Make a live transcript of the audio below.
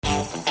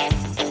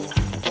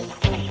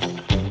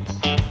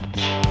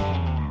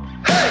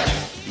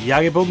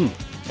Jegerpodden,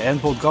 en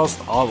podcast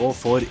av og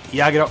for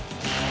jegere.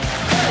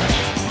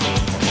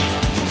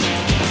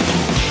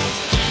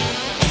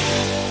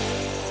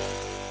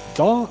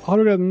 Da har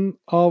du gleden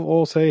av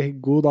å si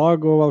god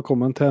dag og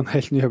velkommen til en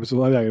helt ny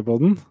episode av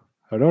Jegerpodden.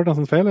 Har det vært noe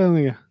sånt feil, eller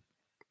ikke?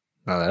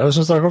 Nei, jeg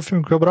synes det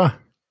funker bra.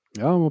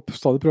 Ja, man må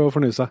stadig prøve å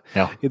fornye seg.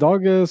 Ja. I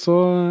dag så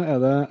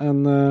er det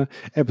en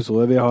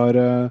episode vi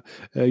har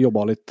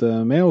jobbet litt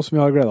med, og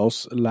som vi har gledet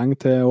oss lenge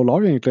til å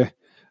lage, egentlig.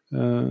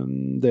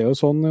 Det er jo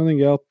sånn,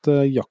 Inge, at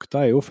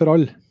jakta er jo for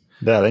alle.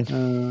 Det er den.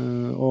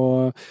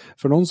 Og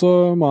for noen så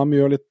må de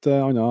gjøre litt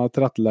annen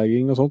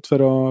tilrettelegging og sånt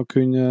for å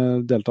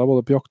kunne delta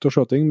både på jakt og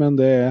skjøting, men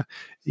det er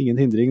ingen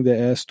hindring, det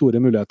er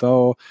store muligheter,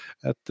 og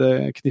et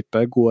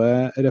knippe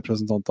gode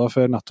representanter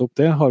for nettopp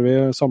det har vi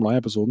samlet i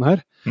episoden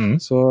her.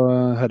 Så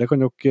her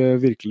kan dere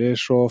virkelig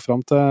se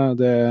frem til.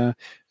 Det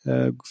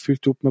er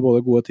fylt opp med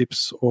både gode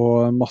tips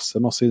og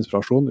masse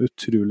inspirasjon.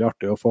 Utrolig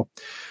artig å få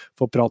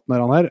prate med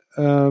han her.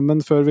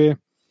 Men før vi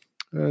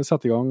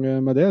setter i gang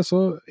med det, så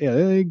er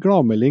det en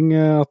gladmelding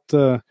at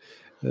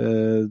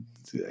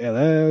er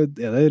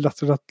det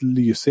rett og slett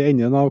lyset i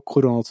enden av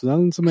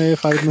koronatunnelen som er i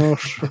ferd med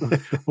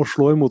å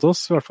slå imot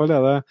oss. I hvert fall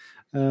er det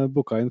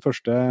booket inn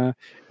første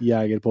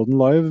Jegerpodden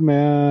live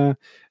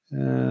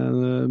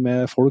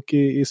med folk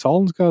i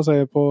salen, skal jeg si,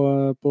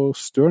 på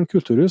Støren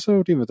kulturhus. Jeg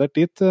har vært invitert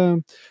dit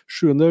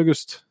 7.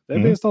 august. Det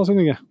blir stas,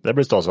 Inge. Det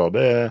blir stas, det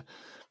blir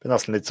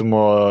nesten litt som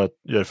å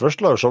gjøre først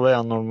liveshow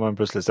igjen når man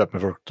plutselig slipper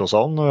med folk til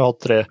salen. Vi har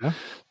hatt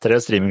tre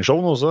streamingshow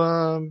nå, så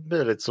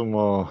blir det litt som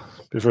å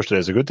bli første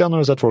reisekutt igjen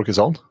når vi setter folk i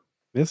salen.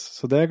 Yes,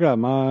 så det gleder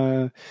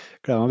meg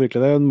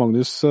virkelig. Det er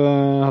Magnus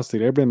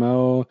Hestegreie blir med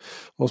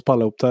og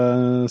spiller opp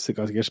til,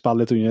 sikkert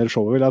spille litt under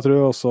showet, vil jeg tro,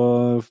 og så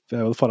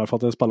er det fare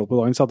for at jeg spiller opp på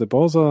dagen etterpå,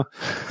 så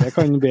det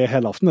kan bli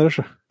hele aften der.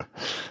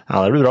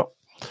 Ja, det blir bra.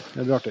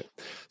 Det blir artig.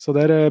 Så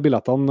der er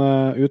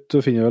billettene ut. Du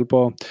finner vel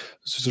på,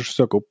 hvis du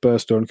søker opp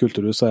Støren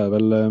kulturhus, så er det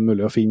vel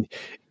mulig å finne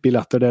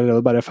billetter. Der er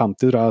det bare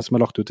 50, tror jeg, som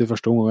er lagt ut i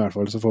første omgang i hvert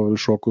fall, så får vi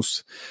vel se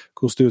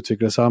hvordan det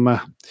utvikler seg med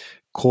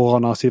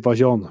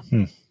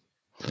koronasituasjonen.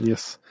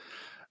 Yes.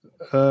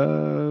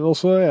 Og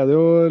så er det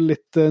jo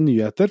litt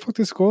nyheter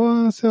faktisk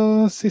også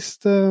siden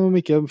sist, om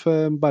ikke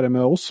bare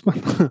med oss,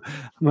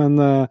 men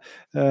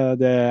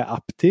det er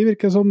app-tid,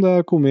 virker som det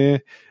har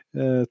kommet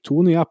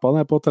 2 nye apper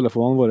ned på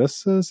telefonene våre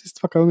sist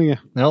vekka, Inge.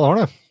 Ja, det har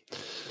det.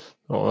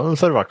 Og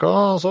før vekka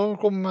så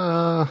kom,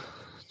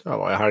 det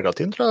var i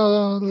helgatiden, tror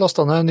jeg,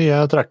 lastet ned nye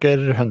tracker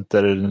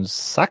Hunter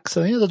 6,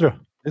 det tror jeg.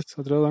 Yes,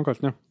 jeg tror det de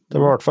kalte den, ja. Det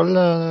var i hvert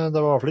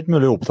fall ikke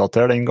mulig å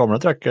oppdatere den gamle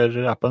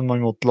tracker-appen,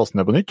 man måtte laste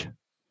ned på nytt.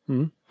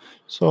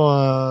 Så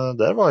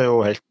det var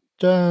jo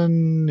helt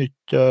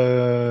nytt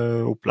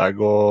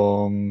opplegg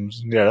og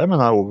greier,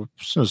 men jeg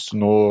synes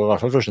nå, i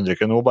hvert fall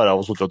førsteinntrykket nå, bare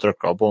av å sitte og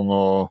trykke på den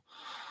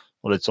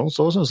og litt sånn,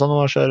 så synes jeg nå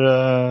skjer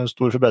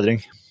stor forbedring.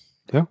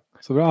 Ja,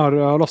 så jeg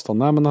har lastet den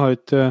ned, men jeg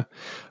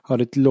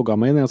har ikke logget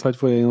meg inn, jeg har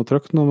ikke fått inn og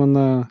trykt nå, men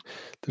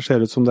det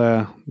ser ut som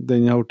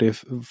den har blitt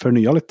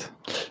fornyet litt.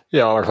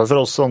 Ja, i hvert fall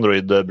for oss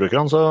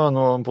Android-brukerne, så er det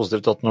noe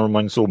positivt at når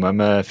man zoomer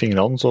med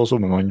fingrene, så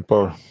zoomer man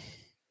på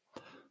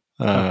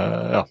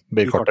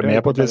bilkartet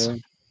med på et vis.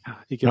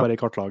 Ikke bare i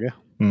kartlaget.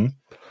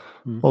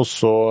 Og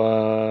så,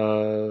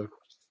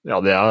 det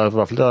er i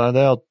hvert fall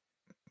det at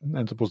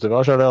en til positivt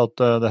her, så er det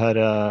at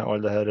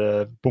alle de her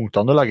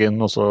punktene du legger inn,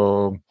 også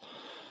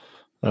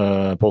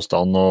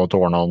postene og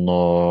tårnene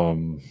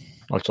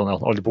og alt sånt,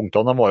 alle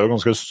punktene, de var jo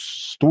ganske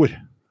store,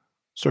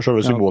 så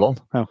selve symbolene.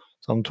 Ja.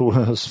 Så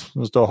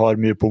hvis du har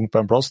mye punkt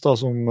på en plass da,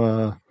 som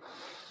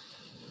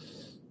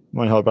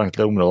man har på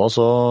enkelte områder,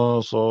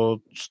 så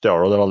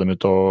stjal det veldig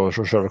mye av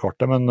selve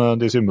kartet, men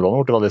de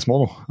symbolene ble veldig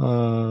små nå.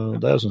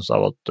 Det synes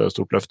jeg var et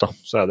stort løft da.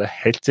 Så er det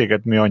helt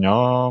sikkert mye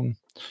annet,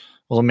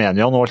 og så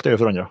mediene og alt er jo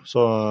forandret.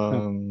 Så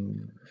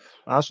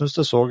jeg synes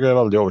det så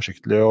veldig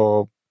oversiktlig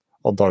og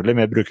antagelig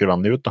mer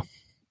brukervennlig ut da.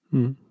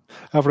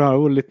 Ja, for det er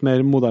jo litt mer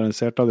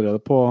modernisert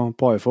allerede på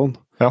iPhone.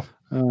 Ja.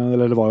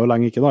 Eller det var jo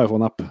lenge ikke en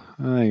iPhone-app,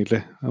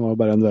 egentlig. Det var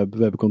bare en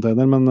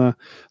webcontainer, men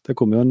det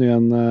kom jo en ny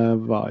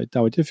det var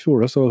ikke i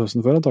fjor, så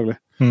høsten før antagelig.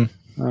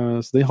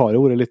 Så den har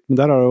jo vært litt, men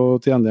der har jo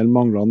til en del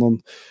manglet noen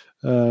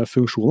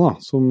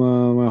funksjoner som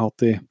vi har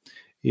hatt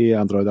i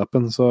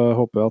Android-appen, så jeg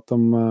håper at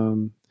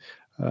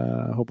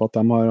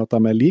de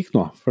er like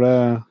nå, for det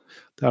er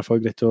i hvert fall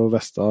greit å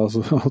vite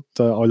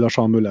at alle har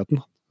samme muligheten,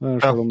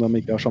 selv om de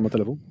ikke har samme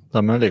telefon. De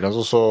er like,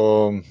 så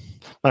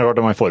men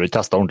man får ikke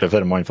testet ordentlig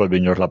før man får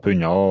begynne å slippe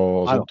unna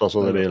og sånt, så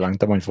det blir lengt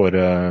til man får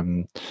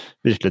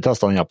virkelig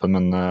testet den appen,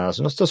 men jeg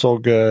synes det så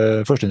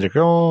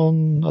førsteinntrykket,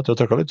 og etter å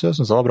trykke litt, så jeg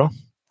synes det var bra.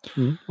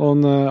 Og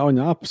en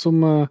annen app som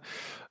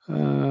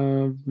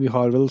vi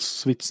har vel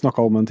så vidt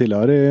snakket om den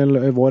tidligere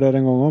i vår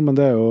en gang, men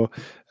det er jo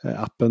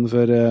appen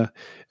for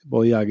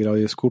både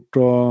jegeravgiftskort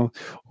og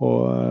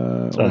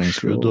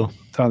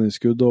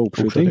treningsskudd og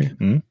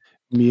oppskyting.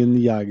 Min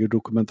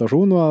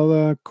jegerdokumentasjon var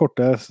det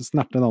korte,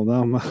 snerte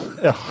navnet.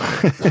 Ja.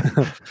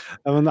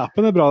 Ja, men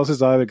appen bra,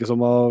 synes jeg virker som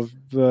så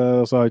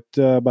jeg har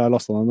ikke bare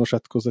lastet den og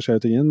sett hvordan det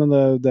ser ut innen,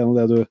 men det noe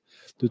det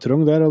du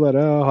trenger der, og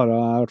dere har jeg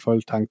i hvert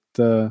fall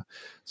tenkt,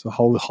 så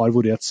har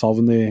vært et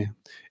savn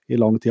i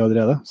lang tid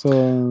allerede. Så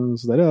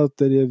det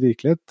er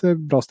virkelig et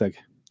bra steg.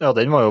 Ja,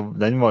 den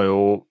var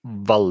jo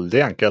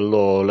veldig enkel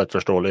og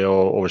lettforståelig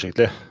og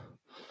oversiktlig.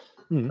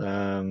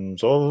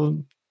 Så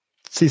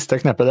siste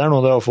kneppet der nå,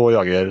 det å få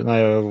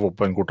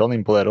våpenkortene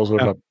inn på der, og så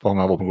ha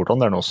med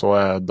våpenkortene der nå, så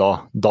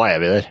da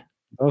er vi der.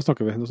 Da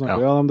snakker vi.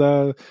 Ja,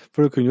 for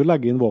du kunne jo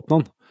legge inn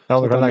våpnene.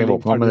 Ja, du kan legge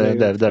våpnene, men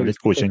det er vel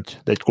ikke godkjent.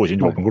 Det er ikke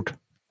godkjent våpenkort.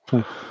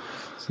 Nei.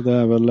 Så det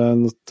er vel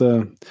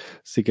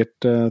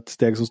sikkert et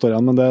steg som står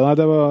igjen, men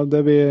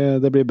det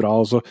blir bra,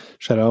 og så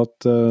ser jeg at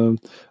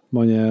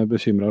man er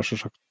bekymret,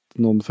 selvsagt,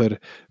 noen for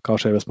hva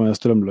skjer hvis man er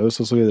strømløs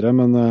og så videre,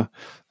 men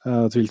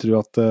jeg vil tro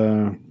at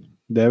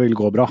det vil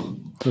gå bra.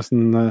 Hvis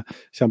den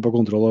kommer på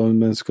kontroll og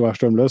man skal være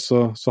strømløs,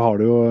 så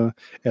er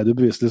du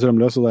beviselig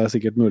strømløs, og det er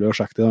sikkert mulig å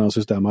sjekke det i denne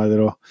systemet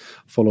her, og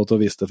få lov til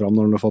å vise det fram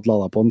når du har fått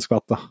ladet på en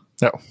skvett. Da.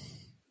 Ja.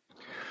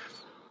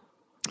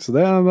 Så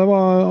det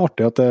var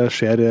artig at det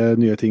skjer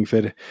nye ting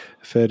for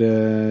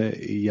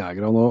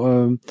jegerne.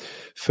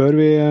 Før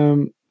vi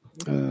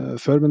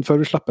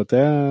slipper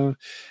til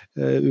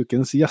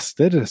ukens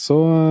gjester, så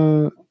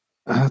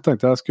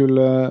tenkte jeg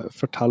skulle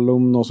fortelle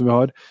om noe som vi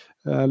har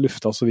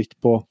lufta så vidt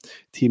på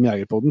Team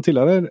Jegerpodden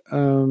tidligere.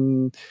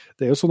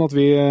 Det er jo sånn at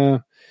vi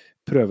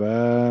prøver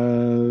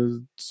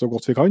så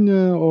godt vi kan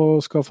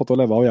og skal få til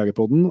å leve av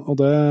Jegerpodden, og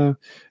det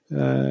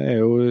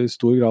er jo i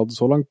stor grad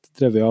så langt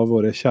drevet av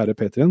våre kjære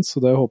Patreons, så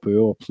det håper vi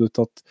jo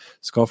absolutt at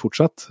skal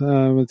fortsette.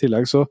 Men i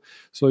tillegg så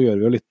gjør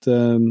vi jo litt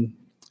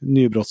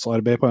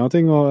nybrottsarbeid på andre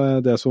ting,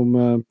 og det som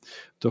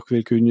dere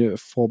vil kunne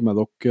få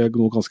med dere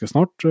nå ganske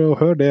snart og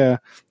høre, det er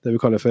det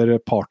vi kaller for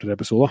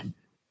partnerepisoder.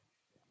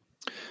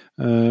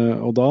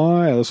 Og da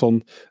er det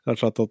sånn rett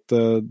og slett at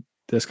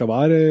det skal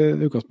være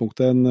i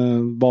utgangspunktet en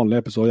vanlig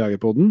episode av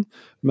Jegerpodden,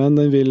 men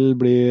den vil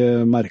bli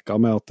merket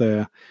med at det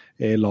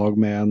er i lag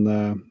med en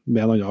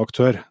annen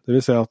aktør. Det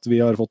vil si at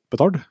vi har fått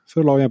betalt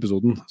for å lage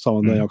episoden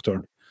sammen med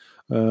aktøren.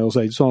 Og så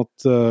er det ikke sånn at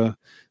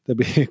det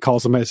blir hva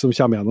som helst som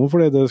kommer gjennom,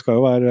 fordi det skal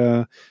jo være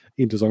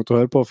interessant å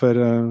høre på for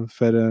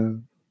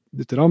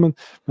lyttere, men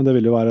det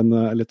vil jo være en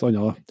litt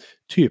annen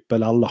type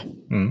lell da.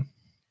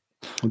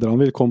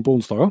 Den vil komme på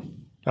onsdager.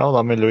 Ja,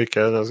 de vil jo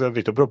ikke, det er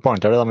viktig å prøve på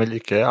de vil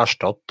ikke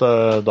erstatte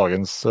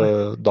dagens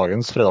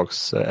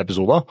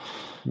fredagsepisoder.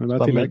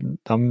 Det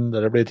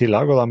blir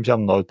tillegg, og de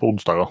kommer da ut på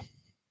onsdager.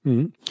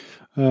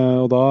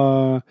 Og da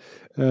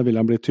vil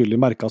de bli tydelig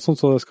merket sånn,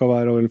 så det skal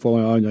være å få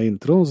en annen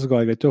intro, så skal det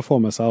være greit å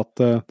få med seg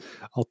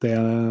at det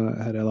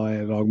her er da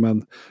i lag med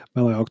en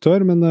annen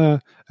aktør, men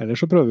ellers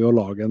så prøver vi å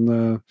lage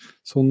en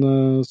sånn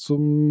som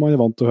man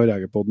er vant til å høre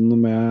Jegerpodden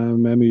med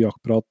mye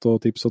jaktprat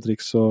og tips og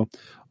triks og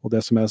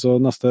det som er. Så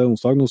neste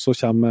onsdag nå så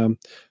kommer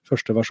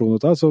første versjon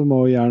ut av, så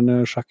må vi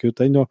gjerne sjekke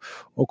ut den,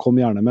 og kom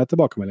gjerne med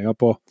tilbakemeldinger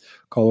på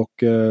hva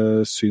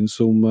dere syns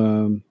om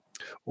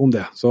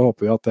det. Så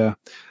håper vi at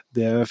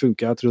det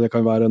funker. Jeg tror det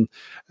kan være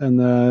en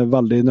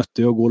veldig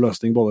nyttig og god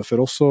løsning både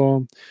for oss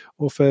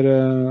og for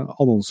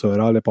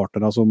annonsører eller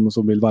partnere som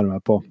vil være med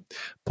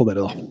på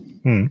dere da.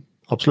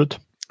 Absolutt.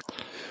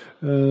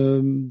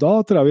 Da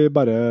tror jeg vi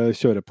bare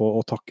kjører på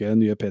å takke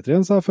nye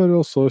Patreons for,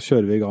 og så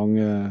kjører vi i gang,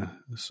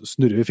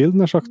 snurrer vi film,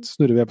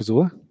 snurrer vi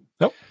episode.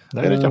 Ja, det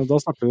er greit, ja. Da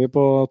snakker vi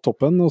på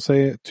toppen og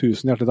sier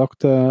tusen hjertelig takk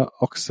til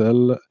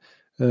Aksel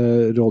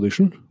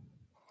Rådyrsen,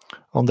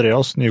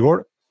 Andreas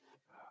Nygård,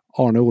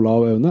 Arne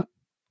Olav Aune,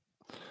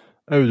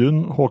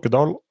 Audun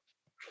Håkedal,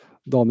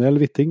 Daniel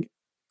Witting,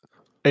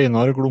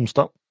 Einar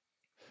Glomstad,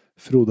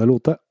 Frode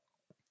Lote,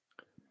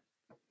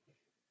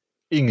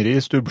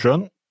 Ingrid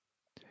Stubsjøen,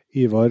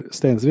 Ivar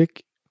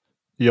Steinsvik,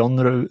 Jan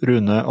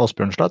Rune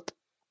Asbjørnslett,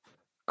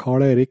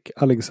 Karl Erik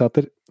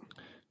Ellingsæter,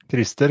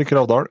 Krister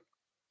Kravdal,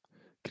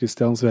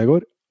 Kristian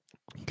Svegård,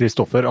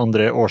 Kristoffer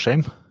André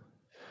Årsheim,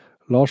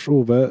 Lars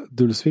Ove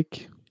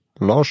Dulsvik,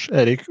 Lars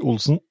Erik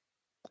Olsen,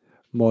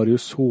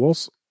 Marius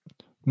Hoås,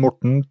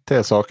 Morten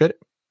Tesaker,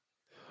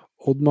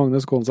 Odd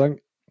Magnus Konseng,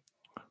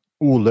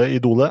 Ole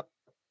Idole,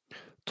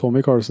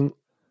 Tommy Carlsen,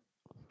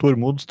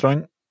 Tormod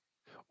Strand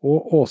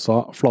og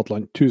Åsa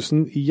Flatland.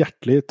 Tusen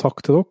hjertelig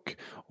takk til dere,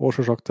 og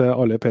selvsagt til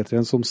alle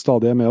Patreons som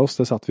stadig er med oss.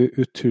 Det setter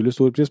vi utrolig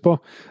stor pris på.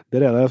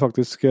 Der er det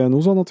faktisk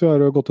nå sånn at vi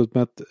har gått ut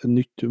med et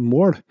nytt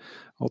mål.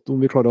 At om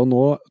vi klarer å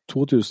nå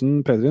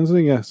 2000 Patreons,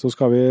 så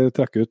skal vi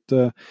trekke ut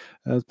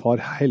et par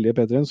hellige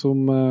Patreons som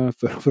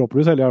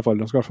forhåpentligvis hellige i hvert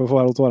fall. De skal i hvert fall få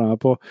være til å være med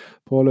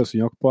på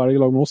løsningjakt på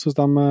elg lag med oss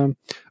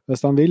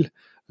hvis de vil.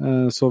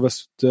 Så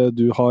hvis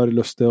du har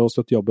lyst til å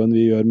støtte jobben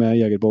vi gjør med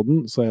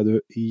Jegerpodden, så er du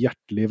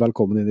hjertelig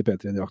velkommen inn i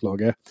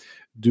P3-jaktlaget,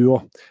 du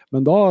også.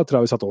 Men da tror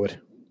jeg vi setter over.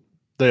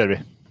 Det gjør vi.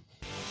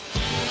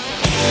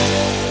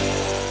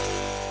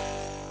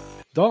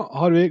 Da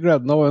har vi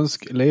gleden av å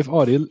ønske Leif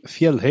Arild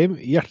Fjellheim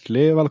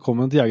hjertelig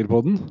velkommen til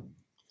Jegerpodden.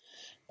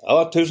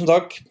 Ja, tusen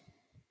takk.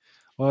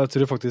 Og jeg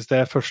tror faktisk det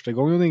er første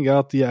gang, Jon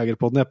Inge, at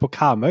Jegerpodden er på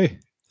Kæmøy.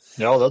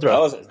 Ja, det tror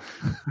jeg.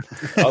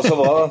 Ja, så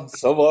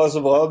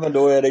bra, men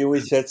da det jo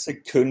ikke et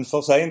sekund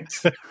for sent.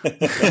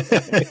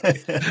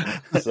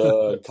 Så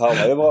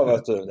Karmøy bra,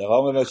 vet du. Det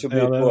har vi vel ikke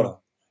blitt på.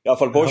 I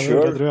hvert fall på oss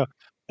selv.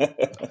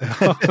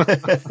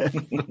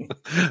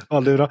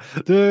 Veldig bra.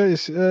 Du,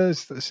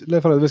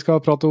 Leif Arne, vi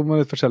skal prate om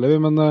litt forskjellig,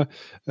 men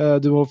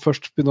du må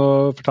først begynne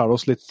å fortelle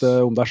oss litt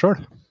om deg selv.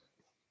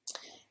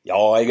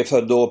 Ja, jeg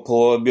født da på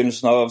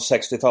begynnelsen av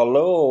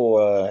 60-tallet, og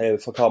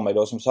jeg fra Karmøy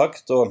da, som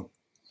sagt, og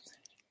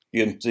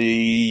begynte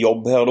i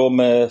jobb her da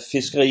med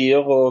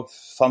fiskerier, og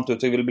fant ut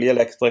at jeg ville bli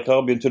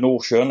elektriker, begynte i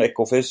Nordsjøen,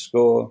 ekofisk,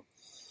 og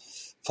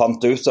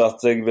fant ut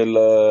at jeg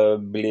ville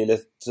bli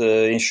litt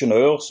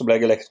ingeniør, så ble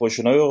jeg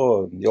elektroingeniør,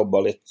 og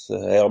jobbet litt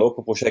her da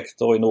på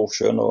prosjekter og i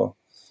Nordsjøen, og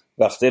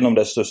vært innom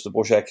de største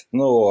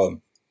prosjektene, og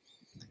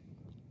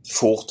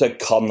for til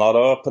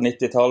Kanada på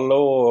 90-tallet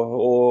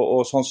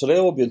og sånn som det,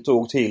 og begynte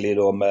også tidlig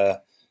da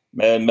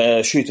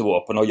med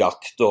skytevåpen og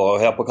jakt, og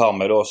her på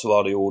Karmøy da så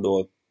var det jo da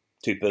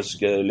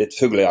typisk litt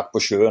fuglejakt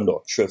på sjøen da,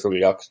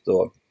 sjøfuglejakt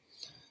og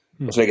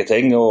slike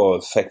ting,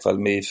 og fikk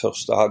vel min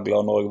første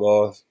hagler når jeg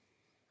var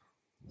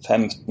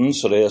 15,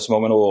 så det så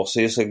mange år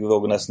siden, så jeg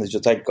våger nesten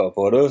ikke tenke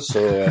på det,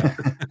 så,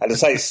 eller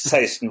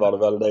 16 var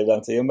det vel det i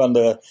den tiden, men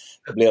det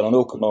blir det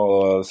noen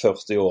og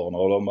 40 år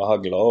nå da med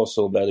hagler, og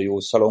så ble det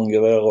jo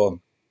salonggevær og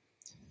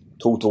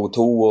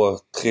 222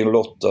 og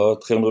 308,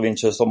 300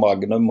 Winchester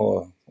Magnum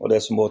og det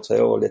som må til,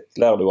 og litt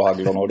lærte jo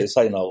hagler nå de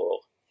senere år.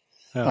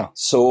 Ja.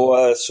 Så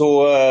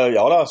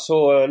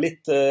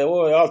litt, og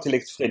jeg har alltid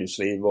likt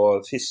friluftsliv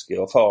og fiske,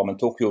 og far min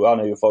tok jo,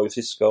 han jo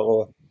fisker,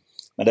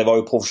 men det var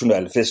jo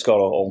profesjonelle fisker,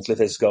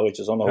 ordentlige fisker,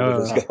 ikke sånn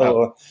fisker,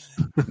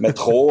 med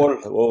trål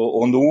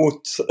og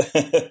not.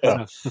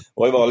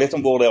 Og jeg var litt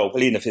ombord der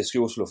på linefisk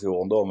i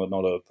Oslofjorden, da,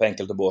 når det på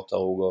enkelte båter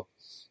også.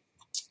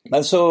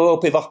 Men så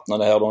oppe i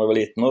vattnet her da jeg var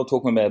liten, og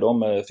tok meg med da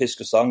med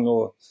fiskestang,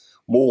 og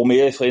mor mi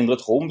fra Indre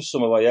Troms,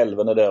 som var i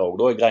elvene der også,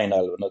 da, i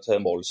Greinelvene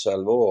til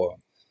Målselva,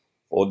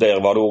 og der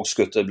var det også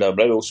skutt, ble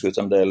det også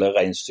skutt en del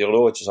reinsdyr da,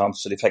 ikke sant?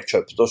 Så de fikk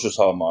kjøpt oss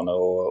samene,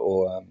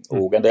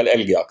 og en del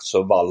elgjakt,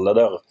 så vallet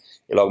der,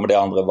 i lag med de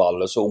andre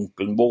vallet, så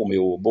onkelen bor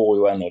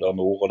jo ennå der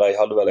nord, og de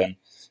har vel en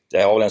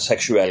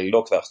 6-7 elg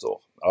da hvert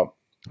år.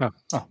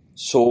 Ja.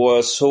 Så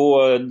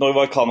når jeg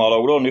var i Kanada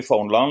da,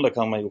 Newfoundland, det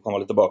kan man jo komme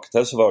litt tilbake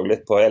til, så var jeg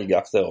litt på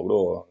elgjakt der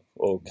også,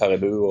 og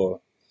karibu, og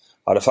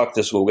hadde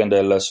faktisk også en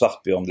del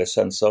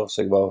svartbjørnlisenser,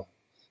 så jeg var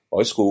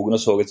i skogen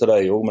og så etter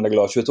det jo, men jeg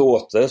la ikke ut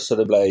åte, så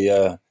det ble...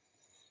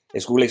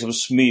 Jeg skulle liksom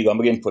smyge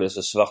meg inn på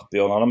disse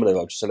svartbjørnene, men det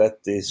var ikke så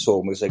lett. De så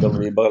meg sikkert,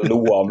 de bare lo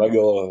av meg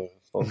og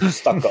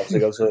stakk av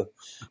seg. Altså.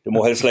 Du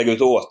må helst legge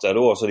ut åte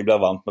da, så de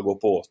blir vant med å gå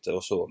på åte og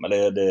så. Men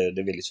det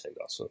vil ikke jeg,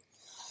 altså.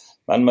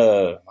 Men vi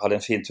hadde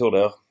en fin tur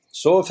der.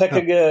 Så fikk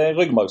jeg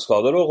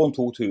ryggmargskade da, rundt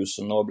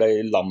 2000, og ble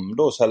lam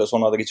da, eller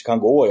sånn at jeg ikke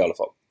kan gå i alle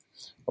fall.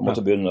 Jeg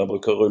måtte begynne å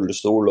bruke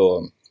rullestol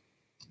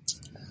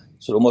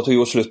så da måtte jeg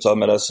jo slutte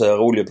med disse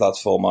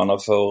oljeplattformene,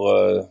 for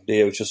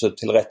de jo ikke så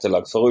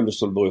tilrettelagt for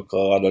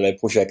rullestolbrukere, alle de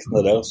prosjektene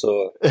der,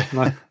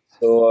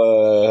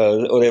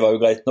 og det var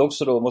jo greit nok,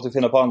 så da måtte jeg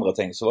finne på andre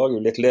ting. Så var jeg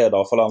jo litt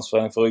leder for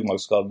Landsforeningen for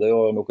ryggmargskade,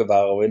 og noe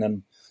verv innen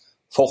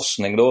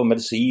forskning da,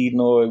 medisin,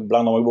 og jeg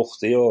blander meg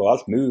borti, og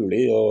alt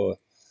mulig, og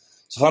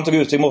så fant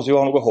jeg ut at jeg måtte jo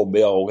ha noen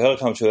hobbyer også. Her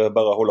kan jeg ikke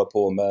bare holde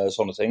på med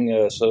sånne ting,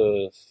 så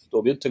da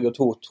begynte jeg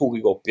tok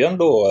jeg opp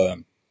igjen da,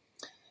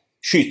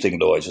 skyting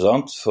da, ikke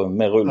sant,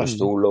 med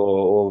rullestol,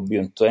 og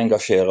begynte å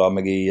engasjere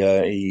meg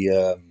i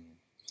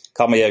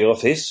Karmøy Jeger og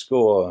Fisk,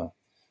 og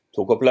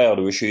tok opp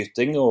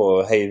lærdueskyting,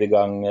 og heiv i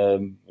gang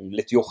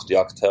litt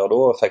hjortejakt her da,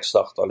 og fikk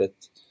startet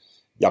litt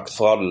jakt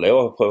for alle,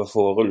 og prøve å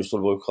få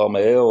rullestolbrukere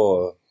med,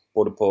 og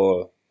både på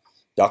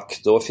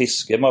jakt og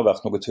fiske. Vi har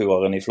vært noen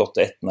turer inn i flotte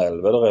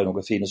Etnelve, det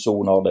noen fine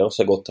zoner der,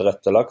 så er godt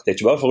tilrettelagt. Det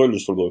ikke bare for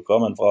rullestolbrukere,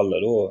 men for alle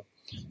da,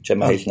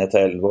 kommer helt ned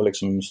til elva og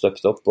liksom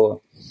støpt opp,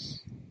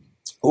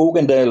 og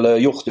en del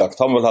hjortjakt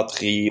har vi vel hatt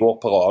 3 år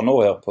på rad nå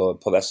her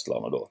på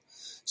Vestlandet da.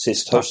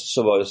 Sist høst så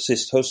var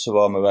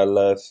vi vel,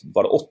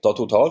 var det 8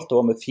 totalt, da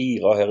var vi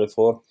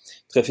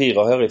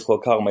 3-4 herifra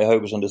Karmøy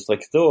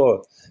Haugesund-distriktet,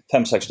 og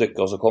 5-6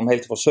 stykker som kom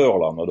helt fra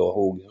Sørlandet da,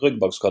 og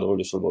ryggmargskade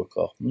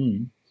rullestolbrukere.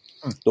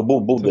 Da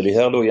bodde de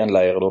her da, i en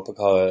leir da,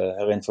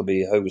 her innenfor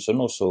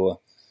Haugesund, og så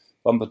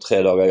var vi på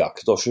 3 dager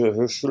jakt, og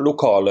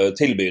lokale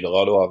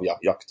tilbydere da, av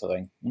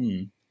jaktterreng.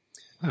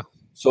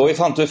 Så jeg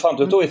fant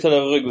ut da etter det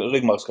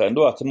ryggmargsgreien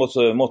da, at jeg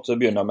måtte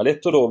begynne med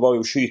litt, og da var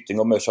jo skyting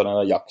og mye av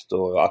denne jakt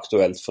og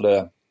aktuelt, for det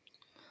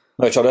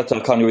mye av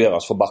dette kan jo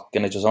gjøres for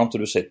bakken, ikke sant?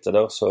 Og du sitter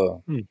der, så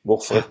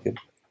hvorfor ikke?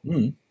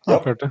 Ja,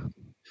 klart det.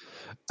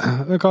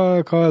 Hva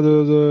er det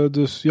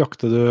du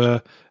jakter du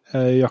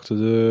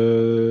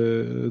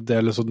det,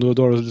 eller så, du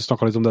har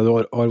snakket litt om det du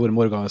har vært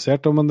med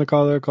organisert, men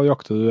hva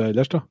jakter du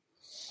ellers da?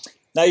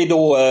 Nei,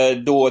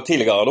 da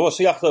tidligere da,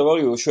 så jakter var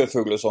det jo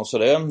sjøfugler sånn som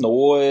det. Nå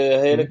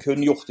er det kun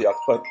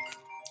hjortejakt på.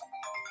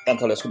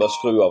 Vent, jeg skal bare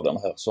skru av den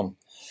her. Sånn.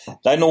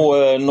 Nei,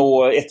 nå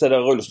etter det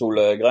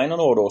rullestolgreiene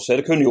nå da, så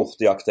er det kun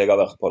hjortejakt jeg har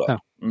vært på det.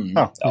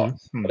 Ja.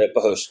 Og det er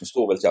på høsten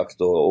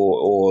storviltjakt,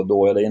 og da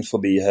er det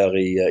innenfor her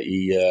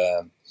i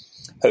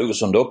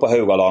Haugesund på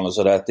Haugalandet,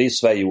 så det heter I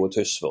Sveio og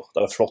Tysvær.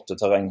 Det flotte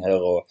terreng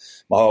her, og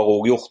vi har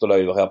også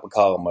hjorteløyver her på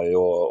Karmøy,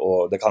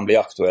 og det kan bli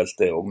aktuelt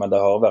det også, men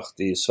det har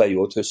vært I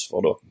Sveio og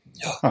Tysvær da.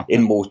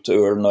 Inn mot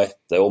Ølen og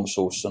etter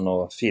Omsosen,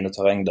 og fine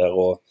terreng der,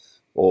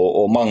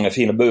 og mange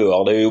fine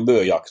bøer. Det jo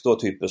bøjakt da,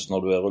 typisk når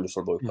du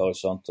rullestolbruker,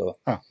 ikke sant?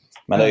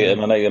 Men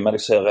jeg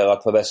ser her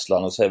at på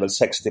Vestlandet så vel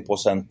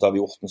 60% av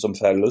hjorten som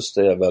felles,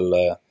 det vel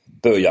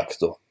bøjakt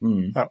da.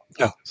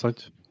 Ja,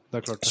 sant.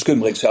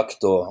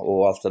 Skumriksjakt og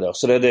alt det der.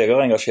 Så det det jeg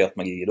har engasjert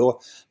meg I da.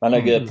 Men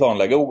jeg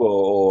planlegger også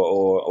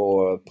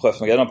og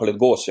prøver meg gjennom på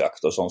litt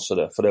gåsjakt og sånn, så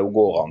det, for det jo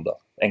går an da.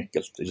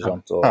 Enkelt, ikke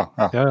sant? Og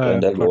det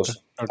en del gås.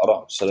 Ja da,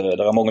 så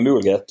det mange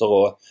muligheter.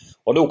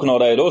 Og noen av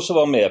de da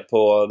som var med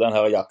på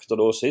denne jakten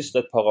da sist,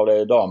 et par av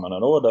de damene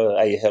nå, det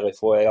ei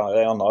herifra, ei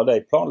andre,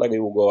 de planlegger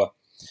jo å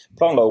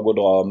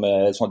dra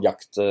med et sånt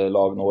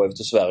jaktlag nå over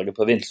til Sverige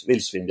på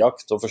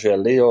vildsvinjakt og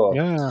forskjellig,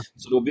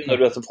 så da begynner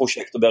du dette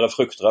prosjektet å bære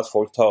frukter at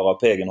folk tar av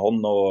på egen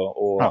hånd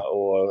og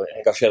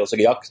engasjerer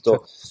seg I jakt, og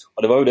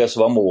det var jo det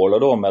som var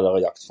målet da med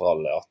dere jakt for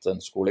alle, at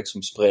en skulle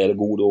liksom spre det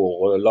gode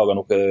ord og lage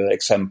noen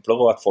eksempler,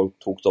 og at folk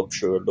tok det opp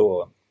selv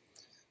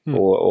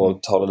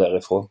og tar det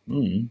derifra.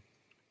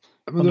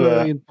 Men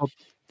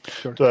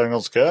du en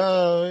ganske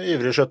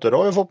ivrig skjøtter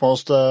også, vi får på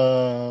oss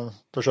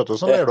til skjøtter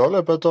som er da I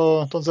løpet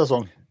av en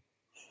sesong.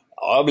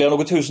 Ja, det blir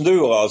noen 1000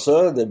 duer, altså.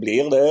 Det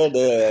blir det.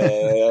 Det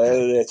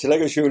ikke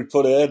legge skjult på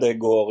det. Det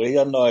går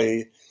igjen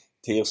I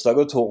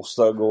tirsdag og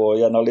torsdag, og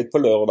gjerne litt på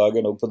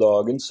lørdagen og på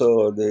dagen,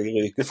 så det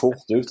ryker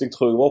fort ut. Jeg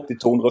tror jeg var oppe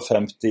I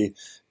 250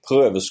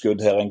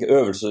 prøveskudd her,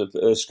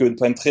 øvelseskudd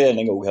på en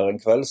trening også her en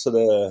kveld, så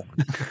det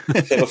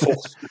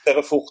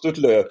er fort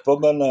ut løpet,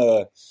 men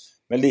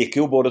vi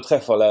liker jo både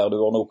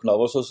trefferlærduer noen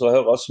av oss, og så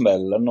hører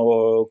smellen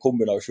og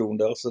kombinasjon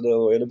der, så det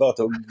det bare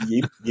til å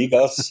gi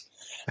gass.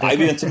 Nei, jeg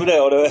begynte med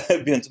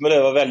det,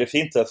 var veldig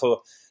fint,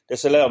 for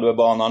disse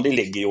lærduebanene, de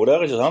ligger jo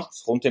der, ikke sant?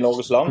 Rundt I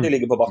Norges land, de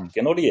ligger på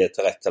bakken, og de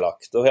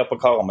tilrettelagt. Og her på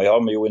Karmøy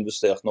har vi jo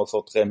investert nå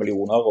for 3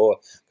 millioner,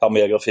 og Karmøy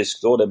Jeger og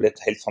Fisk da, det ble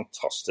et helt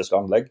fantastisk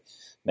anlegg.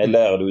 Med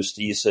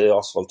lærduesti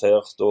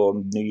asfaltert,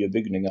 og nye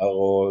bygninger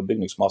og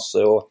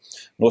bygningsmasse, og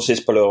nå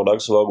sist på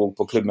lørdag så var jeg også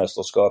på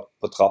klubbmesterskap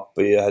på trapp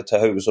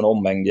til Haugesund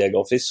Omegn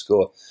Jeger og Fisk,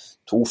 og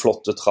 2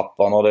 flotte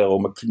trapper der,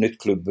 og med nytt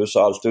klubbhus,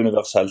 og alt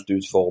universelt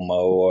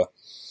utformet,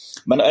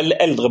 men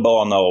eldre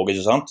baner også,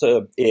 ikke sant,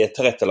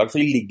 tilrettelagt,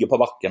 for de ligger på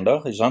bakken der,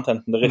 ikke sant,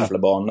 enten det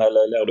riflebanen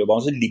eller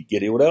lærduebanen, så ligger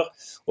de jo der,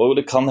 og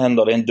det kan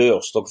hende det en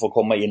dørstokk for å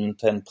komme inn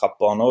til en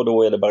trappbane, og da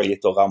det bare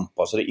litt å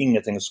rampe, så det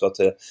ingenting som skal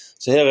til.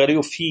 Så her det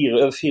jo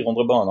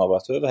 400 baner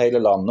over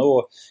hele landet,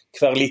 og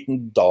hver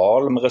liten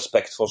dal med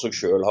respekt for seg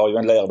selv har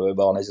jo en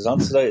lærduebane, ikke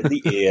sant, så de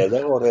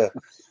der, og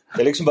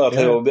det liksom bare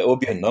til å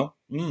begynne.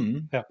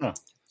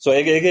 Så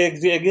jeg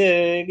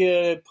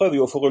prøver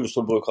jo å få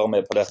rullestolbrukere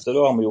med på dette,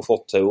 da har vi jo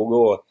fått til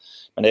også,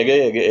 men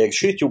jeg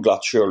skyter jo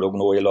glatt selv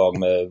også nå I lag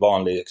med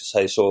vanlig,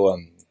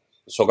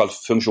 såkalt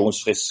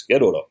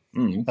funksjonsfriske da.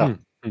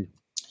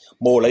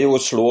 Målet jo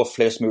å slå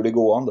flest mulig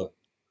gående.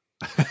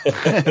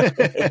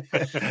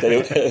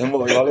 Det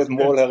må jo ha litt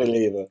mål her I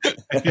livet.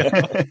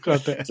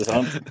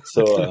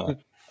 Så,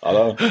 ja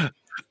da.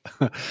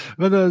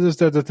 Men du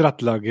støtter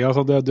tilrettelegget,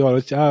 altså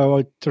jeg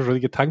har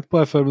ikke tenkt på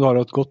det før, men du har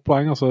jo et godt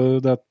poeng, altså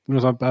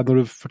når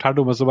du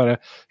forteller om det, så bare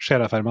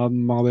ser jeg for meg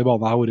mange av de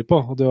banene jeg har vært på,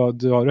 og du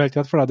har jo helt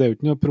rett, for det er jo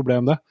ikke noe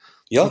problem det,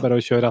 det bare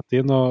å kjøre rett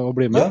inn og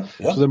bli med,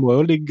 så det må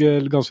jo ligge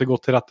ganske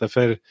godt til rette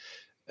for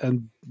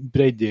en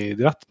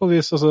breddeidrett på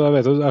vis, altså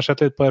jeg har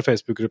sett litt på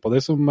Facebook-gruppa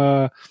di, som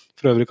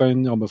for øvrig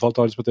kan anbefale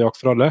til alle som heter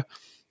Jakt for alle,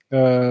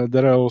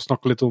 der har jo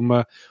snakket litt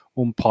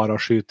om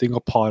paraskyting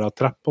og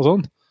paratrapp og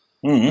sånn,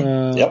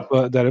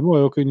 Dere må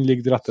jo kunne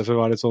ligge til rette for å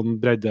være litt sånn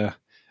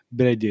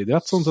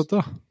breddeidrett sånn sett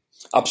da.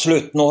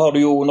 Absolutt, nå har du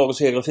jo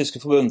Norges Jeger- og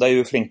Fiskerforbund, de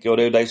jo flinke, og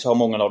det jo de som har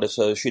mange av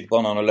disse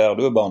skytebanene og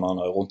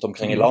lærduebanene rundt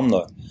omkring I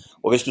landet.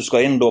 Og hvis du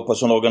skal inn da på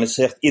sånn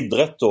organisert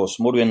idrett da,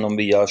 så må du innom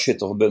via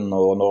Skytterforbundet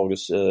og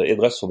Norges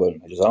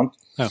idrettsforbund, ikke sant?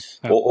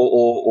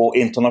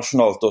 Og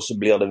internasjonalt da, så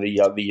blir det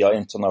via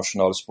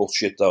internasjonal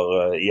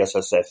sportsskytter,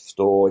 ISSF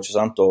da, ikke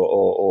sant?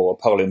 Og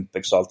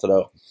Paralympics og alt det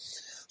der.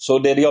 Så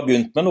det de har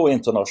begynt med nå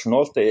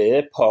internasjonalt,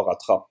 det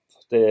paratrapp,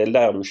 det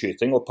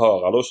lærdueskyting, og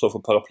para da står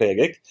for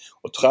paraplegik,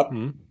 og trapp,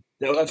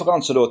 det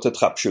referanse da til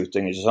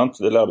trappskyting, ikke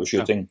sant? Det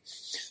lærdueskyting.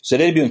 Så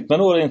det de begynt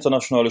med nå, det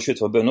internasjonale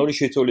skytterforbundet, og de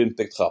skyter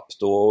olympisk trapp,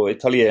 og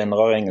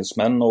italienere,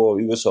 engelskmenn, og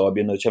USA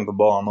begynner å kjempe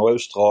bane, og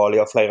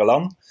Australia, flere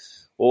land,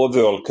 og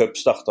World Cup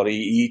startet de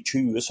I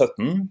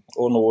 2017,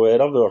 og nå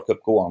det World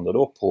Cup gående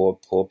da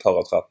på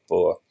paratrapp,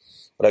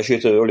 og de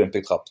skyter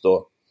olympisk trapp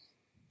da.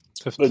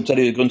 Grunnen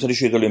til de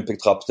skyter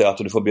olympisk trapp er at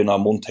du får begynne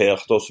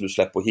montert, så du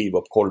slipper å hive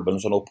opp kolben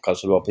sånn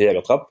oppkast du har på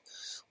jegertrapp,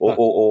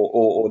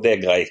 og det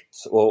greit,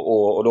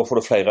 og da får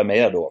du flere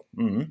med da.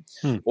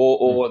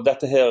 Og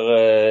dette her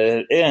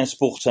en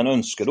sport som en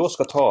ønsker da,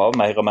 skal ta av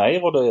mer og mer,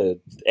 og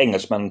det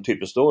engelskmenn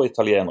typisk da,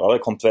 italienere,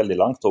 det har kommet veldig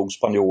langt, og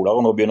spanjoler,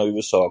 og nå begynner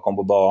USA å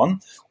komme på banen,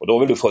 og da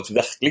vil du få et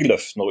virkelig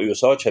løft når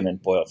USA kommer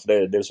inn på her, for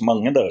det så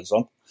mange der, ikke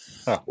sant?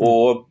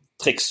 Og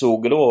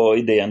trikset da, og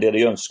ideen det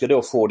de ønsker,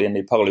 det å få det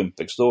inn i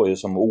Paralympics da,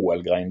 som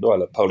OL-grein da,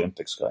 eller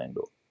Paralympics-grein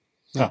da.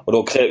 Ja. Og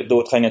da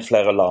trenger en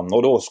flere land,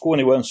 og da skulle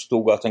en jo ønske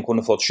at en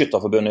kunne fått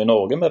Skytterforbundet i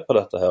Norge med på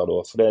dette her da,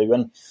 for det er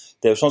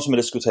jo sånn som vi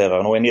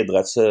diskuterer nå, en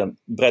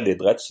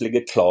breddeidrett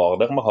ligger klar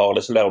der vi har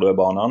disse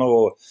lærdøbanene,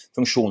 og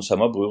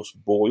funksjonshemmede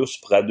bor jo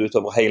spredd ut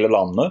over hele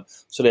landet,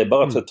 så det er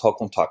bare til å ta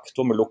kontakt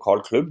med lokal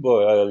klubb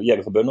og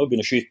Jegerforbundet og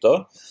begynne å skyte,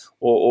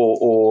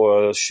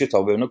 og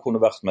Skytterforbundet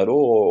kunne vært med da,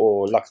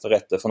 og lagt til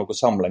rette for noen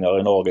samlinger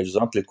i Norge, ikke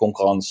sant? Litt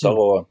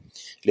konkurranser og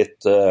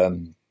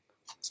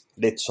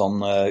litt sånn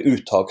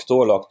uttak da,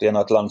 lagt igjen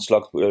et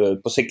landslag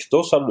på sikt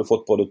da, så hadde du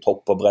fått både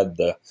topp og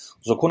bredde.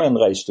 Og så kunne en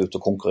reist ut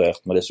og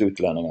konkurrert med disse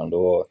utlendingene da,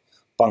 og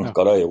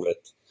banka det jo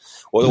litt.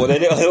 Og det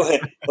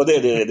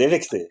er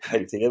viktig,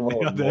 hele tiden.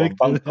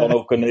 Banka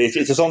noen,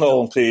 ikke sånn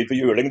ordentlig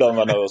på juling da,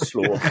 men å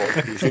slå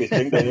folk i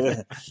skyting,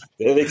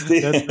 det er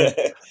viktig.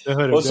 Det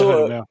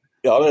hører med.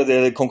 Ja,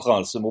 det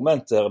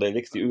konkurransemomentet her, det er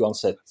viktig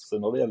uansett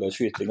når det gjelder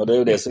skyting, og det er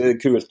jo det som er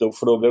kult,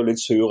 for da blir du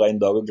litt sur en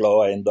dag og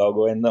glad en dag,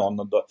 og en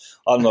annen dag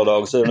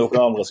så er det noen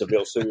andre som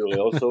blir sur,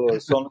 og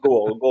sånn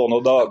går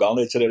når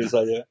dagene, ikke det vi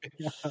sier.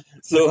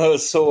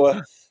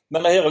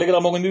 Men her ligger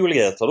det mange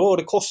muligheter da, og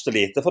det koster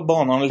lite, for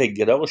banene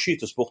ligger der, og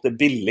skytesport er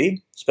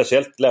billig,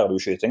 spesielt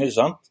lærduskyting, ikke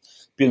sant?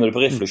 Begynner du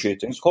på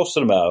rifleskyting, så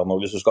koster det mer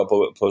hvis du skal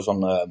på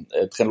sånne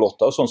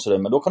trinnlotter og sånn som det,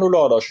 men da kan du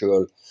la det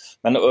selv.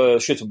 Men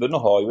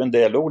Skytterforbundet har jo en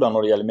del også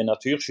når det gjelder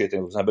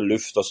miniatyrskyting, for eksempel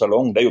luft og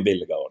salong, det er jo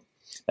billigere.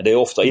 Men det er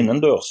jo ofte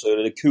innendørs, så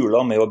det er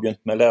kulere med å ha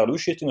begynt med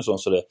lærduskyting og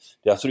sånn, så det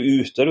er at du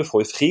er ute, du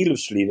får jo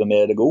friluftslivet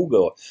med deg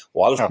også,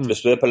 og alt,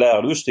 hvis du er på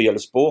lærdus, det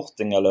gjelder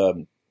sporting,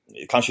 eller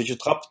kanskje ikke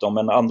trapp da,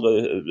 men andre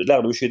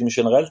lærduskyting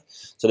generelt,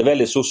 så det er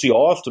veldig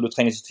sosialt, og du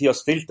trenger ikke tid å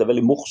stilt, det er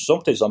veldig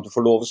morsomt, du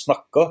får lov å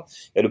snakke.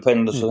 Er du på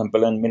for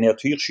eksempel en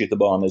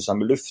miniatyrskytebane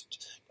i luft,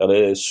 der det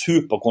er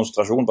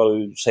superkonsentrasjon,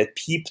 bare du sier et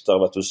pip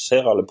der, vet du,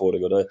 ser alle på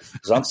deg, og det,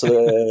 sant? Så det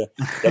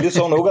er litt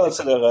sånn også,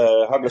 altså,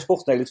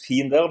 haglesporten er litt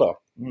fin der da.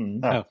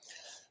 Ja.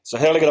 Så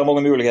her ligger det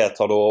mange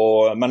muligheter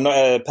da, men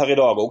per i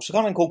dag også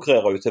kan en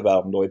konkurrere ut i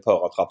verden da, i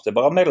paratrapp. Det er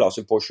bare å melde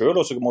seg på selv,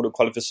 og så må du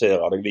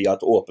kvalifisere deg via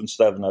et åpent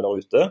stevne der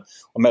ute,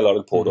 og melde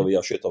deg på da,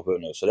 via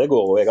Skytterforbundet. Så det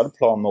går, og jeg hadde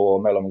planen å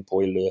melde meg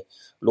på i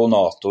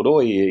Lonato da,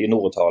 i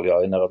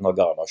Nord-Italia, i nærheten av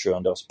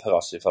Gardasjøen, der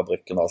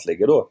Perassi-fabrikken og alt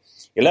ligger da.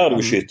 Jeg lærer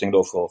jo skyting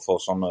da for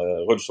sånne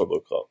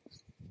rullestolbrukere.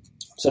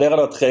 Så der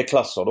er det 3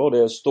 klasser da,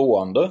 det er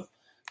stående,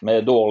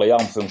 med dårlig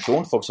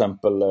armfunksjon, for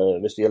eksempel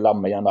hvis de er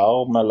lamme i en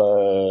arm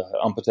eller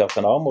amputert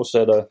en arm, og så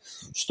er det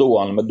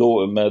stående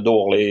med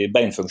dårlig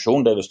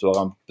beinfunksjon, det er hvis du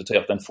har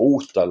amputert en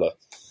fot, eller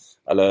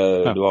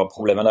du har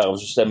problemer med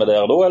nervesystemet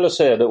der da, eller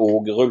så er det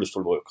også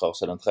rullestolbrukere,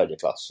 så er det den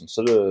 3. klassen.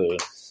 Så det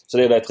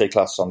er de 3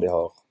 klassene de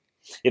har.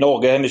 I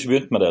Norge har vi ikke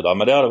begynt med det da,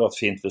 men det hadde vært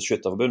fint hvis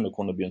Skytterforbundet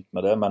kunne begynt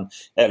med det, men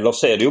ellers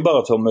er det jo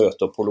bare til å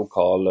møte på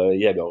lokal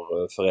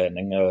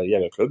jegerforening,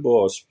 jegerklubb,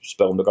 og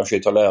spørre om du kan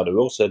skyte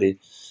lærduer, så er de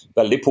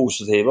veldig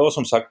positive, og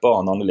som sagt,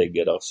 banene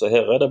ligger der, så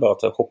her er det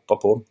bare til å hoppe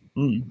på.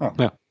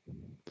 Ja.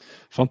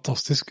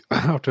 Fantastisk,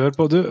 artig å høre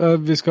på. Du,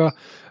 vi skal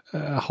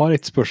ha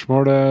et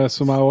spørsmål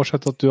som jeg har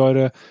sett at du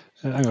har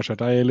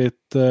engasjert deg i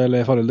litt,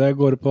 eller forhold det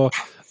går på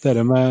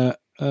dere med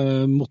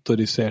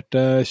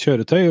motoriserte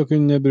kjøretøy, og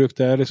kunne bruke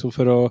det liksom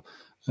for å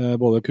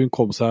både kunne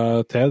komme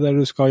seg til der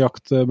du skal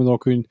jakte, men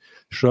også kunne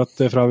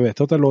skjøte fra, vi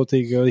vet at det er lov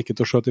til ikke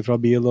til å skjøte fra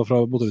bil og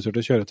fra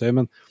motoriserte kjøretøy,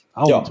 men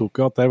jeg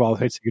antok at det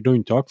var helt sikkert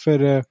unntak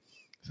for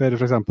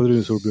eksempel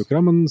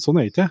rullestolbrukere, men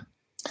sånn er det ikke.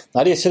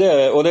 Nei, det er ikke det,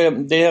 og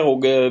det er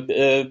også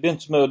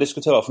begynt med å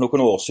diskutere for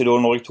noen år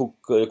siden, når jeg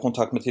tok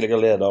kontakt med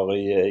tidligere leder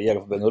i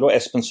Jegerforbundet, da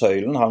Espen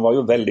Søylen, han var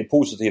jo veldig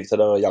positiv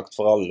til det jakt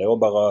for alle, og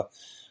bare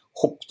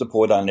hoppte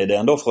på den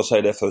ideen da, for å si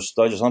det først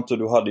da, ikke sant?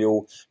 Du hadde jo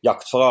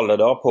jakt for alle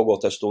da,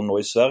 pågått en stund nå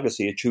i Sverige,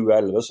 siden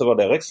 2011, så var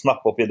det jeg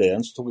snappet opp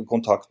ideen, så tok jeg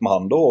kontakt med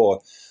han da,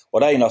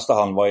 og det eneste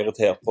han var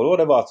irritert på da,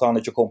 det var at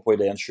han ikke kom på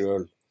ideen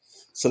selv.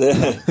 Så det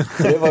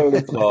var jo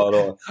litt bra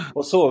da.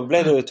 Og så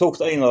tok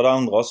det ene og det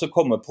andre, og så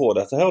kom jeg på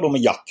dette her da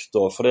med jakt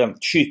da, for det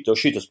skyte og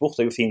skytesport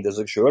er jo fint i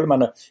seg selv,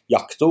 men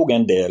jakt er også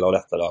en del av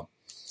dette da.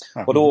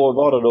 Og da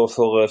var det da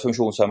for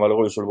funksjonshemmede eller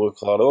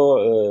rullestolbrukere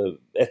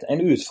da,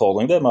 en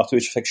utfordring det med at du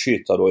ikke fikk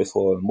skyte da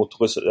fra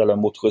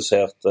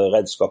motorisert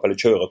redskap eller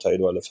kjøretøy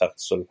da, eller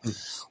ferdsel.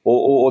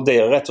 Og det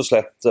er rett og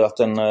slett at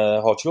en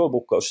har ikke lov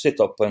å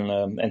sitte opp på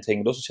en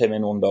ting da, så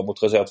kommer inn under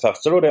motorisert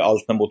ferdsel, og det er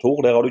alt med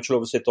motor, der har du ikke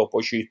lov å sitte opp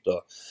og skyte.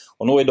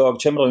 Og nå i dag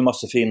kommer det jo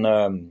masse fine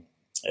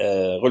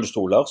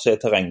rullestoler som er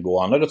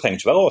terrenggående, det trenger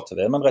ikke være ATV,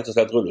 men rett og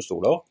slett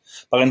rullestoler.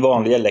 Bare en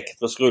vanlig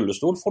elektrisk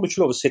rullestol får du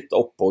ikke lov å sitte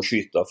oppe og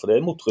skyte, for det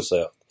er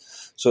motorisert.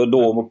 Så da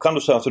kan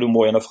du si at du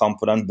må gjerne frem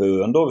på den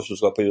bøen da, hvis du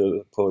skal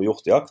på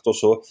hjortejakt, og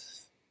så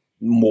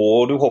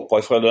må du hoppe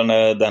fra den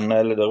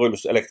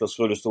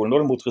elektriske rullestolen,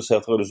 den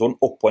motoriserte rullestolen,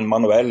 opp på en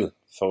manuell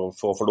for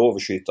å få lov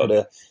å skyte.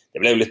 Det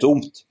ble jo litt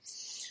dumt.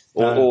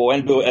 Og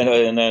en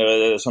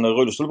sånne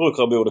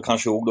rullestolbrukere burde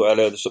kanskje også,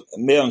 eller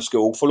vi ønsker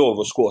også få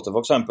lov å skåte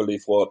for eksempel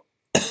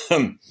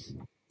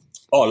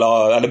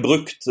eller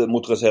brukt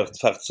motorisert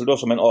ferdsel da,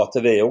 som en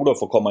ATV også, da,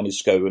 for å komme inn i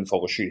skauen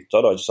for å skyte,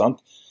 da, ikke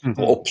sant?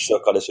 For å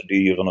oppsøke disse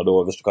dyrene da,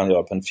 hvis du kan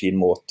gjøre det på en fin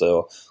måte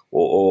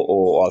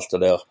og alt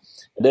det der.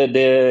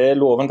 Det er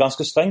loven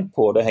ganske streng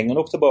på. Det henger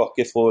nok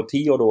tilbake fra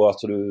tida da,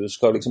 at du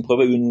skal liksom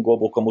prøve å unngå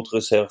å bruke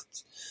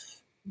motorisert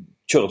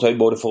kjøretøy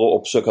både for å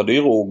oppsøke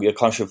dyr og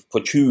kanskje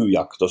på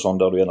tjuvjakt og sånn,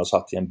 der du gjerne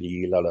satt i en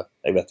bil, eller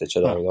jeg vet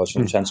ikke, jeg har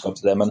ikke kjennskap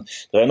til det, men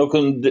det er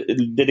noen,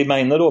 det de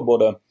mener da,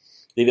 både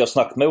de vi har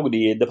snakket med og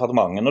de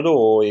departementene da,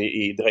 og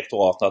i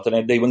direktoratene,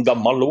 at det er jo en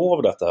gammel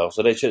lov dette her,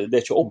 så det er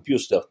ikke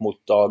oppjustert mot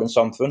dagens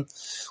samfunn.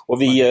 Og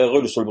vi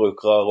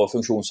rullestolbrukere og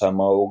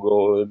funksjonshemmede,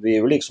 og vi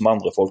er jo liksom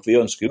andre folk, vi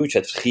ønsker jo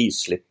ikke et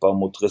frislipp av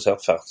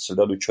motorisert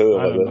ferdsel, der du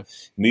kjører over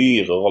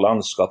myrer og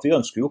landskap. Vi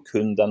ønsker jo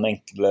kun den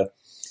enkle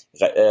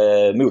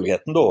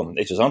muligheten da,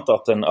 ikke sant?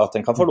 At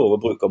en kan få lov å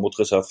bruke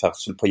motorisert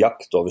ferdsel på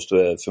jakt da, hvis du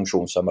er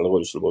funksjonshemmet eller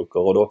rullestolbruker,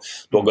 og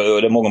da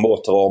er det mange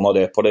måter å ordne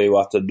det på. Det er jo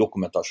at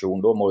dokumentasjon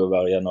da må jo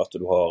være igjen at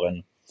du har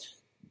en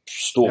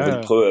stor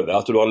prøve,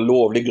 at du har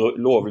lovlig eller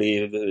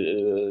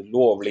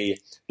du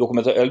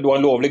har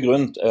en lovlig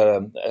grunn,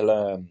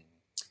 eller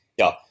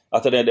ja,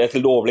 at det er et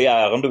lovlig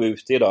ærend du er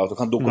ute i da, at du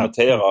kan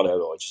dokumentere det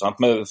da, ikke sant?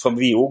 Men for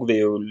vi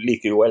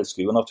liker jo,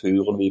 elsker jo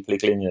naturen, vi på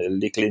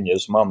like linje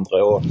som andre,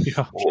 og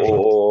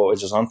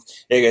ikke sant?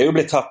 Jeg er jo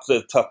blitt tatt,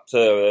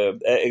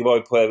 jeg var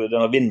jo på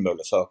denne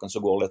vindmøllesaken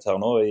som går litt her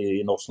nå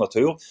i norsk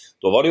natur.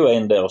 Da var det jo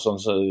en der som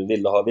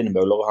ville ha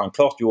vindmøller, og han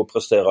klarte jo å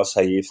prestere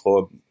seg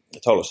fra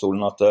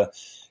talerstolen at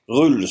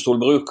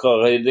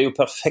rullestolbrukere, det er jo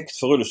perfekt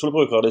for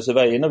rullestolbrukere disse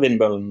veiene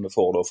vindmøllene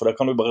får da, for det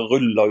kan du bare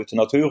rulle ut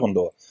i naturen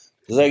da.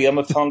 Så sier jeg, ja,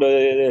 men faen,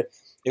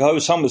 jeg har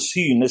jo samme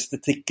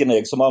synestetikken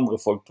jeg som andre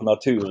folk på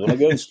naturen.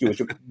 Jeg ønsker jo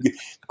ikke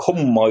å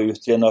komme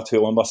ut i en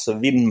natur med masse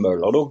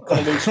vindmøller. Da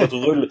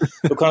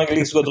kan jeg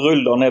liksom godt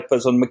rulle ned på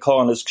en sånn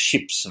mekanisk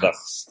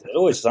skipsverst. Det er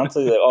jo ikke sant,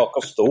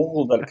 Aker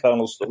Stord eller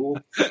Kværner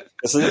Stord.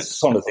 Det er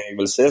sånne ting jeg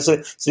vil se.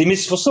 Så de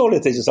misforstår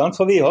litt, ikke sant?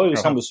 For vi har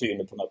jo samme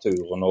synet på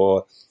naturen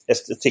og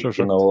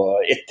estetikken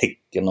og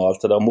etikken og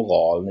alt det der,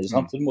 moralen, ikke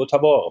sant? Du må ta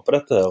vare på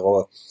dette her,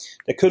 og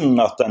det er kun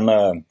at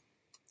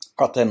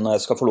en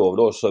skal få lov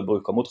å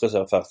bruke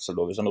motorisert ferdsel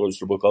hvis en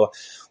rullestolbruker.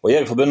 Og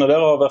Jegerforbundet der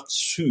har vært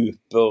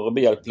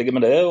superbehjelpelige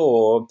med det,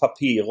 og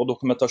papir og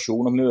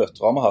dokumentasjon og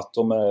møter har vi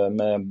hatt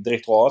med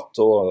direktorat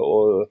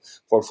og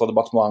folk fra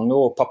departementet,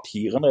 og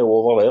papirene er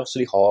over der, så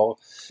de har.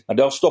 Men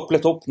det har stoppet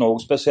litt opp nå,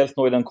 spesielt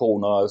nå i den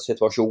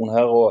koronasituasjonen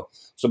her, og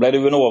så ble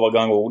det jo en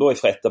overgang også,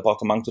 fra et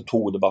departement til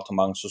 2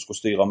 departement som skulle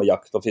styre med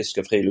jakt og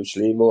fiske,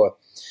 friluftsliv, og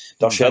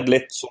det har skjedd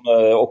litt sånn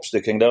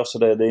oppstykking der, så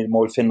de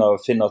må finne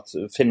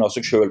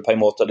seg selv på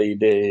en måte i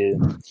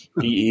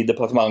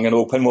departementet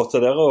også på en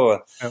måte der.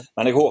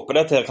 Men jeg håper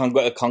dette her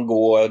kan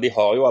gå, de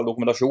har jo all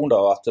dokumentasjon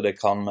der, at det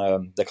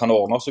kan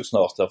ordne seg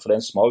snart her, for det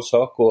er en smal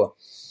sak,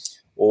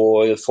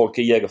 og folk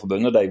i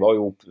Jegerforbundet,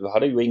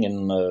 hadde jo ingen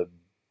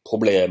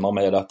problemer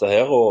med dette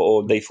her,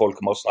 og de folk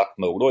vi har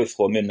snakket med også,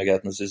 fra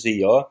myndighetenes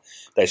side,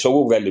 de så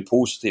også veldig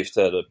positivt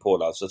på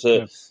det.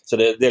 Så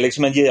det er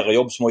liksom en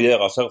gjerdejobb som må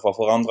gjøres her for å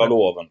forandre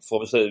loven.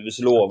 For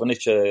hvis loven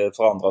ikke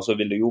forandrer, så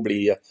vil det jo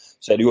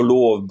så er det jo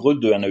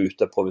lovbrudd du er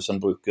ute på hvis en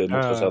bruker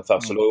motorisert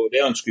ferdsel, og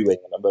det ønsker jo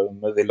ingen.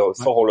 Vi vil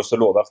forholde oss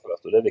til lovverket,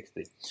 og det er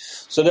viktig.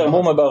 Så der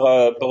må vi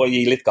bare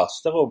gi litt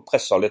gass der, og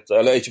presse litt,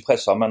 eller ikke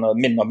presse, men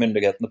minne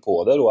myndighetene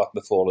på det, og at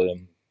vi får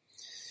det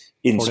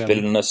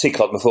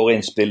sikre at vi får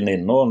innspillene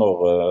inn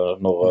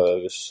nå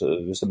hvis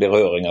det blir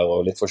høringer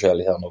og litt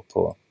forskjellig her nå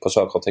på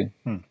saker og ting.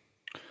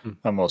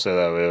 Jeg må si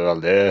det er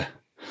veldig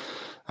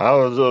jeg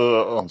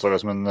anså det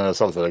som en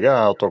selvfølge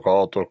at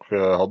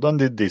dere hadde en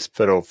disp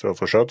for å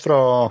forsøke fra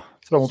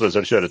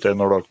motorisert kjøretøy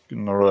når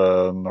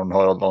den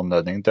har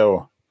anledning til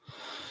å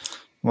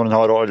når man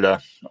har alle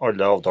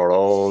avtaler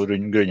og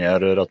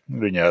grunner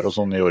og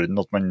sånn i orden,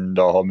 at man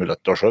da har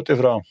mulighet til å skjøte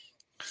ifra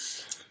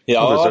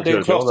motorisert det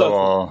er klart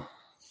at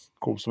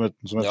kom som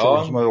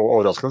en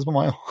overraskelse på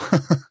meg,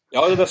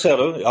 Ja, det ser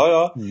du.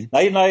 Ja.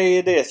 Nei,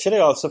 det er ikke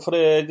det, altså. For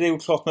det er jo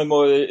klart vi må,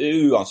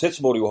 uansett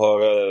så må du jo ha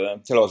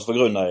tillatelse for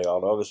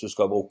grunneier da, hvis du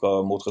skal bruke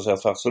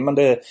motorisert ferdsel. Men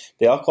det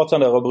er akkurat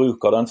den der å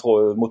bruke den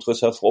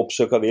motorisert for å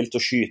oppsøke vilt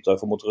og skyte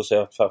for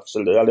motorisert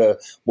ferdsel, eller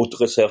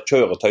motorisert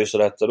kjøretøy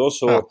som dette da,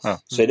 så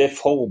er det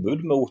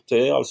forbud mot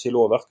det, altså i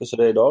lovverket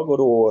som det er i dag, og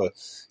da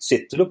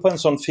sitter du på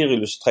en sånn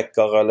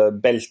firehjulstrekker eller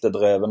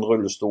beltedreven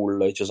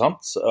rullestol, ikke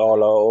sant?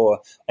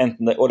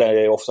 Og det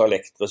er ofte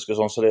elektriske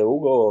sånn som det er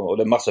også, og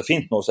det er masse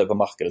fint nå på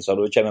markedet, så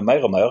det kommer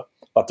mer og mer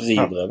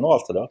batteridrevne og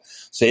alt det der.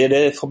 Så er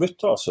det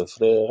forbudt, altså,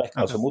 for det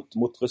regner som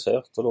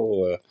motorisert.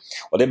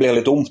 Og det blir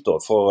litt dumt, da,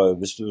 for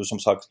hvis du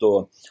som sagt da,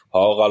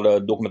 har all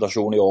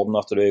dokumentasjon i orden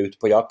at du er ute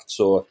på jakt,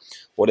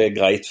 og det er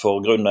greit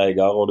for grunneier,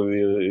 og du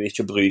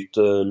ikke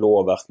bryter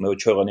lovverk med å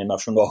kjøre inn i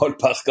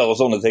nasjonalparker og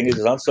sånne ting,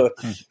 ikke sant?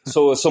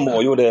 Så må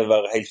jo det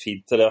være helt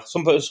fint til det.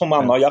 Som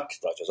annen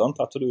jakt, ikke sant?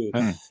 At du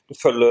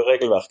følger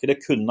regelverket. Det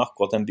er kun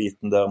akkurat den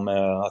biten der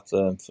med at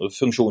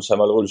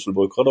funksjonshemmede eller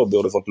rullestolbrukere da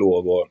burde fått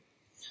lov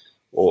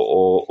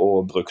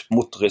og brukt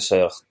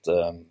motorisert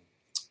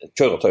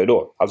kjøretøy da,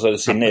 altså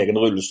sin egen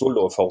rullestol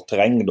da, for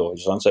terreng da,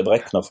 ikke sant, så er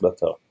beregnet for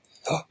dette.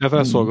 Ja, for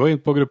jeg så jo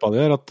inn på gruppa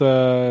di her at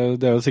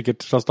det jo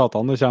sikkert fra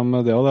statene det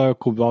kommer det,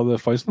 og det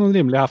fanns noen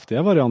rimelig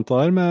heftige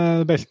varianter der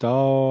med belter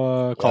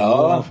og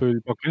kammer og full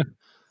pakke.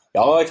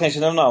 Ja, jeg kan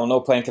ikke nevne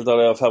navnet på enkelte av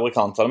de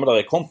fabrikantene, men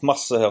det kommet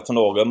masse her til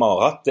Norge. Vi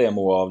har hatt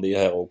demo av de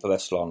her på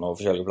Vestland og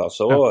forskjellige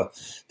plasser, og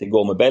de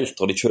går med belter,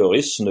 og de kjører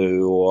i snø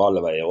og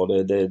alle veier, og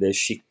det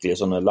skikkelig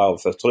sånne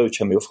larvføtter, det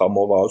kommer jo frem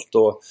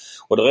overalt,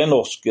 og det en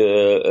norsk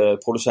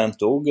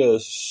produsent også,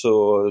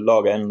 som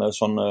lager en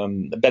sånn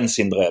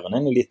bensindreven,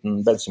 en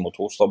liten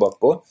bensinmotor står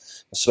bakpå,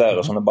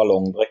 svære sånne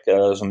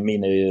ballongdrekker, sånn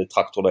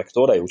mini-traktordrekker,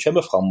 og de jo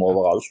kommer frem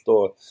overalt,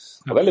 og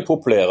veldig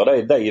populære.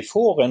 De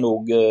får en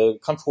også,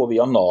 kan få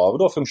via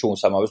NAV da,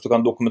 funksjonshemmet, hvis du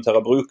kan dokumentere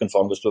bruken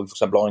for den, hvis du for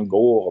eksempel har en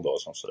gård og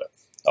sånn som det.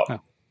 Ja.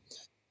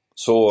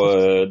 Så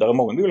det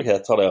mange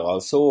muligheter der,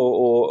 altså,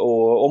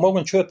 og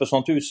mange kjøper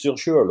sånt utstyr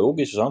selv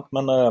også, ikke sant?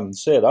 Men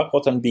så det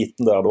akkurat den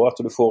biten der da, at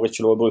du får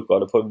ikke lov å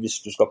bruke det hvis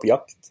du skal på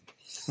jakt.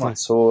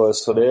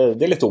 Så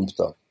det litt dumt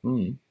da.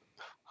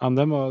 Ja, men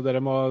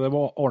det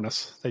må ordnes,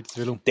 det ikke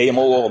tvil om. Det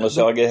må ordnes,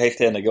 jeg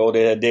helt enig, og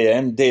det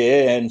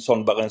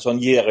bare en sånn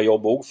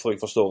gjerdejobb også, for jeg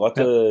forstår at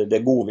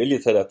det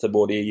godvilje til dette,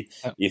 både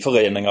i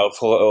foreninger,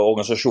 for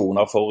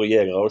organisasjoner, for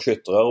jegere og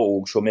skyttere,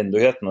 og som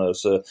myndighetene,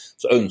 så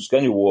ønsker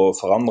en jo å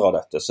forandre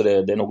dette, så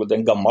det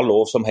en gammel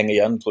lov som henger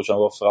igjen, tror ikke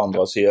han var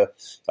forandret siden,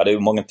 det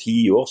jo mange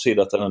 10 år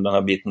siden at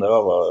denne biten der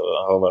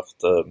har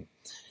vært,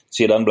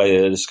 siden den ble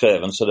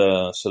skreven, så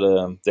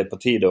det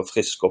på tide å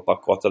friske opp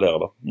akkurat det der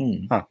da.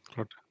 Ja,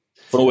 klart.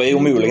 For nå jo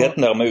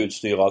muligheten der med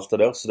utstyr og alt det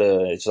der, så det,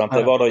 ikke sant?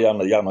 Det var det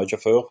gjerne ikke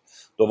før.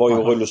 Da var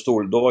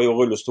jo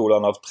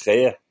rullestolene av tre.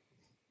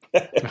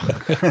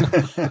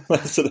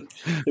 Så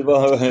det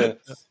var...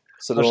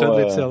 Så det har skjedd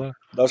litt siden det.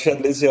 Det har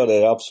skjedd litt siden det,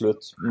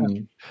 absolutt.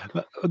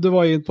 Du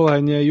var inn på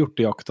den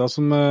hjortejakta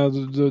som,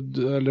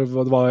 eller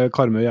var det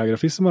Karmøy Jeger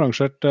og Fisk som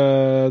arrangerte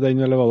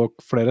den, eller var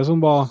det flere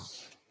som ba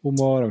om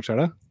å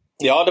arrangere det?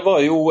 Ja, det var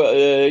jo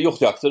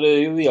hjortjakt, det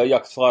jo via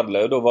Jakt for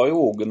alle, og da var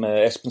jo også med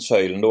Espen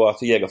Søylen, da,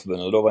 at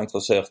Jegerforbundet da var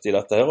interessert i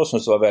dette her, og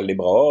syntes det var veldig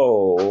bra,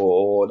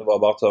 og det var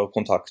bare å ta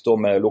kontakt da,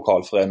 med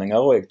lokalforeninger,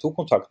 og jeg tok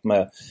kontakt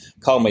med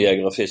Karmøy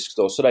Jeger og Fisk,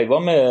 da, så de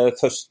var med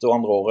første og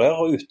andre året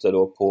her, og ute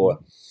da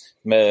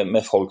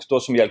med folk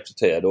da, som hjelpte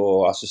til da,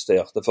 og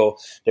assisterte,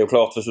 for det jo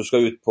klart, hvis du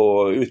skal ut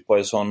på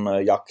en sånn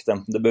jakt,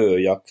 enten det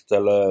bøjakt,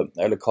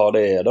 eller hva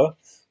det da,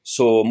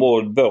 så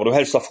bør du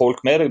helst ha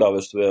folk med deg da,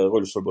 hvis du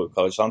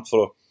rullestolbruker, ikke sant,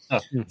 for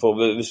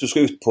hvis du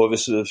skal ut på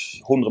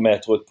 100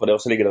 meter ut på der,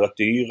 så ligger det et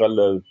dyr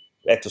eller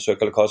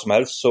ettersøk eller hva som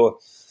helst,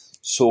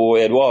 så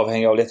du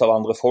avhengig av litt av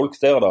andre folk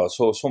der da,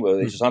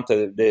 ikke sant?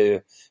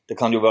 Det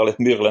kan jo være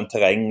litt myrlent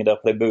terreng der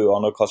på de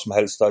bøene og hva som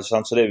helst da, ikke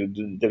sant? Så det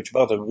jo ikke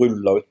bare å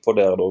rulle ut på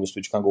der da, hvis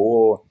du ikke kan gå,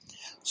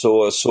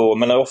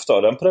 men ofte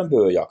er den på den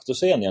bøjakt, og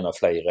så en av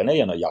flere,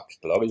 en av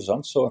jaktlag, ikke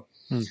sant? Så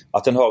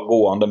at den har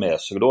gående med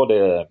seg da,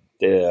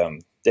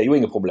 det jo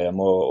ingen problem,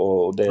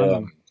 og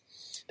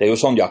det jo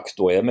sånn jakt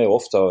da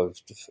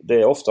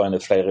det ofte en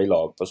flere i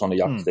lag på sånne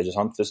jakt, ikke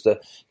sant? Hvis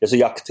disse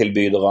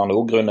jakttilbyderne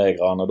og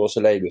grunneierne da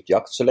så leier ut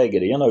jakt, så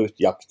legger de gjerne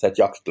ut jakt til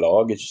et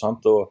jaktlag, ikke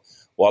sant?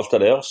 Og alt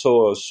det der,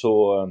 så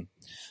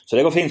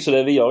det går fint, så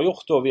det vi har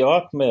gjort, og vi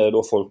har hatt med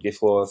da folk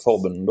fra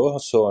forbundet da,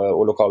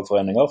 og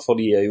lokalforeninger, for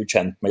de jo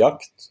kjent med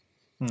jakt.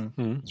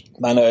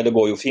 Men det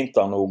går jo fint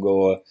da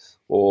noe,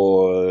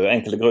 og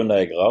enkelte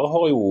grunneiere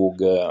har jo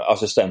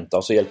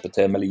assistenter som hjelper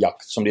til med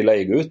jakt som de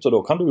leier ut, og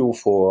da kan du jo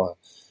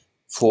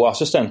få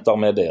assistenter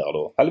med der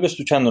da. Eller hvis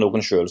du kjenner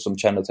noen selv som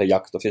kjenner til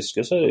jakt og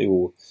fiske, så det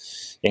jo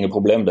ingen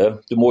problem det.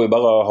 Du må jo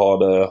bare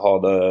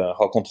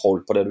ha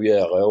kontroll på det du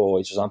gjør, og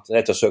ikke sant?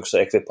 Ettersøks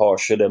og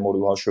ekvipasje, det må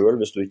du ha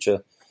selv. Hvis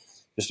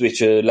du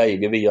ikke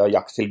leier via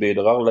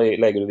jakttilbydere,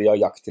 leier du via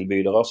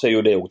jakttilbydere, så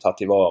jo det jo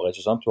tatt i vare,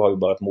 ikke sant? Du har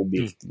jo bare et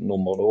mobilt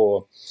nummer da,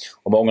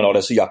 og mange av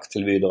disse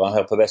jakttilbyderne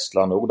her på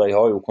Vestlandet også, de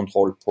har jo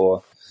kontroll på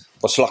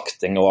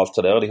slakting og alt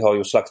det der. De har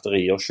jo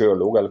slakterier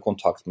selv også, eller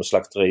kontakt med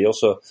slakterier,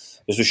 så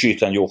hvis du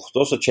skyter en hjort,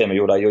 så kommer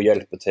jo de og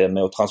hjelper til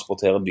med å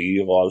transportere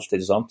dyr og alt,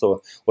 ikke sant?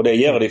 Og det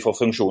gjør de for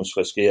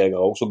funksjonsfriske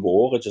jegere også, som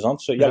går, ikke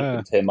sant? Så hjelper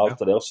de til med alt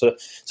det der. Så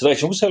det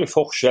ikke noen særlig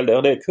forskjell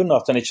der. Det kun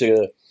at en ikke,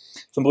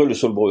 som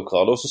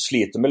rullestolbrukere, så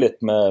sliter vi litt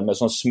med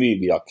sånn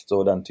smygjakt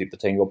og den type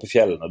ting oppe i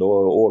fjellene, da,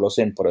 og åler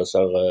oss inn på disse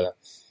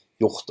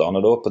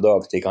hjortene da, på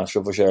dagtid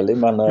kanskje forskjellig,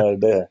 men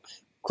det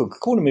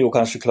kunne vi jo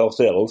kanskje klart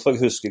det også, for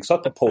jeg husker jeg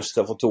satt på post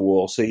her for 2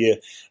 år siden,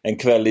 en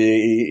kveld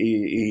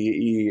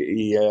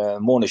i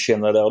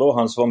måneskinnet der da,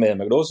 han som var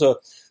med meg da, så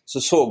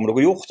vi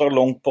noen hjorter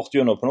langt bort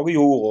gjennom på noen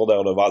jorder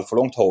der det var alt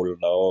for langt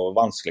hold og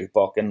vanskelig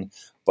bak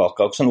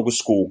også noen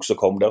skog som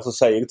kom der, så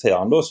sier jeg til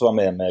han da, som var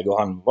med meg, og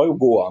han var jo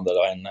gående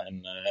der,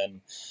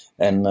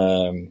 en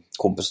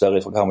kompis der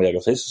fra Karmøy Jeger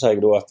og Fisk, så sier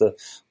jeg da at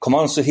kom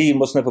han så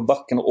him oss ned på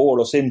bakken og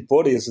ål oss inn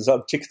på de, så sa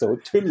han, kikk da,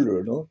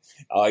 tuller du nå?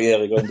 Ja, jeg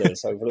gjør i grunnen det,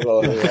 sa jeg, for det var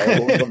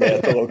 100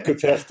 meter og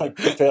kupert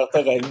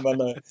terreng, men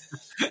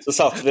så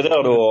satt vi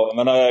der da,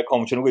 men det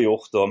kom ikke noe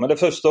hjort da, men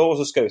det første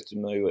året så skjøt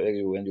jeg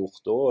jo en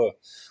hjort da,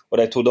 og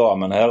de 2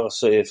 damene her,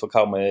 fra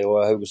Karmøy og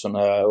Haugesund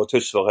her, og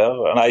Tysvær her,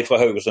 nei, fra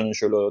Haugesund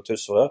og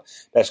Tysvær her,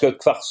 de skjøt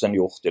hver sin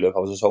hjort i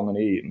løpet av sesongen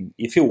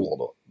i fjor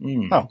da.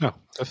 Ja.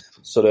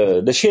 Så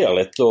det skjer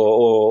litt,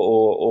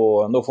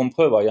 og nå får vi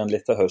prøve igjen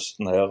litt til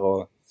høsten her,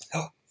 og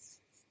ja,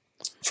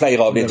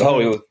 flere av de tar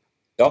jo,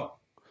 ja.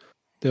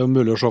 Det er jo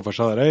mulig å se for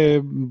seg det,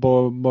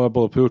 både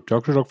på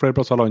hjortjakt, flere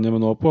plasser av landet,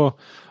 men også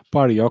på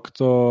elgjakt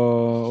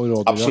og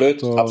rådyrjakt,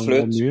 absolutt.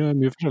 Og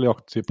mye forskjellige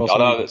jakttyper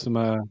som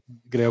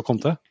greier å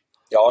komme til.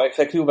 Ja, jeg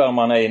fikk jo være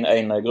med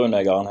en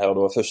grunneieren her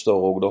da, første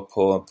år da,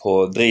 på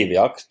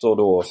drivjakt, og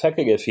da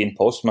fikk jeg en fin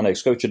post, men jeg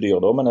skjøt ikke dyr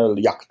da, men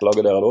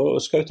jaktlaget der da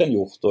skjøt en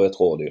hjort og et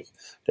rådyr.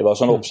 Det var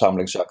sånn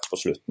oppsamlingsjakt på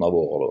slutten av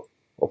året da,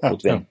 opp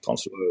mot vinteren,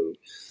 så det var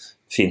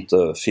fint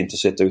å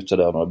sitte ute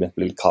der når det begynte å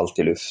bli litt kaldt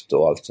i luft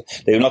og alt.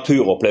 Det er jo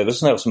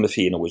naturopplevelsen her som er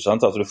fin,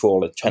 sant? At du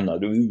får litt, kjenner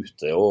du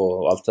ute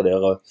og alt det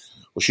der,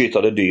 og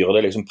skyter det dyret,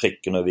 det er liksom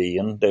prikken over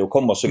i-en. Det er jo å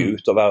komme seg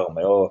ut og være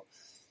med og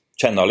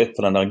kjenne litt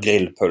på den der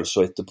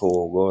grillpølsen etterpå,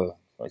 og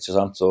ikke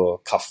sant,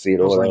 og kaffe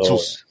da.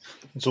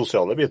 Den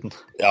sosiale biten.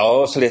 Ja,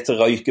 og så litt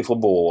røyke fra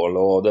bål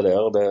og det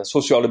der, det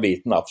sosiale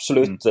biten,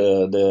 absolutt.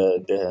 Det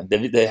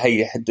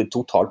er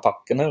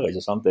totalpakken her,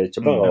 ikke sant? Det er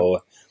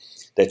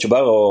ikke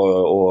bare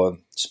å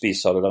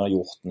spise det der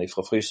hjorten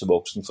fra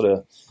fryseboksen,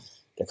 for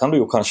det kan du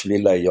jo kanskje bli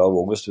lei av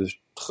også, hvis du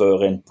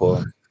trør inn på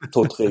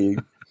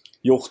 2-3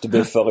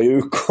 hjortebiffer i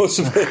uka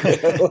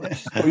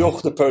og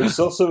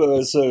hjortepølser,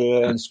 så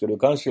ønsker du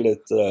kanskje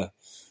litt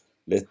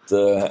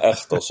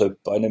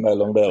ertersuppa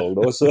innimellom der og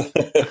da, så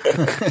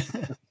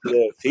det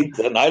er fint.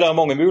 Nei, det er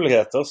mange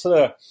muligheter,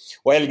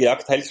 og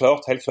elgjakt, helt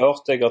klart.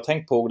 Jeg har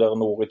tenkt på der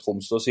nord i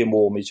Troms, da, siden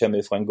mor mi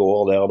kommer fra en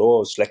gård der da,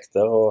 og slekt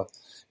der, og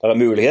det er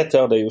mulighet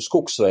der, det er jo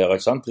skogsveier,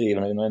 ikke sant,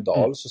 driver inn i en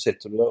dal, så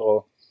sitter du der,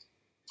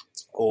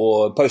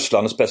 og på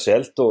Østlandet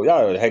spesielt, og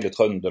ja, hele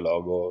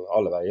Trøndelag og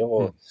alle veier,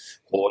 og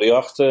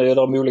rådyrjakt er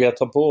det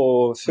muligheter på,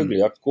 og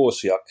fuglejakt,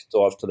 gåsejakt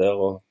og alt det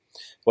der, og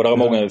det er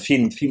mange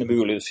fint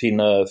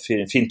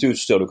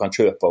utstyr du kan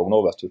kjøpe og nå,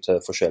 vet du,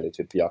 til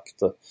forskjellige typer jakt.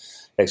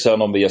 Jeg ser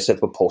når vi har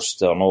sett på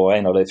post her nå,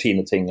 en av de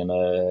fine tingene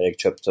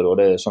jeg kjøpte da,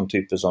 det er sånn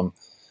type sånn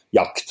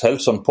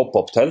jakttelt, sånn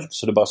pop-up-telt,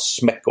 så du bare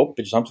smekker opp,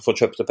 ikke sant? Du får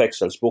kjøpt det på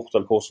Excel-sport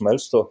eller hvor som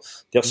helst, og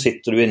der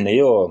sitter du inne i,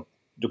 og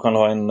du kan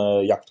ha en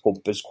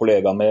jaktkompis,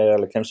 kollega med,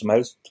 eller hvem som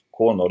helst,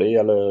 kona di,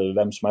 eller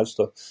hvem som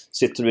helst, og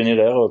sitter du inne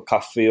der, og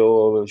kaffe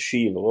og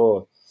skiver,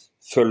 og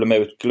følger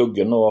med ut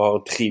gluggen, og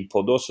har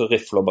tripod, og så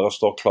rifler bare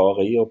står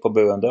klar i, og på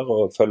bøen der,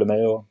 og følger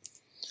med,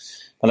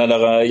 Men den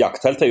der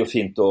jakttelt er jo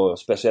fint, og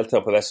spesielt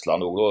her på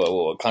Vestland,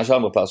 og kanskje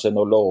andre plasser enn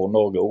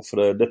Norge,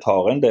 for det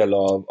tar en del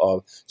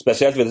av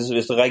spesielt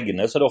hvis det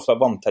regner, så er det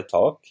ofte vanntett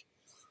tak,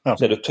 så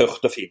er det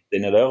tørt og fint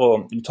inni der,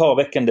 og du tar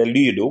vekk en del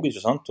lyd også,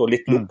 ikke sant, og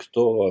litt lukt,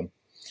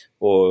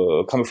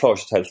 og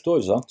kamuflasjetelt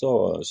også, ikke sant,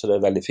 så det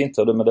er veldig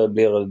fint, men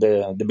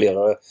det blir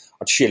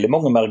atskillig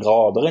mange mer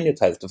grader inn i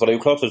teltet, for det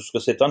er jo klart at du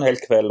skal sitte en hel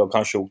kveld, og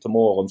kanskje opp til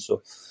morgen,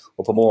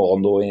 og på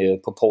morgen da,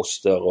 på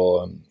poster,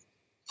 og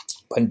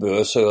på en bø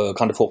så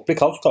kan det fort bli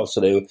kaldt,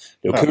 altså. Det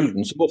er jo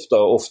kulden som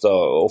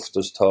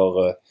oftest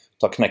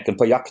tar knekken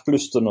på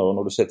jaktlysten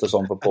når du sitter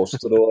sånn på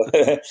post, og da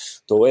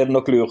er det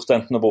nok lurt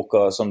enten å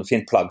bruke sånne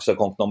fint plagg som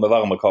kommer med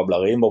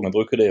varmekabler i, mange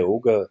bruker det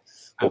også,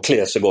 og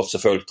kle seg godt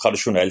selvfølgelig,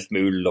 tradisjonelt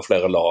med ull og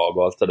flere lag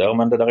og alt det der,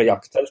 men det der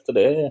jaktteltet,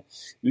 det er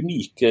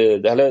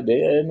unike, det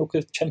er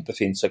noe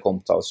kjempefint som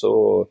kommer til, altså,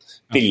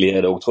 billig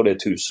er det også, tror det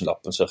er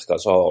 1000-lappen cirka,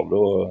 så har du,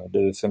 og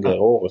det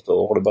fungerer år etter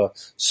år, og du bare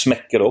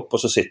smekker det opp, og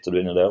så sitter du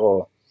inne der,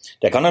 og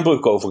det kan en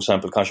bruke for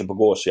eksempel kanskje på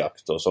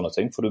gåsjakt og sånne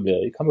ting, for du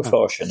blir i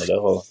kamuflasjen der,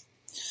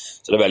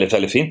 så det er veldig,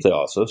 veldig fint det,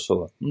 altså. Så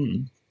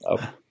ja,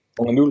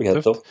 mange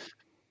muligheter.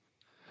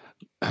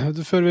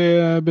 Før vi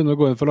begynner å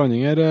gå inn for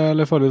landing her,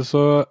 eller farlig,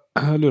 så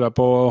lurer jeg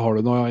på,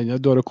 har du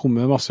har kommet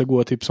med masse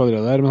gode tips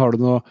allerede her, men har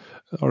du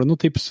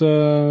noen tips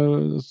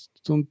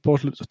sånn på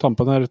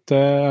tampen her,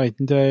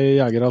 enten til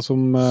jegere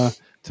som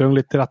trenger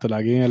litt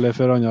tilrettelegging, eller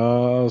for andre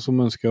som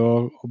ønsker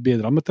å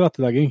bidra med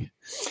tilrettelegging?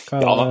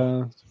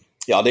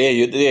 Ja, det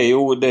er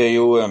jo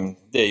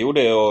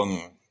det å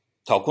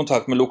ta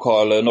kontakt med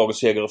lokale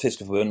Norges Jeger- og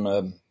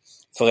Fiskerforbund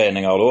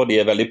foreninger da. De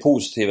er veldig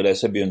positive, de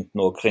som har begynt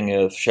nå kring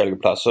forskjellige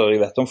plasser.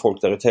 Jeg vet om folk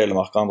der i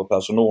Telemark og andre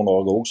plasser,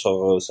 Nord-Norge også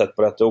har sett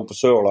på dette, og på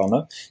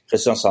Sørlandet,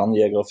 Kristiansand,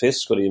 Jeger og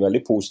Fisk, og de er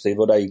veldig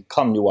positive, og de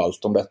kan jo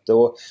alt om dette.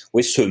 Og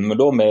i sum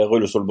da med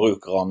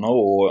rullestolbrukerne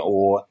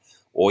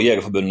og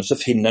Jegerforbundet så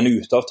finner en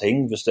ut av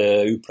ting, hvis det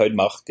er upløyd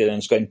mark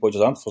en skal inn på,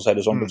 ikke sant? For å si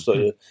det sånn,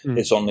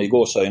 litt sånn i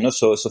gåsøyne,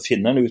 så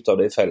finner en ut av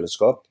det i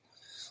fellesskap.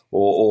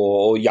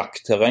 Og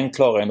jaktterreng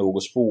klarer en også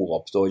å spore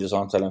opp, da, ikke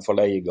sant? Eller en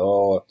forleier,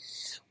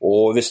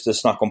 og hvis det er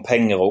snakk om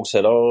penger også, så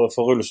er det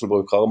for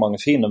rullestolbrukere mange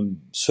fine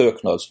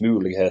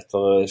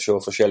søknadsmuligheter, se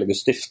forskjellige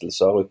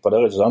stiftelser ut på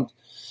der, ikke sant?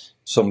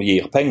 Som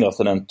gir penger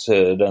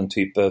til den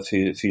type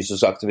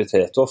fysisk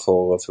aktiviteter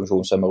for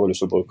funksjonshemmede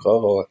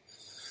rullestolbrukere, og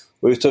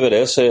utover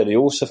det så er det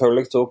jo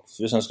selvfølgelig,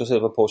 hvis en skal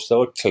sitte på post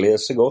der og kle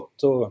seg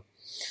godt,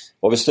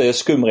 og hvis det er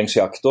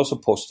skumringsjakt, så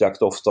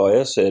postjakt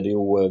ofte så er det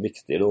jo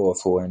viktig da, å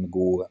få en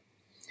god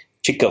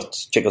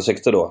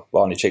kikkertsikte da,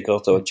 vanlig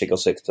kikkert og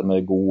kikkertsikte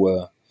med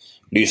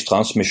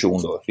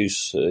lystransmisjon,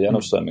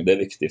 lysgjennomstrømming, det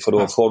viktig, for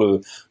da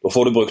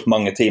får du brukt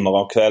mange timer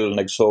av kvelden.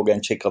 Jeg så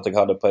en kikkert jeg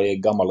hadde på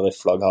en gammel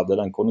rifle jeg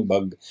hadde,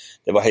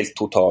 det var helt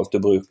totalt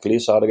ubrukelig,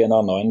 så hadde jeg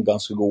en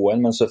ganske god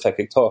en, men så fikk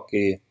jeg tak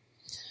i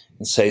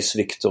en Zeiss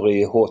Victory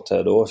HT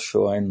da,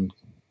 så en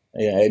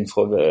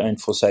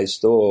fra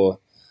Zeiss da,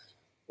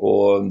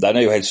 og den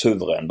jo helt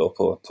suveren da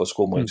på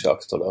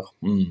skumringsjakter der.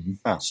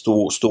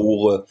 Stor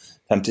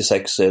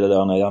 56 det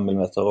der nede,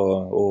 millimeter,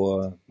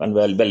 men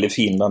veldig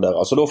fin den der.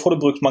 Altså da får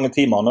du brukt mange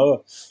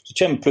timer, så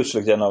kommer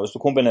plutselig den, hvis du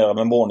kombinerer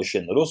med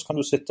måneskinnet da, så kan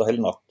du sitte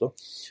hele natten.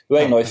 Du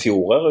en av i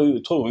fjor,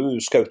 jeg tror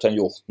du skjøt en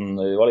hjorten,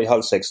 var det i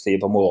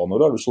 5:30 på morgenen,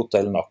 og da har du sittet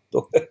hele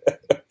natten.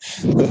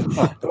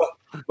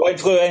 Det var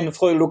en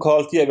fra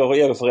lokalt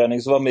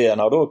jegerforening som var med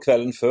henne da,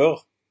 kvelden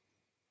før,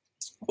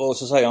 og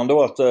så sier han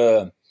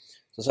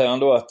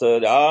da at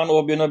ja,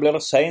 nå blir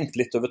det sent,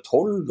 litt over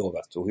 12 da,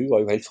 vet du. Hun var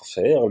jo helt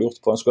forfærd og lurt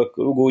på, skal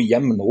du gå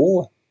hjem nå,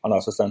 han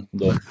assistenten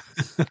da.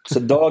 Så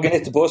dagen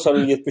etterpå så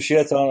hadde du gitt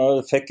beskjed til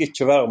han fikk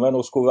ikke være med,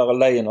 nå skulle være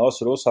alene,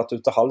 så da satt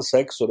hun til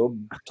 5:30, og da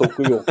tok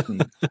hun hjorten.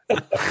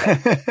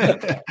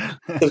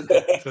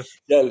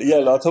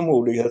 Gjelder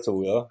tålmodighet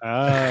også, ja.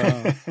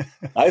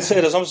 Nei, så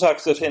det som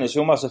sagt, det finnes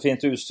jo masse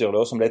fint utstyr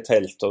da, som det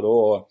telt, og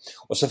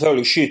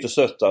selvfølgelig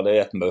skytestøtter, det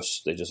et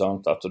must, ikke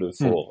sant, at du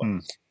får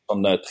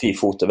sånn 3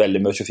 fot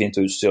veldig mye fint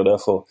utstyr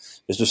derfor.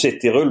 Hvis du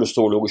sitter i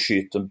rullestol og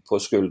skyter på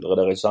skuldre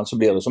der, ikke sant,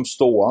 så blir det som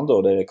stående,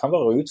 og det kan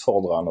være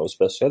utfordrende og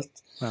spesielt.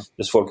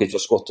 Hvis folk ikke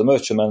har skottet mye,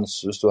 men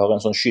hvis du har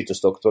en sånn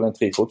skytestokk eller en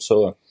 3 fot,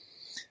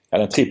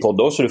 eller en tripod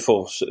da, så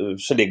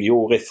ligger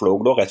jo riflog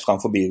da rett frem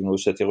forbi når du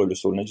sitter i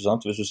rullestolen, ikke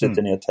sant? Hvis du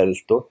sitter i et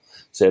telt da,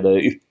 så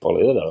det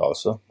ypperlig det der,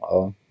 altså.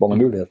 Ja, mange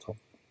muligheter.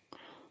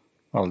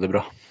 Veldig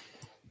bra.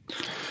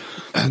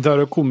 Det har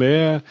jo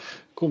kommet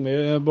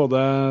både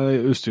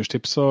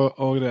utstyrstips og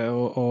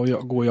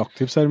gode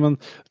jakttips her, men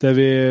det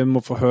vi må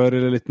få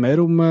høre litt mer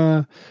om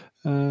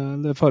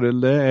det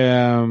Faril, det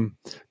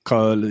hva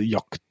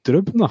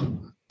jaktdrømmen da,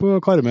 på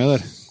Karmøy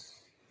der?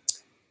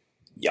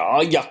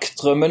 Ja,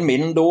 jaktdrømmen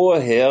min da,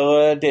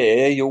 her,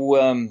 det jo,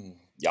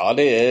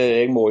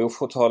 jeg må jo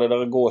få ta det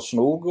der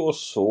gåsnog, og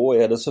så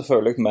det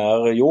selvfølgelig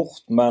mer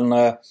gjort, men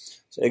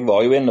jeg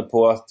var jo inne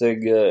på at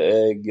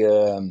jeg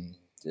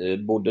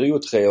bodde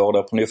jo 3 år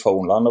der på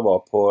Newfoundland og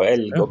var på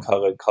elg- og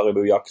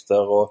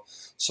karibujakter og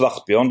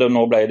svartbjørn.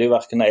 Nå ble det jo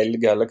hverken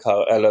elg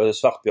eller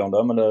svartbjørn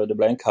der, men det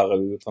ble en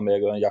karibu på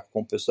meg og en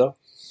jaktkompis der.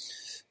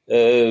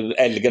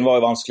 Elgen var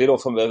jo vanskelig da,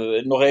 for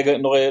når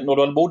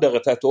du hadde bodd der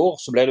etter 1 år,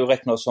 så ble det jo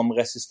regnet som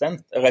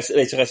resistent,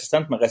 ikke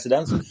resistent, men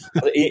residens,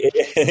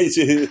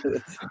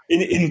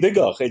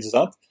 innbygger, ikke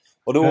sant?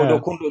 Og da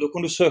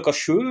kunne du søke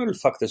selv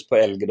faktisk på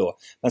elg da.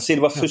 Men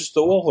siden det var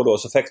første året da,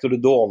 så fikk du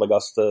det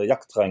dårligste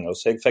jaktterrenget.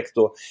 Så jeg fikk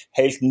da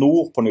helt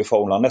nord på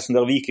Newfoundland, nesten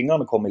der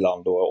vikingene kom i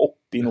land, og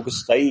opp i noen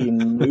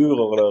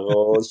steinmurer der,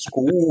 og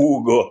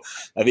skog.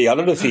 Men vi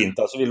hadde det fint,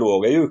 altså vi lå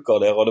i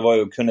uker der, og det var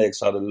jo kun jeg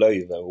som hadde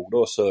løyve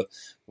da, så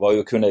var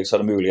jo kun jeg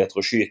som hadde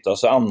muligheter å skyte.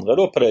 Så andre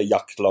da på det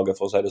jaktlaget,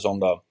 for å si det sånn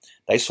da,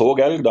 de så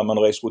elg da,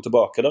 men når jeg skulle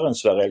tilbake der, en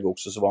svær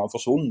elgokse, så var han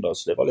forsvunnet da,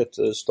 så det var litt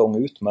stong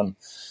ut, men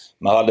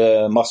vi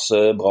hadde masse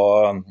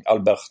bra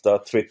Alberta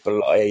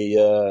Triple A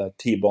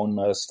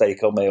T-bone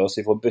steaker med oss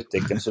fra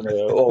butikken, som vi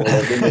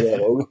overlevde med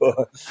der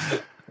også.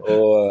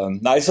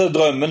 Nei, så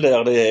drømmen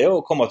der, det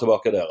å komme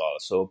tilbake der,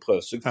 altså, og prøve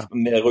seg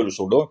med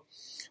rullestol da.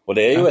 Og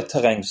det jo et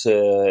terreng som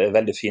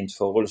veldig fint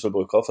for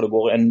rullestolbrukere, for det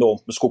går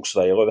enormt med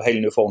skogsveier over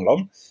hele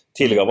Newfoundland.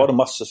 Tidligere var det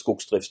masse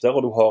skogsdrift der,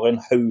 og du har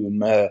en haug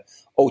med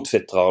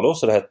outfittere da,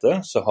 som det heter,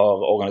 som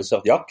har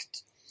organisert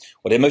jakt.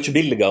 Og det mye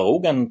billigere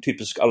også enn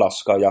typisk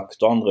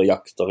Alaska-jakt og andre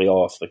jakter i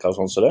Afrika og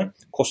sånn som det.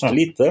 Koster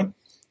lite.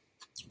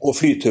 Og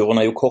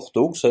flyturen jo kort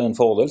også, så det en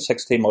fordel.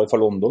 6 timer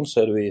fra London,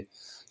 så du i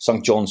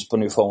St. John's på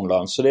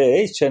Newfoundland. Så det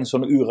ikke en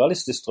sånn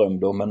urealistisk drøm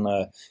da, men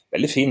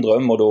veldig fin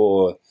drøm. Og da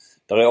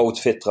der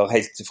outfittere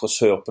helt fra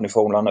sør på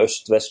Newfoundland,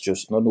 øst,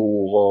 vestkysten og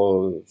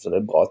nord. Så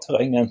det bra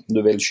terreng, enten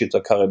du vil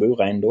skyte karibu,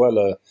 rein da,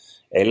 eller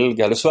elg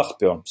eller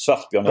svartbjørn.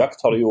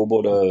 Svartbjørnjakt har du jo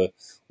både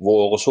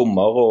vår og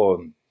sommer, og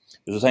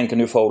hvis du tenker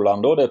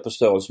Newfoundland, det på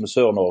størrelse med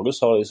Sør-Norge,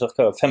 så har de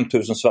ca.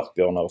 5000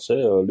 svartbjørner, så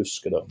det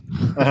luske der. Så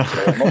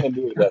det mange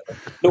muligheter.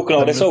 Noen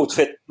av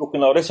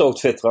disse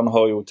outfitterne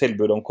har jo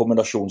tilbud om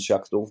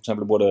kombinasjonsjakt, for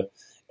eksempel både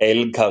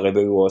elg,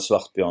 karibu og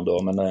svartbjørn, da,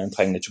 men en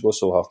trenger ikke gå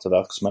så hardt til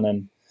verks. Men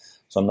en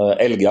sånn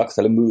elgjakt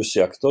eller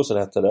musjakt, så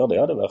det heter der,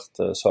 det hadde vært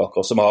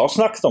saker som vi har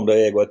snakket om det,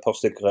 jeg og et par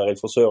stykker her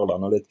fra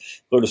Sørland, og litt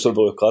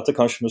rullestolbrukere, at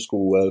kanskje vi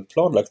skulle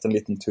planlagt en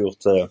liten tur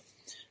til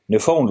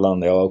Newfoundland,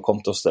 og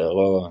kommet oss der,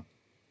 og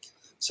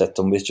sett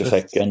om vi ikke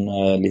fikk en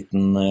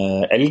liten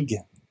elg,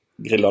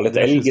 grillet litt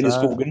elg i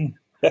skogen.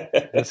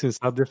 Det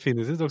synes jeg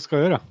definitivt dere skal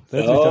gjøre.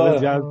 Det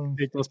tror jeg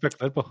ikke noe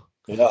spekler på.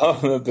 Ja,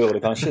 vi burde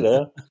kanskje det.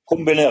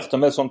 Kombinert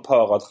med sånn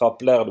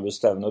paratrapp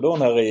lærdebestevne da,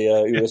 her i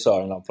USA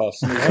en av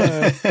plassen.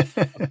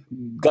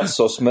 Gass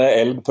oss med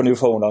elg på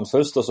Newfoundland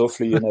først, og så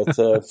fly ned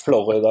til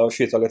Florida og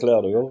skyte litt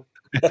lærdebjørn.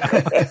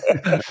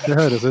 Det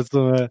høres ut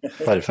som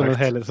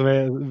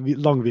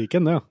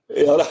Langviken, ja.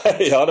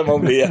 Ja, det må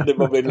bli Langviken.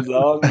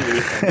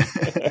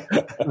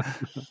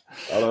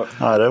 Ja,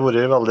 det har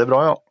vært veldig bra,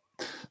 ja.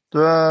 Du,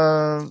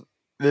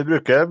 vi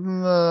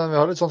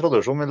har litt sånn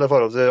tradisjon i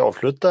forhold til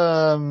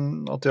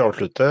at vi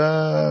avslutter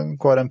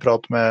hver en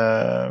prat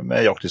med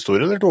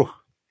jakthistorie eller to.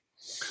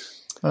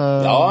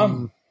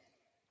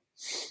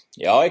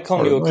 Ja, jeg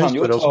kunne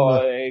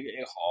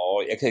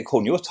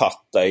jo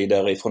tatt deg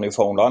der fra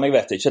Newfoundland. Jeg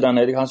vet ikke,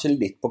 den er kanskje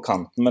litt på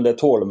kanten, men det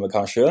tåler vi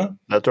kanskje.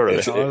 Det tåler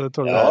vi.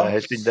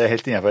 Det er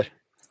helt innenfor.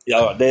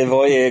 Ja, det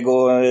var jeg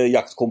og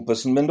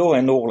jaktkompisen min da,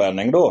 en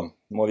nordlending da,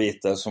 må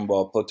vite, som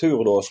var på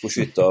tur da og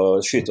skulle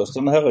skyte oss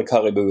den her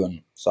karibuen.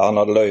 Så han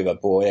hadde løyve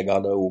på, og jeg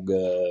hadde også,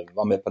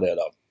 var med på det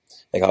da.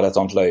 Jeg hadde et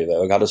annet løyve,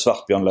 og jeg hadde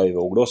svartbjørnløyve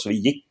også da, så vi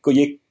gikk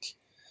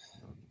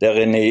der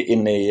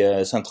inne i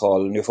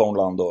sentral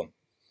Newfoundland da.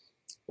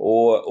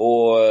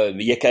 Og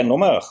vi gikk enda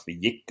mer.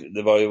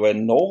 Det var jo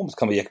enormt.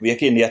 Vi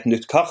gikk inn i et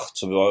nytt kart,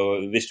 så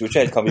vi visste jo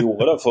ikke helt hva vi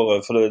gjorde det.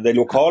 For det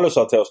lokale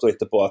sa til oss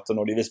etterpå at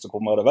når de visste hvor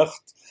mye det hadde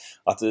vært,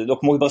 at dere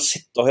må jo bare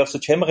sitte her, så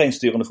kommer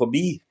reinsdyrene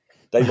forbi.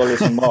 De var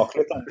litt sånn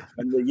makelig,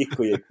 men det gikk.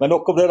 Men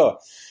nok om det da.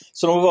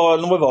 Så når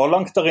vi var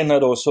langt der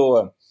inne da,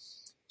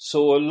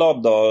 så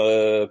ladde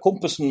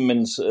kompisen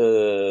min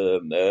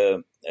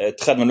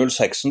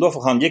 3006 da,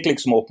 for han gikk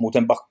liksom opp mot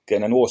en bakke,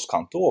 en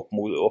åskant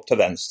opp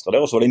til venstre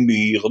der, og så var det en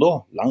myr da,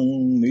 lang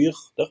myr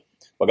der.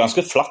 Det var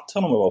ganske flatt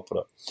her når vi var på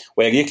det. Og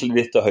jeg gikk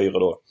litt til høyre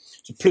da.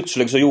 Så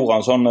plutselig så gjorde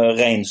han sånn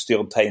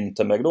reinsdyrtegn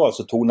til meg da,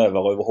 altså 2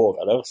 never over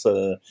hodet der, så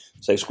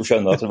jeg skulle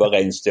skjønne at det var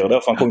reinsdyr der,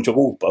 for han kunne ikke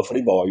rope, for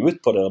de var jo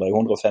ute på der,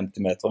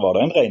 150 meter var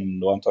det en rein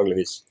da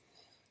antageligvis,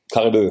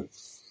 karibu.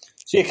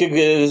 Så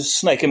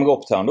snek jeg meg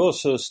opp til han da,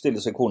 så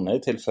stille seg kunne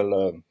i tilfelle.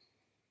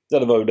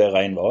 Det var jo det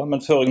rein var,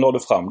 men før jeg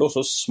nådde frem da,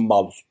 så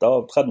smalt det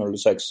av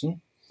 3006-en.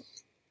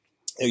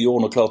 Jeg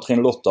gjorde noe klart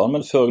 308,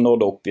 men før jeg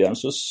nådde opp igjen,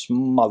 så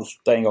smalt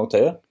det en gang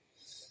til.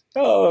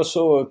 Ja,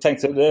 så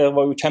tenkte jeg, det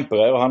var jo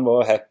kjempegreier, og han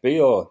var happy,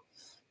 og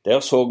der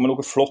så vi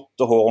noen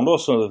flotte hårn da,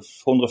 så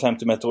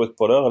 150 meter ut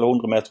på der, eller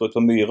 100 meter ut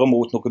på myra,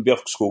 mot noen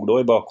bjørkskog da,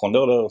 i bakgrunnen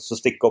der, så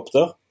stikker opp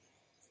der.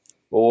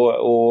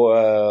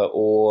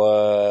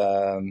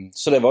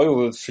 Så det var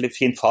jo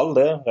fint fall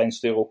det,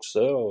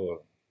 reinsdyrokse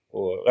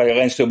og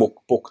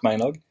reinsdyrbukk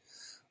mener jeg.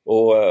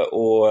 Og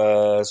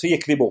så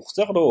gikk vi bort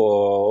der da,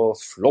 og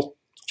flott,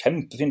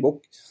 kjempefin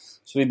bukk.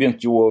 Så vi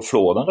begynte jo å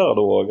flå den der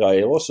da, og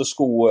greier, og så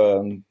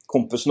skulle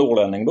kompis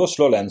nordlending da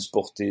slå lens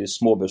bort i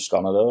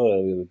småbuskene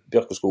der,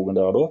 bjørkeskogen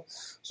der da.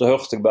 Så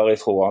hørte jeg bare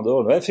ifra han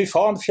da, fy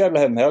faen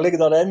Fjellheim, her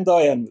ligger det enda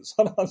en,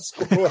 sånn han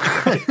skulle.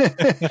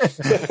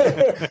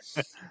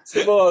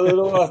 Så var det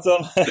da at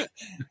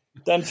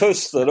den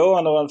første da,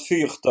 når han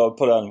fyrte av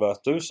på den,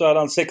 vet du, så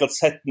hadde han sikkert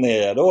sett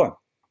ned da,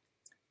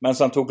 mens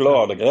han tok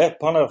ladegrep,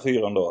 han der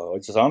fyren da,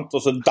 ikke sant?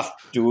 Og så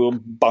datt jo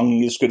bang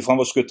i skudd, for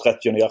han var skutt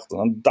rett gjennom hjertet,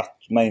 han datt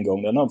med en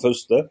gang den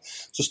første.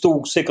 Så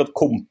stod sikkert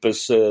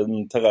kompis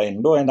til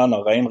reinen da, en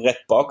annen rein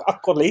rett bak,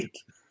 akkurat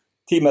lik,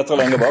 10 meter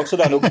lenger bak, så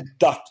den jo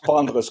datt på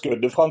andre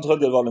skuddet, for han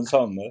trodde det var den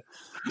samme.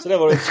 Så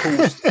det var det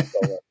 2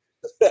 stykker.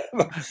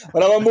 Men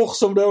det var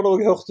morsomt det, og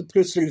jeg hørte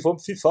plutselig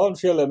fy faen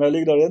Fjellheim, jeg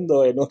ligger der enda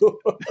en.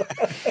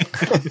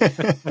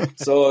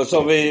 Så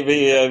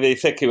vi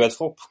fikk jo et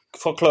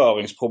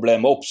forklaringsproblem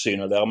med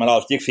oppsynet der, men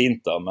alt gikk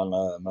fint da, men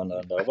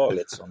det var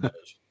litt sånn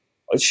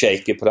litt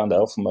shaky på den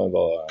der, for meg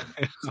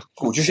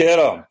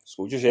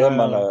skulle ikke skje,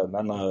 men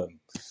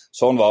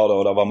sånn var det,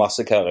 og det var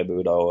masse karibu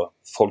da, og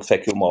folk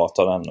fikk jo mat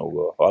av den,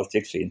 og alt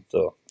gikk fint,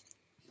 og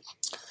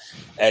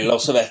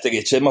ellers så vet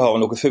jeg ikke, vi har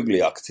noen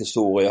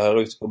fuglejakthistorie her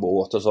ute på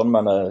båt og sånn,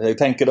 men jeg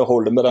tenker det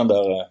holder med den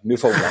der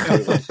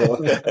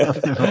Newfoundland-turen.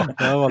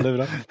 Ja, veldig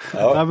bra.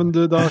 Ja. Nei, men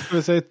da skal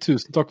vi si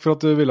tusen takk for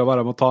at du ville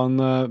være med å ta en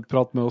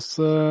prat med oss,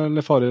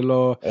 Leif Arild,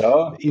 og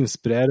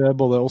inspirere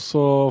både oss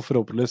og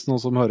forhåpentligvis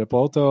noen som hører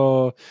på til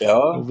å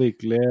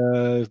virkelig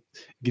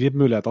gripe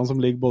mulighetene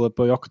som ligger både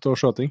på jakt og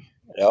skjøting.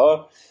 Ja,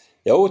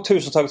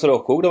 tusen takk til dere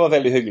også. Det var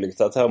veldig hyggelig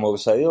at her må vi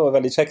si, og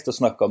veldig kjekt å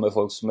snakke med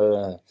folk som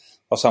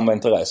har samme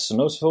interesse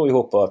nå, så får vi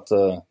håpe at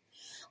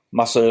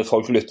masse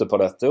folk lytter på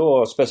dette,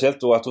 og spesielt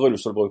at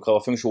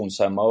rullestolbrukere,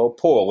 funksjonshemmede og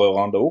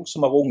pårørende også,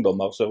 som har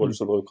ungdommer som er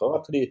rullestolbrukere,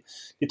 at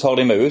de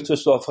tar dem med ut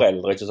hvis du har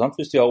foreldre, ikke sant?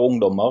 Hvis de har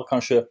ungdommer,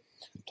 kanskje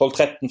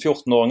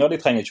 12-13-14-åringer, de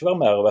trenger ikke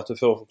være mer, vet du,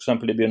 før for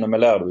eksempel de begynner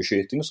med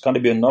lærdøyskyting, så kan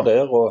de begynne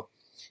der, og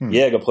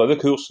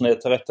jegerprøvekursene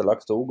er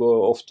tilrettelagt også,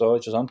 og ofte,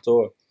 ikke sant,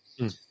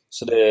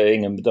 så det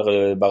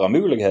er bare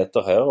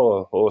muligheter her,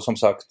 og som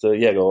sagt,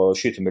 jeger- og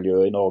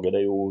skytemiljøet i Norge,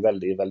 det er jo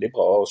veldig, veldig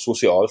bra, og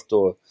sosialt,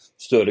 og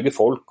stødige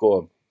folk,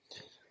 og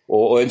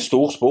en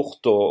stor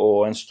sport,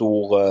 og en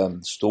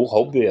stor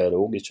hobby er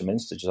det også, ikke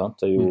minst, ikke sant?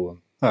 Det er jo,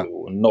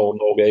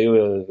 Norge er jo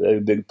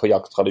bygd på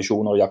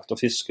jakttradisjoner, jakt og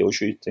fiske og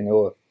skyting,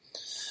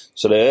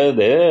 så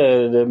det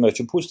er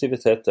mye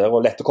positivitet der,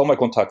 og lett å komme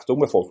i kontakt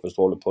med folk hvis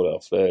du holder på der,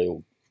 for det er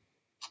jo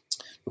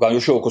du kan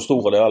jo se hvor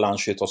store det er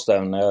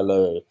landskytterstevner,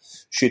 eller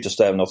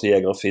skytestevner til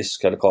jeger og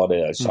fisk, eller hva det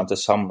er. Ikke sant? Det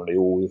samler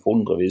jo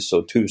hundrevis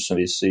og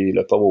tusenvis i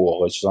løpet av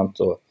året, ikke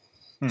sant?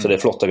 Så det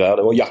er flotte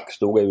greier. Og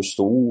jakt er jo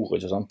stor,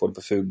 ikke sant? Både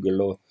på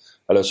fugl,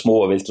 eller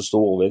småvilt og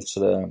storvilt, så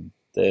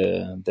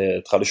det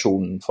er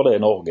tradisjonen for det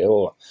i Norge,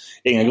 og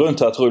ingen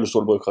grunn til at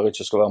rullestolbrukere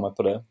ikke skal være med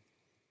på det.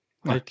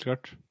 Helt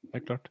klart.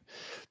 Helt klart.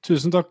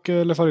 Tusen takk,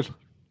 Leif Arild.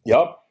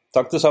 Ja,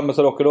 takk det samme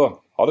til dere da.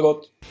 Ha det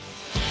godt.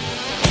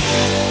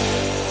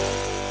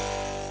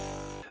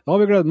 Da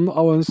har vi gleden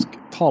av å ønske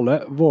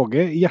Tale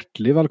Våge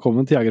hjertelig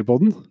velkommen til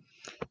Jegerpodden.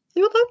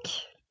 Jo, takk.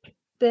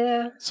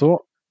 Så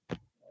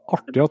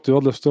artig at du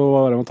hadde lyst til å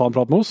være med og ta en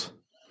prat med oss.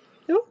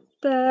 Jo,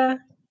 det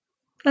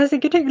er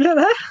sikkert hyggelig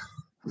det.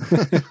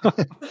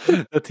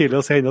 Det er tidlig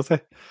å si ennå, si.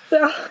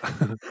 Ja.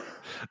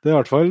 Det er i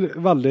hvert fall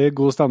veldig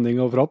god stemning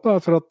å prate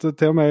med, for at du har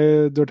til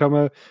og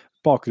med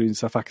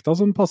bakgrunnseffekter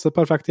som passer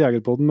perfekt i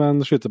Jegerpodden med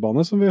en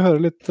skytebane som vi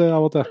hører litt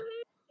av og til.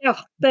 Ja,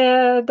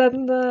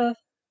 den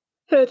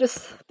høres.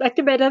 Det er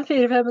ikke mer enn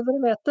 400-500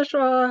 meter, så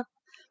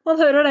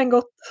man hører den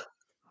godt.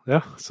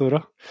 Ja, så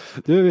bra.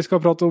 Du, vi skal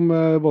prate om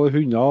både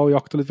hunder og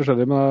jakt og litt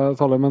forskjellig med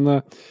Tale,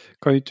 men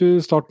kan ikke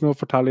du starte med å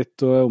fortelle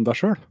litt om deg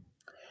selv?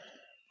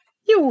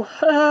 Jo,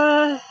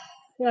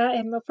 jeg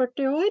er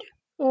 41 år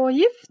og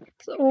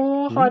gift,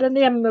 og har en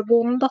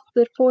hjemmeboende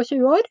datter på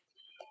 20 år.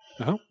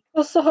 Ja.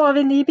 Og så har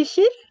vi 9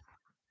 bikkjer.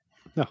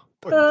 Ja.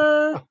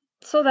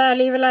 Så det er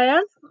livet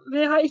leiren.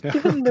 Vi har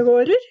ikke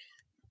hundegårder.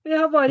 Vi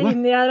har bare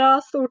inngjerda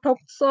stor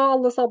tomt, så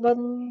alle sammen...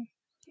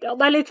 Ja,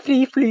 det er litt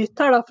fri flyt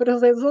her da, for å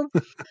si det sånn.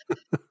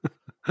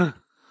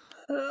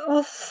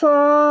 Og så...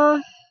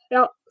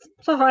 Ja,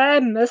 så har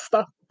jeg MS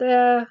da. Det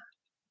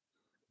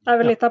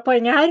er vel litt av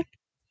poenget her.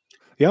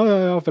 Ja,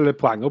 eller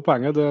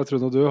poenget. Jeg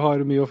tror du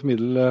har mye å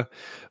formidle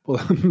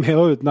både med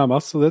og uten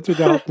MS, så det tror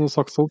jeg har hatt noe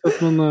sagt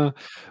sånn,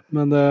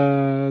 men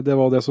det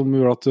var det som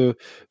gjorde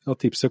at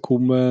tipset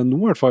kom nå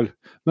i hvert fall.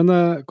 Men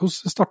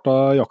hvordan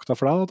startet jakta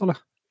for deg da, Tale?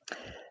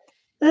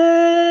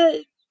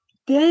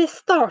 Det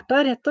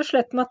startet rett og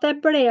slett med at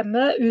jeg ble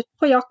med ut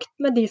på jakt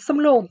med de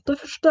som lånte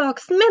første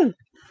dagsen min.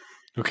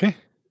 Ok.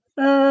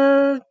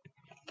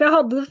 For jeg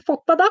hadde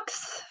fått meg dags,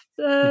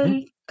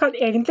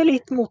 egentlig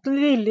litt mot en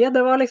vilje,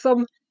 det var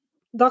liksom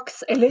dags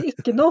eller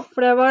ikke noe,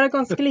 for det var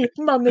ganske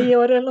liten da, 9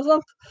 år eller noe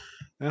sånt.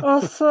 Ja.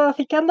 Og så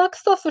fikk jeg en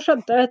dags da, så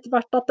skjønte jeg etter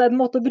hvert at den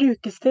måtte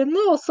brukes til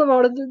noe, og så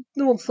var det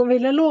noen som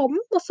ville låne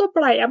den, og så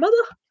ble jeg med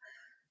da.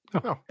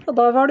 Ja. Og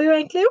da var det jo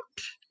egentlig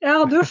gjort. Jeg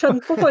hadde jo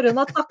skjønt på forhånd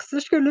at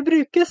akser skulle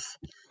brukes.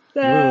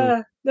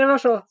 Det var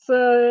så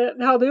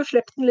jeg hadde jo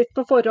slept den litt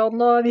på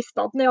forhånd og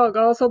visste at den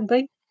jaga og sånne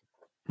ting.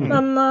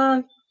 Men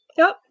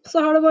ja,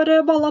 så har det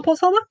bare ballet på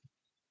seg da.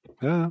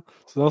 Ja,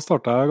 så da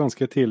startet jeg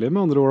ganske tidlig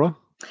med andre ord da.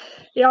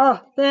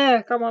 Ja,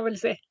 det kan man vel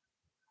si.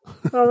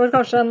 Det var vel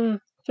kanskje en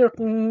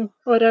 14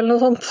 år eller noe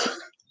sånt.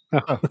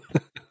 Ja,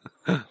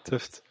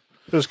 tøft.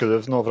 Husker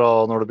du noe fra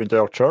når du begynte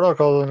å jakte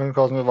selv?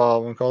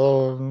 Hva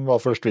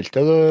var først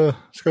viltet du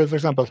skjøt, for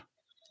eksempel?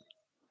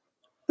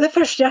 Det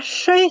første jeg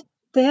skjøt,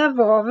 det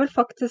var vel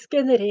faktisk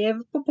en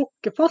rev på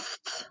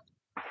bukkepost.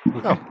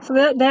 Ja. Så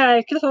det er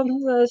jo ikke sånn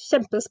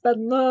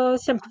kjempespennende og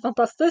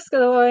kjempefantastisk.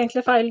 Det var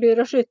egentlig feil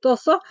dyr å skyte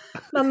også.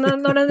 Men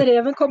når den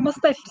reven kom og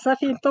stelte seg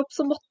fint opp,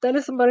 så måtte jeg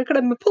liksom bare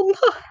klemme på den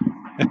da.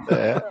 Det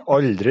er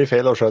aldri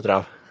feil å skjøte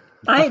rev.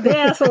 Nei, det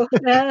er så.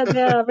 Det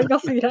er vel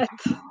ganske greit.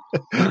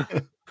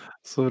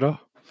 Så bra.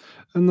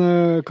 Men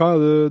hva er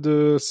det du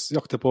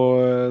jakter på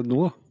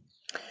nå da?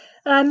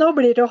 Nå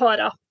blir det jo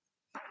hara.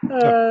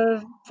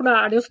 For nå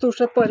er det jo stort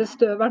sett bare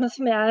støverne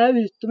som jeg er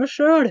ute med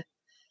selv.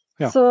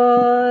 Ja. Så,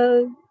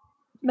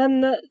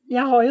 men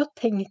jeg har jo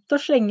tenkt å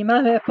slenge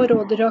meg med på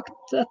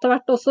rådyrjakt etter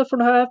hvert også,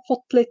 for nå har jeg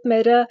fått litt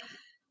mer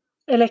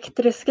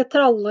elektriske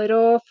traller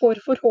og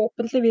får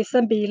forhåpentligvis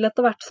en bil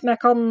etter hvert som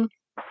jeg kan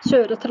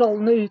kjøre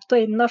trallene ut og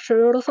inn av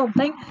selv og sånne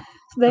ting.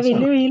 Så det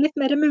vil jo gi litt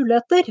mer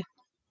muligheter.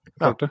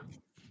 Klart det.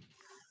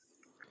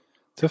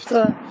 Tøft.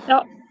 Så, ja.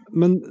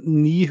 Men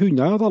 9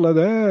 hunder, Tale,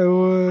 det er jo...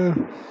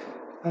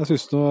 Jeg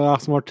synes nå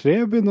jeg som har 3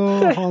 begynner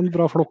å ha en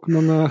bra flokk,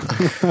 men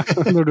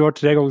når du har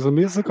 3 ganger så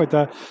mye, så skal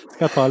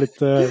jeg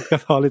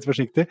ta litt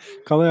forsiktig.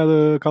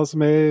 Hva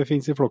som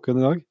finnes i flokken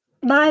i dag?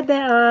 Nei, det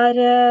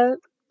er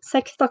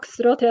 6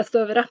 dachser og 3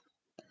 støvere.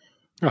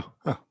 Ja.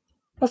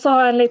 Og så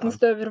har jeg en liten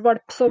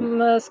støvervalp som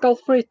skal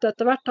flyte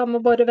etter hvert. Han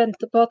må bare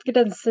vente på at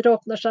grenser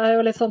åpner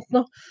seg og litt sånt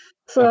noe.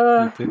 Så...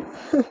 Ja,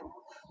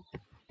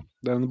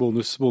 det er en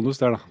bonus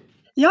der da.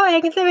 Ja,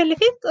 egentlig veldig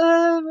fint.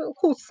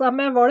 Kose seg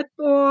med valp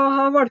og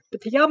ha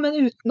valpetida, men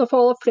uten å få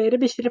flere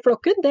bikkjer i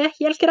flokken, det er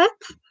helt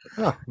greit.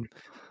 Ja.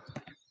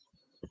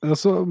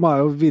 Så må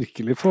jeg jo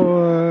virkelig få,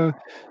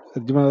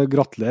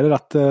 gratulere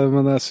rett,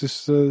 men jeg synes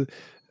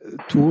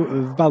 2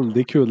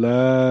 veldig kule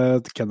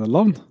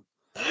kennelnavn.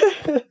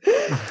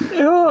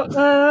 Jo,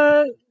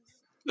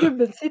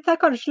 gubben sitt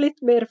er kanskje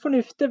litt mer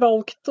fornuftig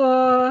valgt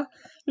og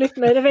litt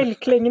mer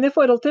velklingende i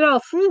forhold til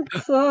rasen,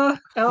 så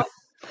ja.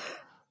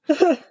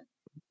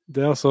 Det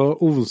er altså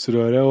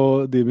Ovnsrøre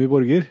og Dimmy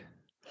Borger?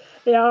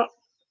 Ja.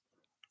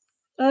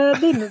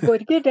 Dimmy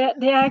Borger,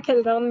 det er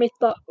kennelnavnet mitt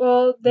da.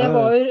 Og det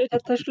var jo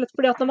rett og slett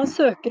fordi at når man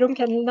søker om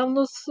kennelnavn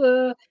hos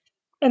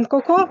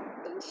NKK,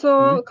 så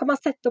kan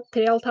man sette opp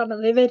 3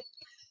 alternativer.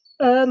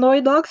 Nå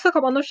i dag så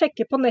kan man jo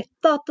sjekke på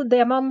nettet at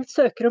det man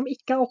søker om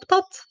ikke er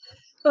opptatt.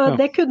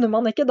 Det kunne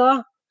man ikke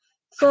da.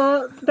 Så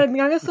denne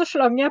gangen så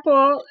slang jeg på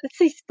et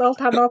siste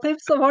alternativ,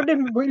 som var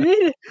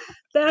Dimmeborger.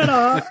 Det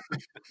da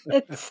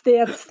et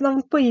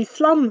stedsnavn på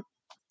Island.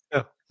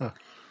 Ja.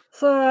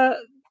 Så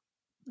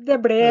det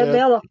ble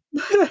det da.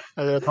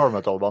 Eller et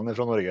halvmetallband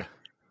fra Norge.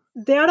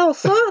 Det det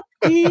også.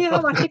 De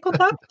har vært i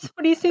kontakt,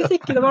 for de synes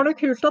ikke det var noe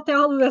kult at jeg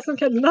hadde det som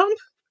køddenavn.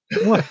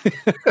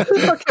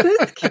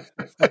 Faktisk.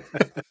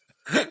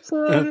 Så,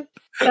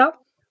 ja.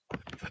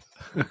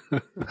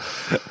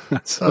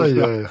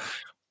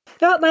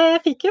 Ja, nei,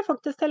 jeg fikk jo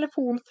faktisk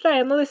telefon fra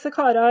en av disse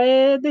karene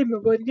i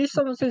Dimmeborger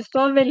som syntes det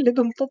var veldig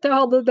dumt at jeg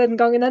hadde den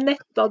gangen en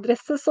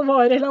nettadresse som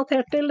var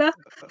relatert til det.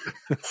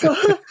 Så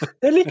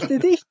jeg likte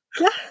det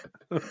ikke.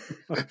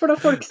 For da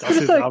folk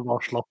skulle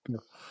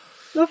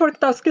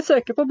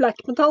søke på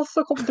black metal,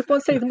 så kom de på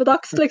en side med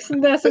Dags,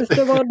 liksom. Det synes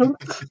jeg var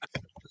dumt.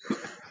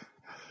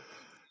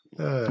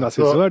 Men jeg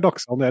synes jo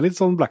Dagsene litt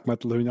sånn black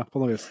metal-hund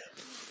på noe vis.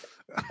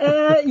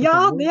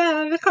 Ja, de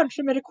vel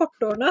kanskje mer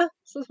kortårene,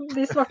 så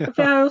de svarte,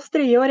 for jeg har jo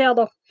striår, jeg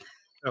da.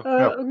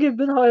 Og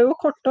gubben har jo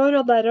kortår,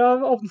 og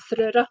derav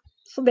ovnsrøre,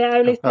 så det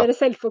jo litt mer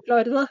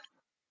selvforklarende.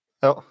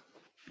 Ja,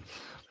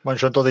 man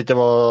skjønte at det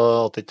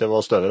ikke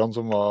var støverne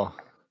som var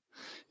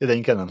i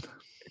den kennen.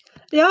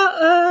 Ja,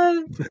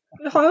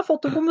 jeg har jo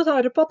fått noen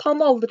kommentarer på at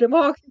han aldri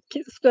må ha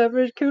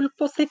støverkull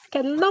på sitt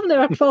kennelnavn, i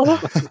hvert fall.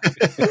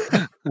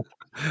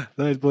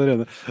 Det helt på det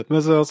rene.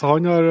 Men så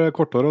han har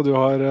korthår, og du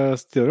har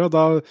striår, og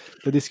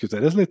det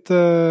diskuteres litt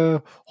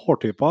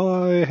hårtyper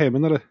i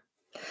heimen, eller?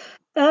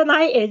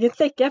 Nei,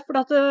 egentlig ikke, for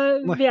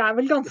vi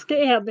vel ganske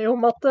enige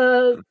om at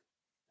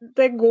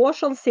det går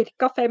sånn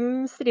cirka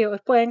 5 striår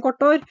på en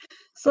korthår,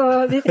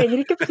 så vi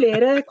trenger ikke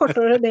flere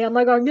korthår enn en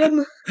av gangen.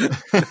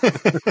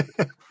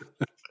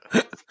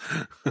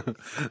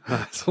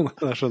 Nei, sånn,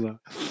 det skjønner jeg.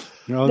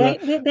 Ja,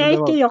 det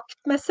ikke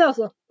jaktmessig,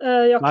 altså.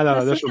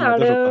 Jaktmessig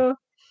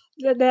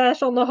det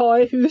sånn å ha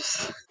i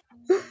hus.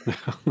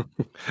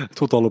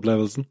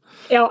 Totalopplevelsen.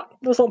 Ja,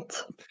 noe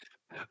sånt.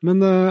 Men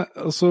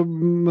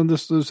du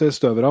sier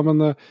støvere, men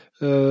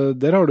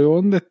der har du jo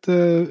en litt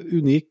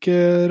unik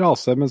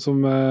rase, men som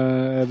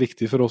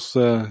viktig for oss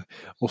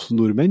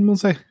nordmenn, må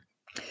man si.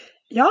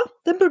 Ja,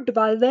 det burde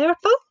være det i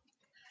hvert fall.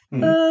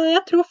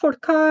 Jeg tror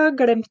folk har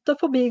glemt å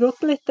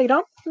forbigått den litt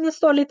grann. Det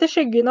står litt i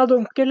skyggen av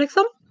dunkel,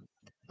 liksom.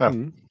 Ja.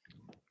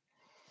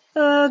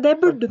 Det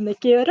burde den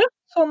ikke gjøre.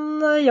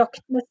 Sånn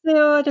jaktmessig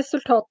og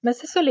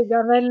resultatmessig så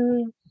ligger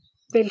den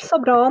vel så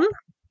bra an.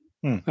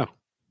 Ja.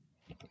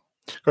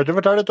 Kan du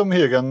fortelle litt om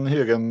Hygen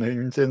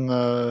sin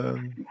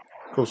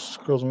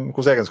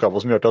hvilke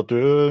egenskaper som gjør til at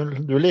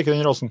du liker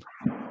den rasen?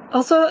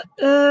 Altså,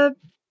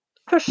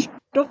 først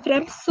og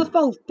fremst så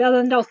valgte jeg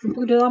den rasen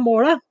på grunn av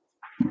målet.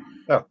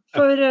 Ja.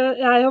 For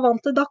jeg jo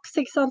vant til Dags,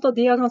 ikke sant, og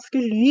de har ganske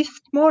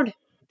lyst mål.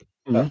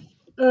 Ja.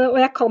 Og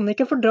jeg kan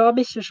ikke fordra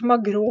bikkjer som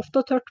har grovt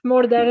og tørt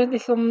mål. Det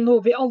liksom noe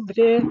vi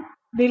aldri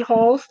vil ha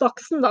hos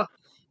Dagsen, da.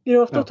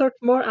 Grovt og tørt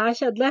mål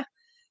kjedelig.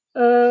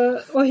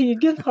 Og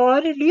Hygen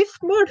har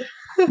lyst mål.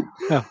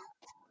 Ja.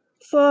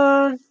 Så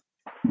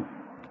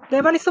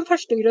det var liksom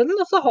første grunnen,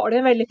 og så har de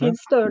en veldig fin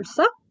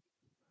størrelse.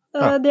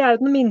 De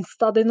jo den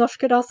minste av de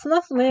norske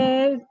rasene, sånn i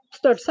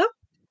størrelse.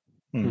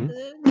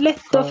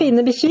 Lette og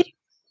fine bikkjer.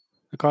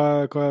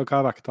 Hva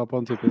vekta på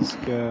en typisk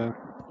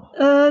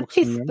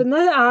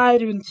tispene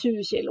rundt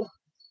 20 kilo.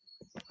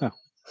 Ja.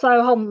 Så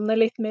jo hannene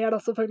litt mer da,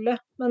 selvfølgelig.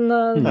 Men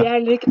de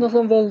heller ikke noe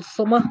sånn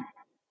voldsomme.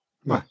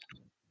 Nei.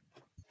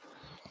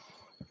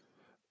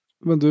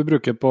 Men du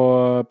bruker på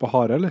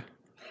hare, eller?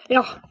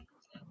 Ja.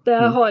 Det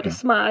hare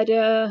som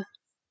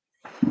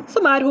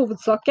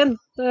hovedsaken.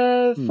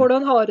 Får du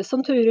en hare som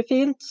turer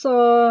fint,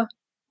 så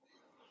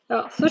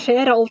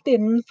skjer alt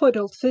innen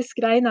forholdsvis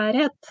grei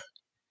nærhet.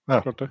 Ja,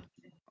 klart det.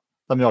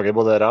 De jager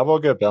både rev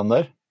og gaupe igjen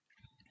der?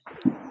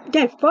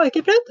 Gaupe har jeg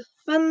ikke prøvd,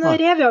 men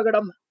rev jager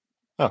dem.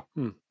 Ja.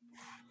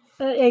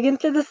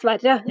 Egentlig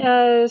dessverre.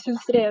 Jeg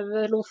synes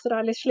revloser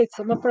litt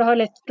slitsomme, for det har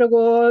lett for å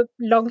gå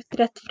langt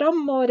rett fram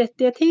og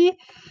rett i et hi.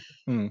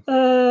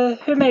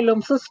 Hun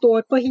mellom som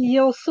står på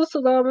hiet også, så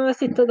da må jeg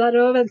sitte der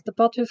og vente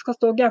på at hun skal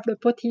stå og gavle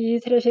på et hi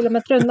 3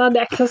 kilometer unna.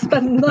 Det ikke så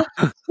spennende.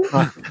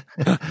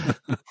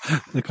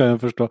 Det kan jeg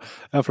forstå.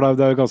 Ja, for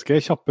det jo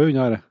ganske kjappe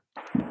hunder her.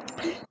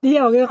 De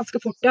jager ganske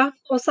fort, ja.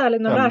 Og særlig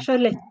når det så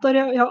lett å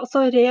jage. Altså,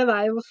 rev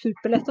jo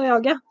superlett å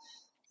jage.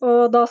 Og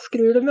da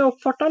skrur de jo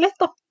opp farta lett,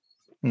 da.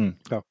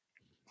 Ja.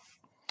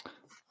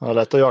 Det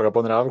lett å jage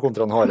på en rev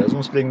kontra en hare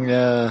som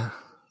springer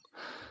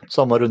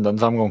samme runden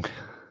 5 ganger.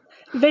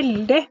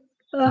 Veldig.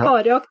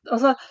 Harejakt,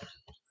 altså,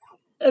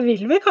 jeg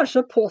vil vel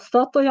kanskje påstå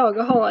at å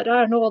jage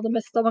hare noe av det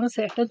mest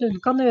avanserte en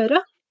hund kan gjøre.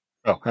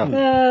 Ja.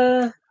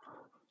 Det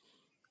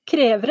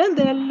krever en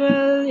del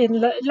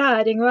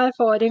læring og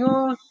erfaring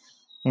og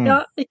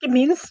ikke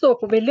minst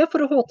stå-på-vilje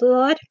for å få til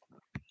det der.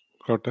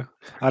 Klart det.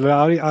 Eller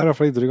jeg har i hvert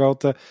fall inntrykk av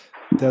at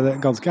det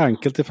ganske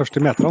enkelt de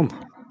første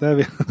meterne.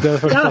 Det det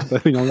første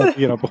hundene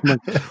jeg gira på, men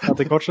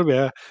etter hvert så blir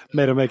det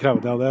mer og mer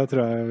krevende, det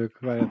tror jeg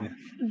kan være enig i.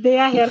 Det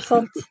helt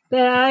sant.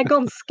 Det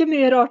ganske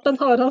mye rart en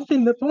hare han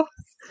finner på.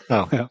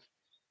 Ja,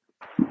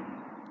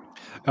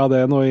 det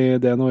er noe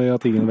i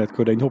at ingen vet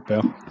hvor den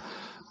hopper, ja.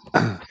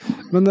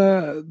 Men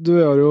du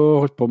har jo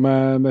holdt på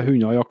med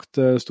hunder og jakt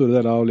store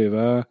deler av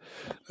livet,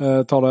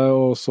 Tale,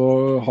 og så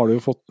har du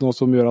jo fått noe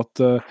som gjør at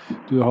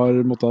du har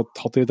måttet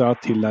tatt litt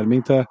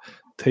tilnærming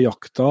til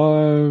jakta,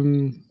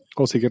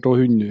 og sikkert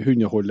også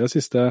hundeholdet de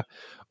siste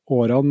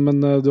årene, men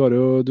du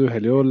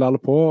holder jo lell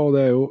på, og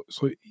det er jo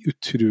så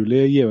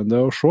utrolig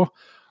givende å se.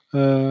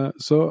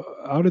 Så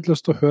jeg har litt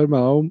lyst til å høre med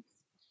deg om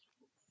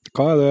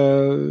hva er det,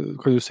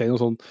 kan du si noe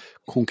sånn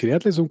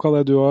konkret, liksom, hva det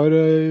er du har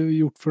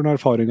gjort for noen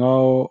erfaringer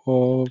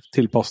og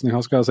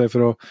tilpasninger, skal jeg si,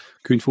 for å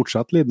kunne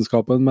fortsette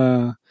lidenskapen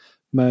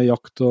med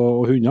jakt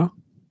og hunder?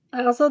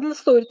 Altså, den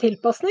store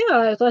tilpasningen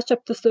er at jeg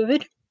kjøpte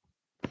støver.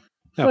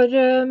 For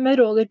med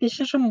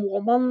rådyrbikkjer så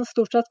må man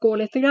stort sett gå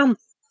litt grann.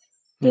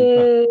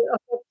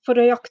 For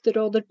å jakte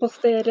rådyr på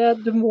stedet,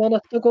 du må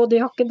nødt til å gå,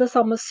 de har ikke det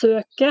samme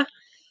søket.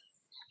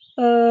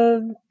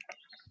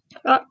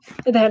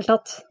 I det hele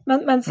tatt.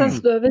 Mens en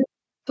støver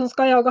som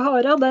skal jage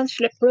hare, den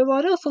slipper du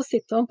bare, og så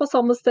sitter man på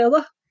samme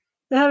stedet.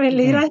 Det er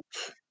veldig greit.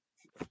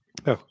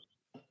 Ja.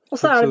 Og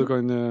så du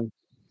kan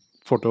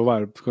få til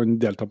å kan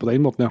delta på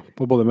den måten, ja.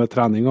 Både med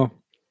trening og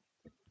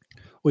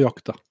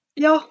jakt, da.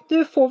 Ja,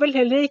 du får vel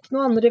heller ikke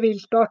noen andre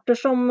viltarter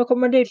som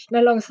kommer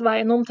diltende langs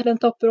veien om til en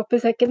topper opp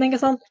i sekken,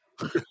 ikke sant?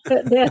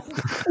 Det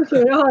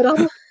tror jeg har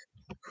han.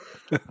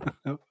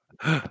 Ja.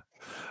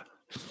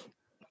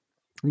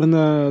 Men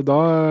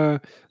da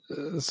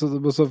så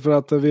for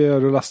at vi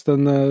har jo lest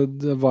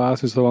hva jeg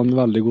synes var en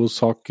veldig god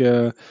sak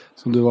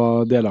som du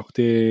var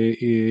delaktig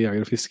i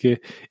Jeger og Fisk i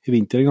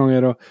vinter en gang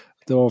her, og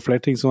det var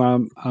flere ting som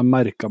jeg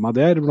merket meg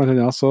der, blant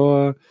annet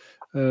så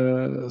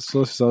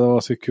synes jeg det var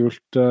så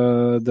kult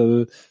det du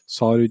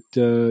sa rundt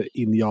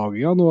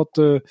innjaginga nå, at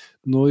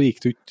nå gikk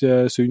du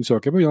ikke sunn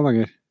søker på grunn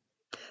lenger.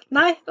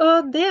 Nei,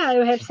 og det er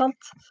jo helt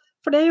sant,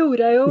 for det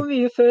gjorde jeg jo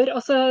mye før.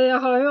 Altså,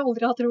 jeg har jo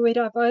aldri hatt ro i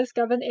ræva i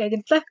skauen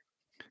egentlig,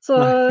 så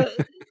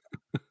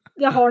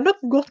jeg har nok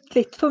gått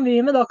litt for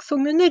mye med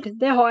dagsunghunder,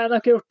 det har jeg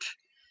nok gjort.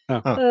 Ja.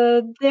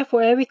 Det får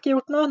jeg jo ikke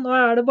gjort nå. Nå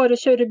er det bare å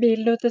kjøre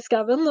bilen ut i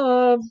skauen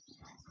og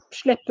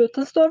slippe ut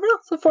en støver, da,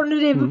 så får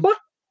den rive på.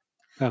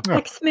 Ja. Det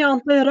er ikke så mye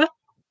annet å gjøre.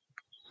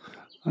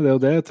 Det er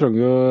jo det, jeg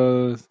trenger jo...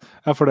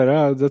 Ja, for dere,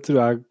 det tror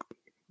jeg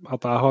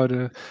at jeg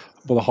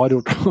både har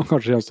gjort og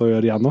kanskje kommer til å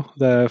gjøre igjen nå.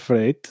 Det er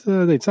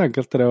ikke så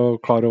enkelt det å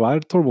klare å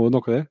være tålmodig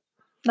nok det.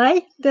 Nei,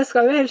 det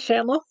skal jo helst skje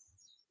nå.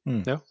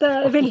 Ja. Det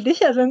er veldig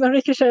kjedelig når det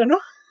ikke skjer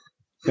noe.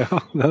 Ja,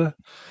 det er det.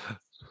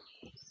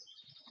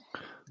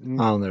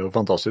 Ja, det er jo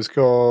fantastisk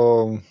å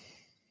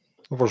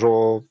få se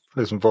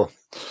liksom på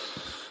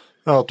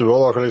at du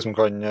også liksom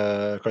kan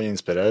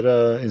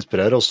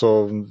inspirere oss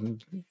og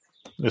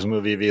liksom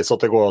vi viser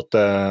at det går at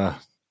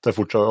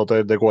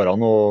det går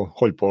an å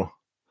holde på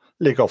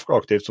like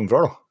aktivt som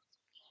før da.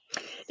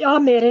 Ja,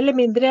 mer eller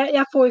mindre.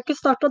 Jeg får jo ikke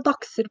startet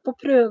dagser på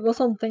prøve og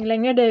sånne ting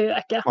lenger, det gjør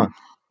jeg ikke. Nei.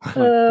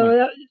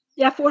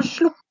 Jeg får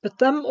sluppet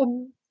dem og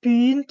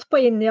begynt på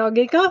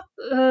innjaginga,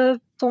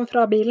 sånn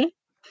fra bilen.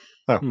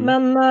 Ja.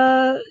 Men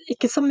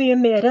ikke så mye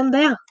mer enn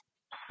det.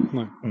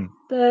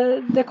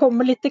 Det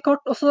kommer litt i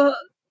kort. Og så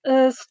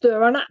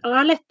støverne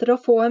er lettere å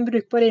få en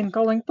brukbar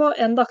innkalling på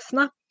enn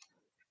dagsene.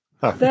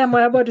 Ja. Det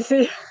må jeg bare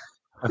si.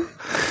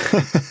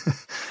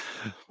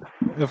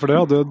 Ja, for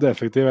det hadde jo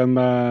defektiv en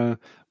med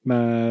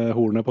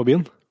hornet på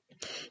bilen.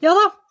 Ja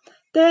da,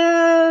 det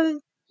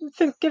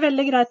funker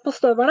veldig greit på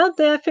støverne.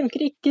 Det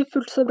funker ikke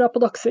fullt så bra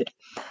på dagser.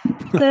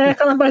 Det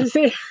kan jeg bare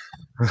si.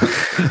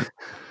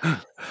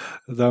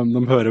 De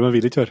hører, men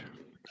vil ikke høre.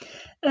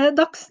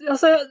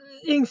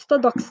 Yngste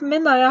dagsen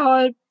min, da jeg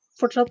har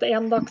fortsatt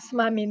en dags som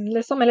er min,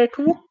 liksom, eller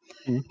 2.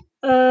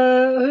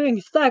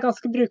 Yngste er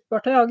ganske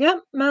brukbart å jage,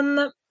 men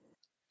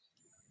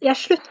jeg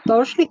slutta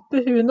å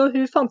slippe hun, og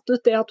hun fant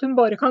ut det at hun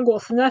bare kan gå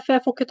sin vei, for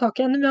jeg får ikke tak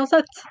i henne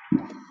uansett.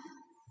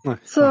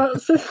 Så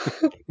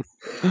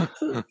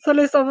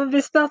liksom,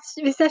 hvis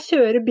jeg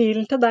kjører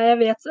bilen til deg jeg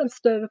vet en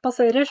støve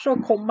passerer, så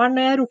kommer den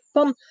når jeg roper på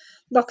den.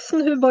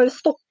 Dagsen, hun bare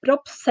stopper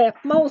opp, ser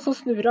på meg, og så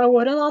snur hun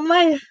over en annen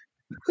vei.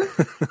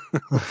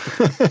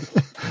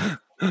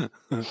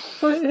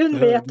 For hun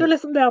vet jo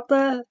liksom det at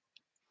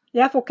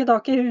jeg får ikke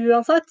tak i hun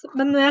uansett,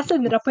 men når jeg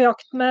sender deg på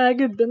jakt med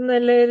gubben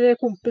eller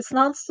kompisen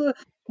hans,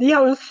 de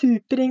har jo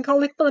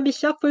superinkalling på den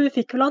bikkja, for hun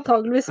fikk vel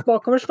antageligvis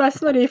bakoversveis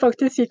når de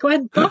faktisk gikk og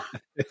hentet.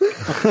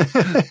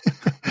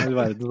 Det er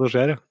verden som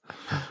skjer, ja.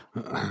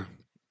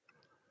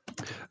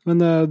 Men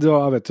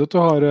jeg vet jo at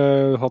du har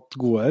hatt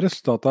gode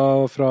resultater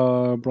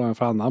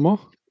fra NM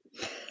også.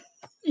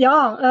 Ja,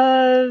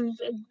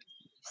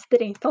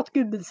 strengt tatt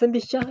gubben sin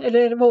bikkja,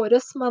 eller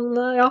våres, men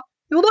ja,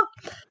 jo da,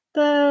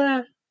 det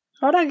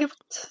har det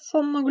gått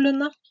sånn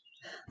noenlunde.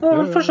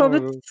 Og for så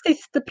vidt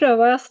siste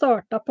prøva jeg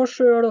startet på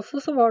selv også,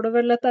 så var det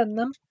vel et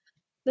NM.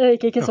 Det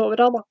gikk ikke så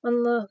bra da, men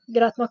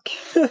greit nok.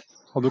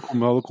 Hadde du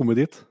kommet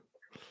dit?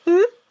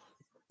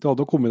 Du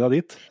hadde kommet deg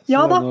dit?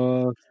 Ja da.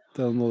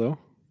 Det er noe det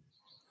også.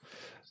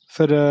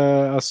 For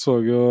jeg så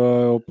jo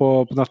på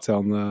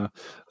nettsidene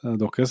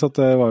deres at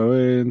det var jo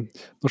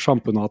noen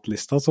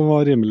championatlister som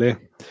var rimelig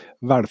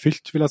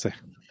velfylt, vil jeg si.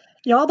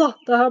 Ja da,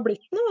 det har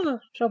blitt noen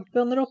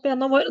championer opp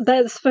igjennom år. Det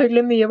er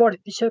selvfølgelig mye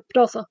valpekjøpere,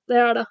 altså. Det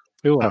er det.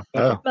 Jo da,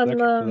 Ja, ja. det er Men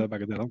klart det er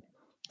begge delene.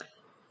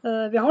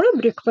 vi har jo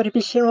brukbare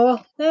bikkjer nå,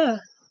 det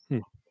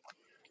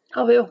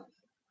har vi jo.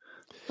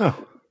 Ja.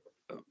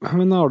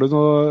 Men har du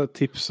noen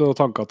tips og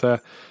tanker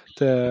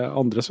til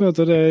andre som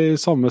er i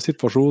samme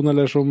situasjon,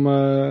 eller så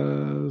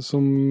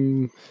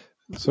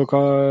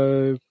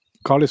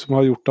hva liksom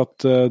har gjort at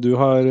du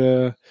har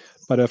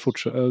bare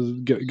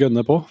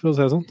gønner på, for å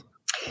si det sånn?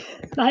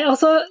 Nei,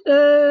 altså,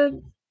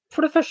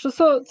 for det første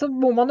så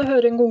må man jo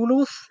høre en god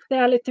los. Det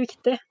er litt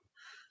viktig.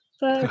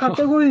 Så jeg kan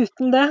ikke gå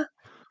uten det.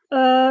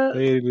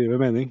 Det gir livet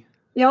mening.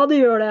 Ja,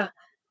 det gjør det.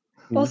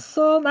 Og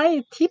så,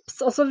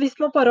 tips. Altså, hvis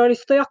man bare har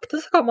lyst til å jakte,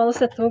 så kan man jo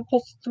sette på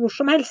post hvor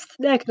som helst.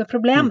 Det er ikke noe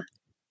problem.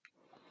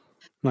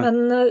 Men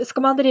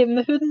skal man drive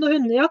med hund og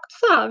hundejakt,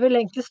 så er vel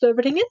egentlig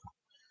støvertingen.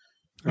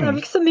 Det er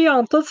vel ikke så mye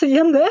annet å si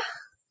enn det.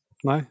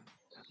 Nei,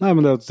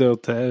 men det er jo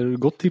et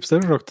godt tips,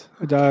 det, selvsagt.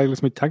 Jeg har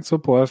liksom ikke tenkt så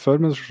på det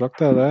før, men selvsagt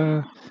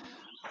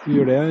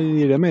gir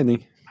det mening.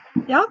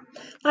 Ja.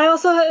 Nei,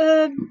 altså,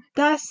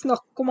 det er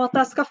snakk om at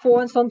jeg skal få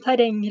en sånn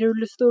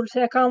terrengrullestol,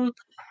 så jeg kan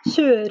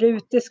kjøre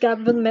ut i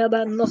skauen med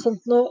den og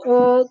sånt noe.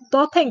 Og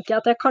da tenker jeg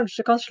at jeg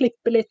kanskje kan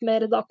slippe litt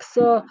mer dags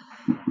og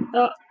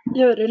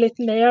gjøre litt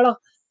mer, da.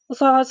 Og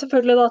så har jeg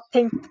selvfølgelig da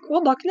tenkt,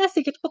 da kunne jeg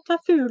sikkert fått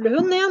meg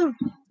fuglehund igjen.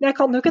 Men jeg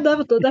kan jo ikke det,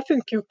 vet du. Det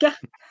funker jo ikke.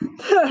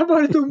 Det er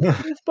bare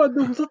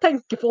dumt å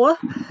tenke på det.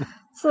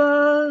 Så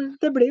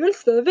det blir vel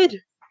støver.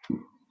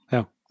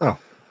 Ja.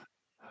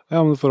 Ja,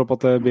 men for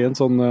at det blir en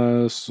sånn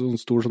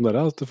stor som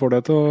dere, at du får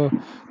det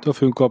til å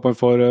funke, at man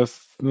får,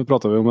 nå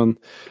pratet vi om en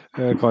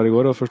kar i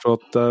går, og forstå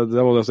at det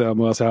var det jeg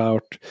må si, jeg har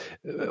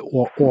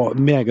vært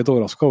meget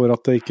overrasket over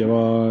at det ikke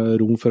var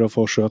rom for å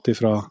få skjøt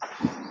ifra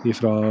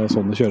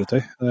sånne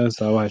kjøretøy. Så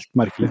det var helt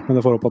merkelig, men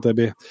det får opp at det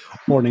blir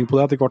ordning på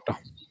det etter hvert da.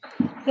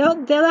 Ja,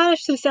 det der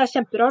synes jeg er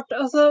kjemperart.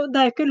 Altså, det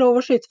er jo ikke lov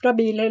å skyte fra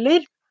bil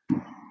heller.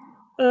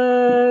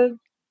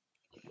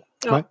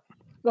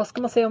 Hva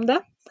skal man si om det?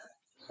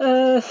 Det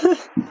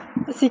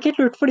er sikkert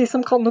lurt for de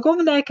som kan noe,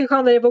 men jeg ikke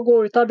kan drive og gå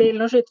ut av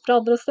bilen og skyte fra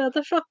andre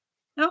steder, så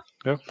ja,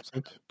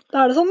 sant. Da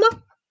er det sånn da.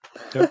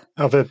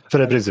 Ja,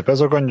 for i prinsippet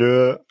så kan du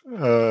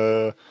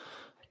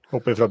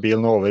hoppe fra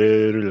bilen over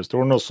i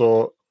rullestolen, og så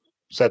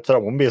sette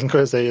frem om bilen,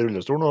 kan vi si, i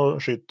rullestolen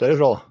og skyte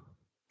derifra.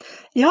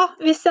 Ja,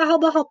 hvis jeg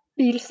hadde hatt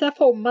bil, så jeg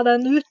får med meg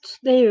den ut.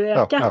 Det gjør jeg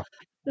ikke.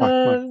 Nei.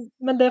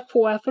 Men det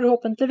får jeg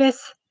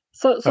forhåpentligvis.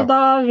 Så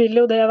da vil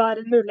jo det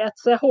være en mulighet,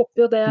 så jeg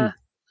håper jo det,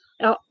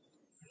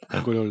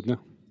 Går i orden,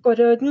 Går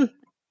i orden.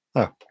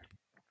 Ja.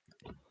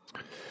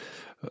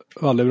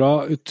 Veldig bra.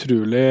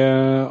 Utrolig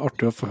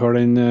artig å få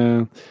høre den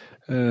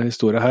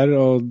historien her,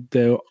 og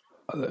det er jo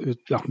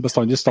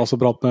bestandig stas å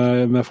prate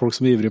med folk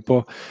som er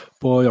ivrige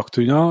på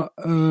jakthunder,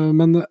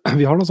 men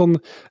vi har noen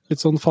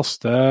litt sånn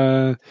faste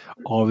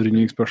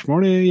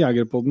avrundingsspørsmål i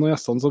Jegerpodden, og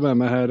gjestene som er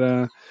med her,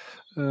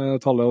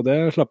 Talle, og det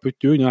slipper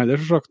ikke du unna heller,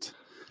 så sagt.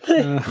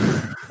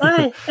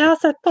 Nei, jeg har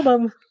sett på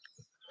dem.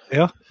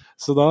 Ja,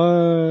 så da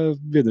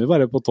begynner vi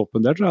bare på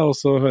toppen der, tror jeg, og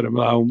så hører vi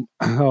deg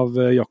av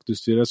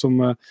jaktutstyret som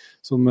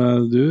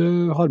du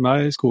har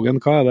med i skogen.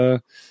 Hva er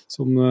det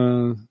som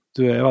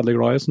du er veldig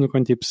glad i, som du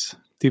kan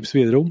tipse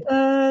videre om?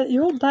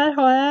 Jo, der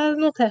har jeg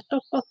notert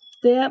opp at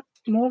det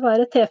må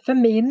være T5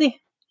 Mini,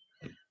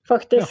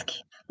 faktisk.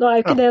 Nå er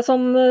jo ikke det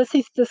sånn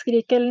siste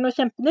skrik eller noe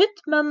kjempenytt,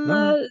 men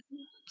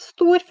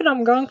stor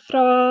framgang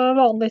fra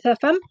vanlig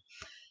T5.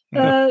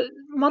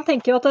 Man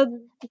tenker jo at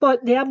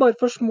det er bare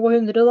for små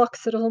 100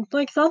 dakser og sånt,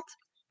 ikke sant?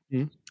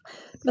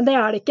 Men det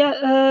er det ikke.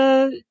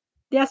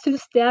 Jeg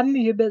synes det er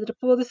mye bedre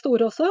på de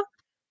store også.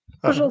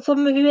 For sånn som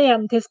hun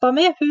ene tispa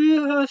mi,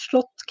 hun har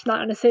slått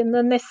knærne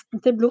sine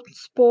nesten til blods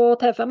på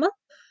T5-en.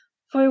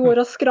 For hun går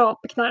og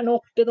skraper knærne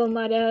opp i den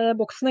der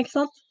boksen, ikke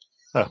sant?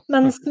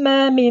 Mens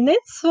med Mini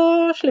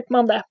så slipper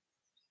man det.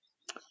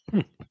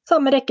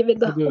 Samme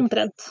rekkevidde,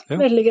 omtrent.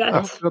 Veldig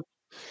greit.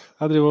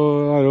 Jeg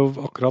har jo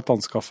akkurat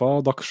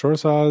anskaffet DAC selv,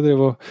 så jeg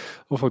driver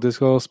og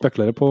faktisk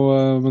spekulerer på,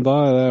 men da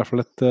er det i hvert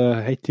fall et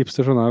helt tips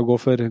til å gå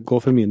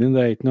for Minien.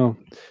 Det er ikke noe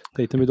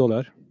mye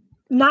dårligere.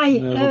 Nei,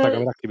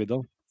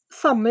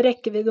 samme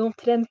rekkevidde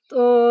omtrent,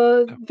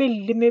 og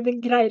veldig mye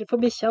greiere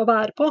for bikkja å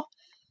bære på.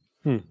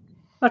 I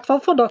hvert fall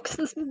for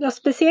dagsen,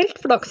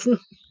 spesielt for dagsen.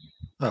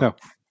 Ja.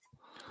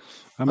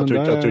 Jeg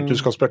tror ikke du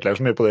skal spekulere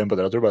så mye på det,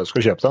 jeg tror bare du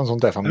skal kjøpe deg en sånn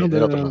T5 Mini,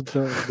 rett og slett.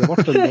 Det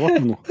ble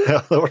det nå. Ja,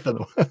 det ble det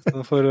nå.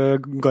 Da får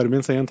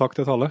Garmin si en takk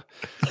til Talle.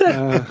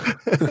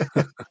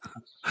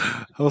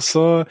 Og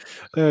så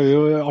er vi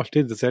jo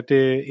alltid interessert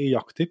i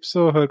jakttips,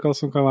 og hør hva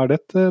som kan være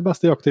ditt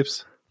beste jakttips.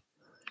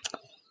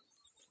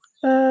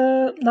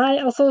 Nei,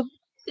 altså,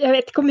 jeg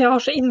vet ikke om jeg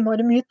har så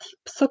innmari mye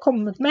tips å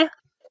komme med.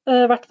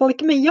 I hvert fall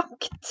ikke med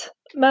jakt,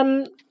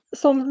 men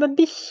sånn med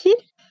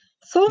bikkjer.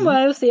 Så må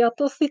jeg jo si at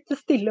å sitte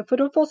stille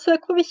for å få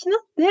søk på bikkjene,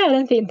 det er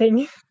en fin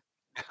ting.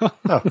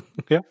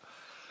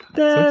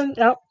 Det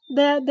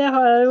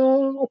har jeg jo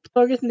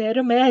oppdaget mer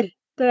og mer,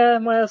 det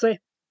må jeg si.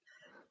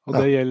 Og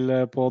det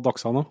gjelder på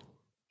dagsene?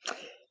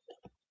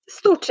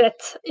 Stort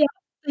sett, ja,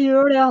 det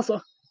gjør det altså.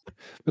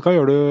 Men hva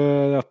gjør du,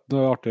 det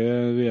er artig,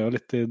 vi er jo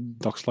litt i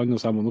dagsland,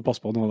 så jeg må nå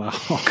passe på noe av det.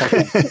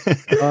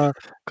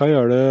 Hva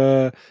gjør du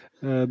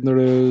Når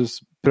du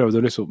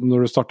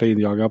starter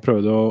innjaget,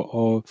 prøver du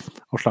å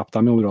slippe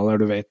dem i områder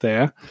der du vet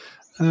det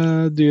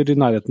dyr i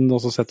nærheten, og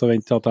så sitter og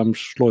venter til at de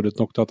slår ut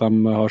nok til at de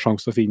har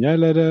sjanse til å finne,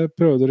 eller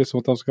prøver du liksom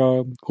at de skal,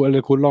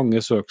 eller hvor lange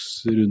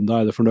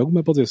søksrunder det fornøyd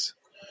med på et vis,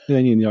 i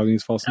den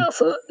innjagingsfasen?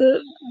 Altså,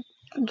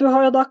 du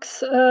har jo dags,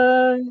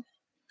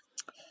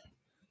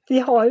 de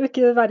har jo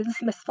ikke verdens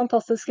mest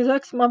fantastiske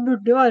søk, så man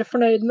burde jo være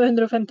fornøyd med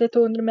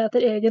 150-200 meter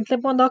egentlig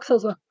på en dags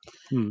også.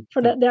 For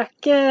de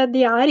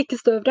er ikke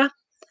støvere.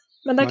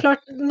 Men det er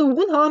klart,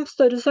 noen har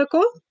større søk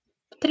også.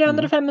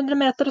 300-500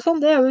 meter og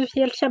sånn, det er jo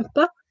helt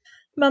kjempe.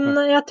 Men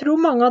jeg tror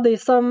mange av de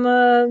som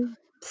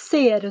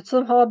ser ut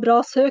som har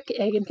bra søk,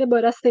 egentlig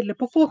bare er stille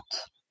på fot.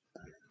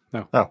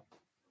 Ja.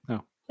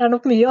 Det er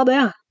nok mye av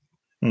det.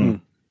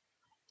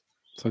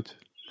 Sant.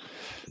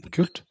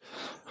 Kult.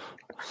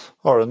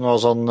 Har du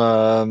noe sånn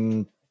har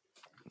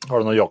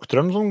du noe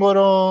jaktdrøm som du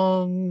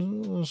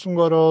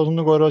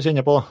går og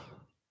kjenner på?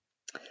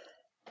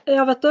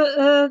 Ja, vet du,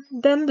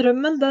 den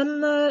drømmen,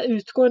 den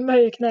utgår med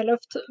høye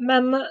kneløft,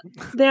 men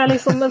det er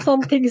liksom en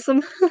sånn ting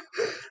som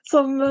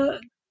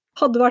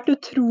hadde vært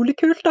utrolig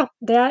kult da.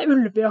 Det er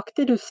ulvejakt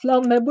i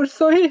Russland med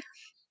borsoi.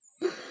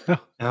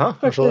 Ja,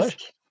 faktisk.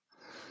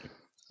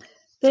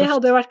 Det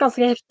hadde jo vært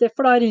ganske heftig,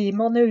 for da rir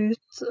man jo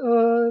ut,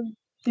 og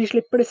de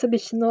slipper disse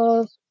bikkjene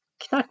og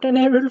knerter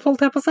ned ulv,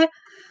 holdt jeg på å si.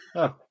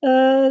 Ja.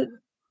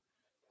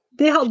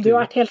 Det hadde jo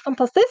vært helt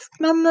fantastisk,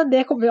 men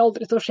det kommer jo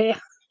aldri til å skje.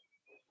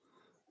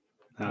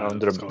 Ja,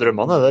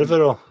 drømmene der for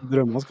å...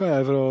 Drømmene skal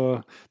jeg for å...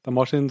 De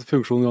har sin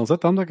funksjon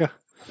uansett, de, tenker jeg.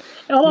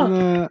 Ja da.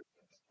 Men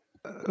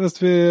hvis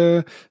vi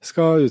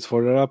skal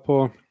utfordre deg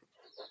på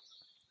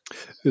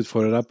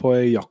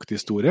en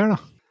jakthistorie her, da?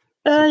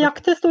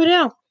 Jakthistorie,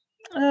 ja.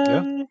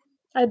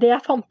 Det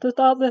jeg fant ut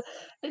av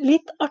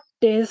litt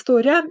artig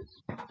historie,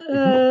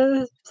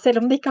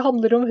 selv om det ikke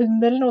handler om hund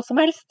eller noe som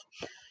helst.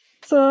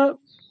 Så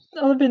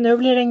det begynner jo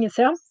å bli lenge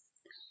siden.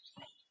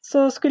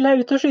 Så skulle jeg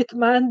ut og skyte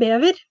meg en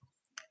bever.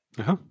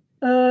 Ja.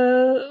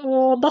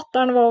 Og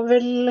datteren var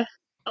vel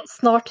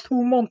snart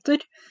 2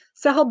 måneder.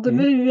 Så jeg hadde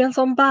med henne i en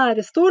sånn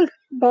bærestol,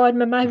 bar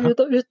med meg ut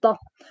og ut da.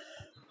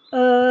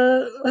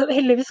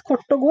 Heldigvis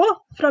kort å gå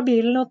fra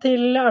bilen og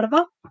til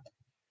elva.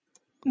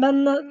 Men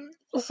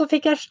og så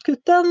fikk jeg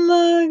skutt en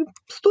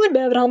stor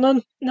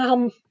beverhann.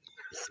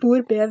 Stor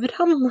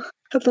beverhann,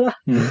 heter det.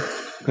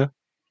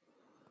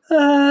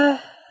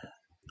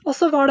 Og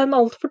så var den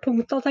alt for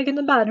tungt at jeg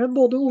kunne bære med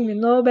både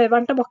ungen og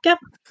beveren tilbake.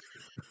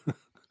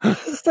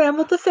 Så jeg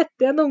måtte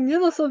sette igjen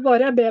ungen, og så bar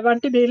jeg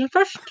beveren til bilen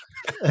først.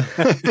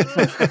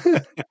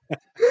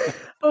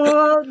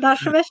 Og der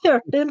som jeg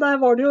kjørte inn, der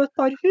var det jo et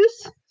par hus.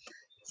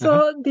 Så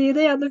de i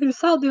det ene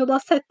huset hadde jo da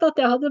sett at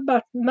jeg hadde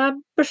bært med meg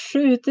børse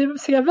ut i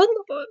skauen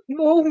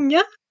og unge,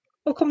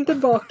 og kom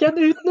tilbake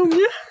igjen uten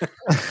unge.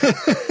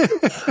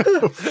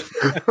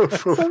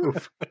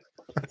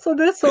 Så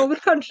det så vel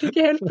kanskje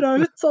ikke helt bra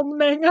ut sånn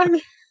med en gang.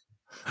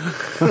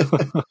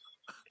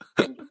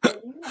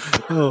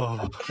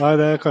 Nei,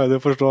 det kan jeg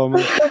jo forstå,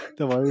 men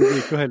det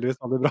gikk jo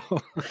heldigvis veldig bra.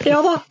 Ja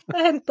da,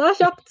 jeg hentet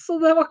kjapt, så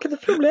det var ikke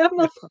noe problem,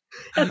 men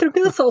jeg tror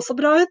ikke det så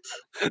bra ut.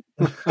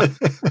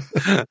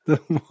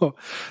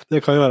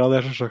 Det kan jo være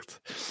det, selvsagt.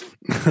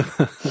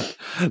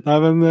 Nei,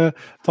 men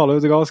Tale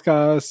Utegå,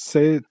 skal jeg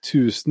si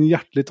 1000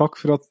 hjertelig takk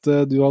for at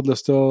du hadde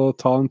lyst til å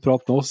ta en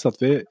prat med oss,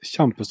 setter vi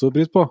kjempestor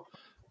pris på.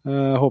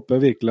 Jeg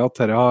håper virkelig at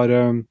dere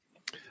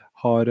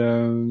har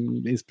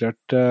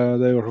inspirert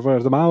det i hvert fall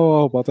til meg, og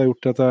jeg håper at jeg har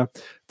gjort det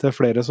til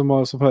flere som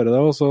hører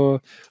det, og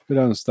så vil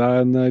jeg ønske deg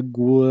en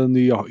god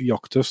ny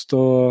jakthøst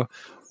og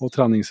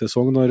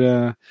treningssesong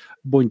når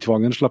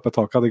båndtvangen slipper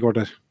taket etter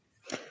kvarter.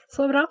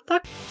 Så bra,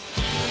 takk.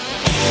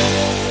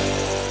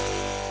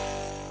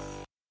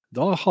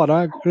 Da har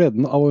jeg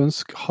gleden av å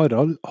ønske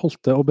Harald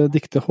Holte og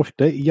Benedikte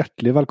Holte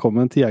hjertelig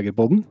velkommen til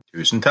Jegerpodden.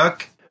 Tusen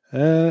takk.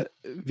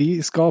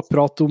 Vi skal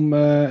prate om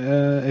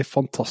en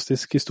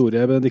fantastisk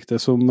historie, Benedikte,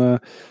 som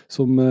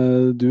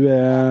du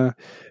er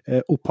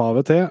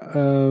opphavet til,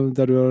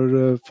 der du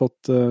har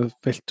fått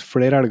felt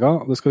flere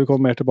elger. Det skal vi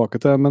komme mer tilbake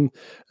til, men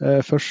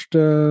først,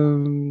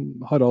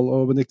 Harald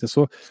og Benedikte,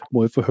 så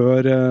må vi få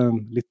høre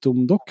litt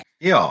om dere.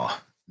 Ja,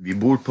 vi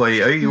bor på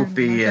en øy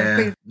oppe i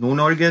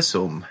Nord-Norge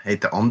som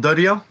heter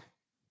Andørja.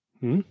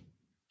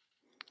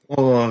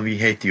 Og vi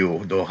heter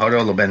jo da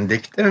Harald og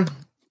Benedikte.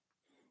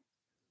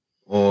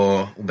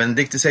 Og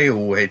Benedikte sier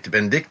hun heter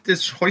Benedikte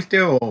Holte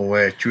og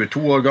er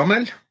 22 år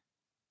gammel.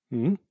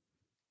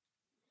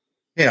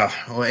 Ja,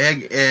 og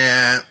jeg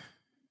er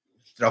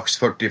straks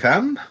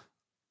 45.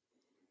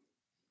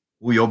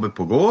 Hun jobber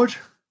på gård.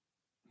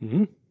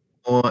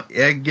 Og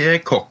jeg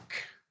er kokk.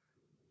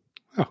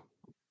 Ja.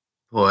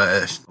 Og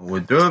hun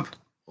er døv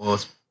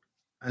og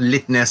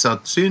litt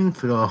nedsatt syn,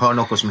 for hun har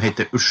noe som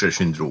heter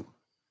Usher-syndrom.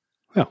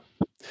 Ja,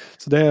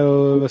 så det er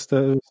jo, hvis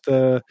det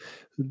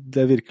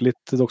virker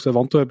litt, dere er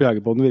vant til å høre på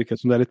Jegerpodden, virker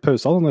som det er litt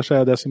pauser, så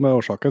er det som er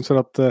årsaken, så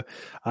at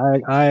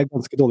jeg er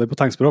ganske dårlig på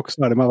tegnspråk,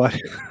 så er det med å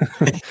være.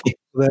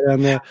 Det er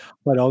en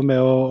Harald med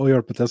å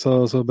hjelpe til,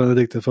 så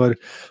Benedikte får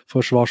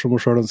svar som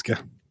hun selv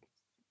ønsker.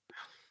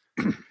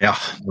 Ja,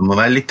 det må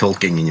være litt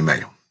tolking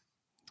innimellom.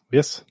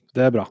 Yes,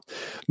 det er bra.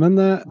 Men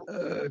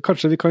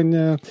kanskje vi kan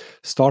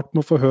starte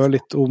med å få høre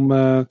litt om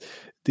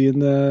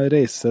din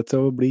reise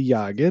til å bli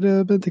jeger,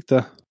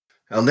 Benedikte?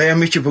 Ja, det er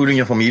mye på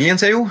grunn av familien,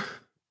 sier jo.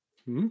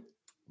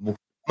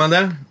 Men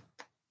det er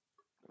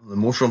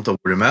morsomt å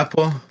være med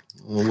på.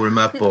 Hun har vært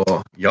med på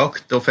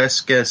jakt og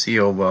fiske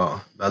siden hun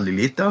var veldig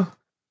liten.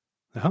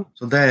 Ja.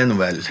 Så det er nå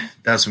vel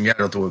det som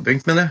gjør at hun har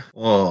begynt med det.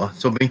 Og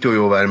så begynte hun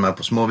jo å være med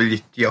på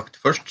småviltjakt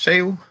først,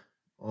 sier hun.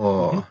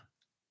 Og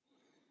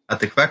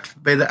etter hvert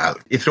ble det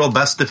elg. Ifra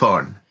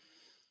bestefaren,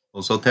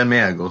 og så til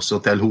meg, og så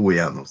til hun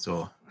igjen. Og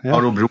så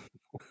har hun bror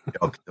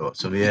jakt.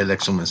 Så vi er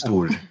liksom en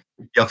stor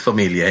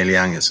jaktfamilie hele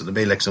gjengen, så det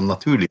ble liksom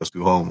naturlig å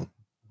skulle ha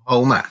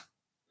henne med.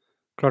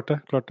 Klart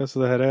det.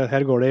 Så det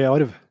her går det i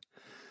arv.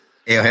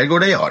 Ja, her går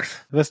det i arv.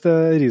 Hvis det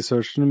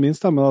researchen min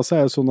stemmer, da, så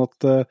er det sånn at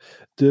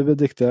du,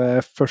 Benedikte,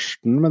 er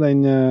førsten med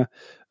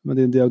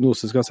din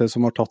diagnose, skal jeg si,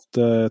 som har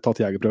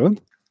tatt jegerprøven?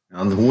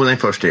 Ja, hun er den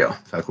første, ja.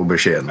 Fikk hun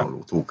beskjed når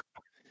hun tok.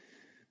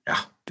 Ja.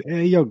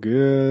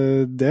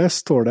 Det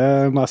står det,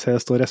 må jeg si,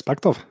 står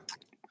respekt av.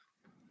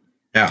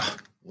 Ja.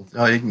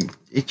 Jeg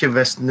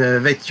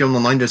vet ikke om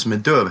noen andre som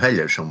er døv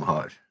heller som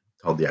har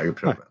tatt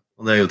jegerprøven.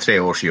 Og det er jo 3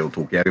 år siden hun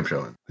tok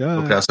jegerprøven. Ja.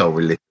 Og presset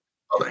over litt.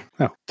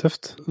 Ja,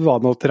 tøft. Var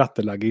det noe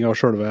tilrettelegging av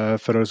selve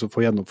for å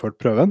få gjennomført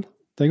prøven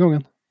den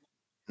gangen?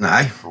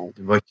 Nei,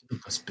 det var ikke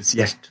noe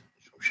spesielt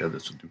som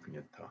skjedde så du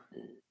kunne ta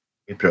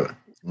i prøven.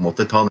 Du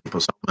måtte ta den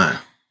på samme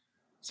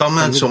som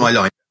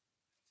alle andre.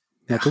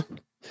 Ja.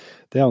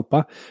 Det ante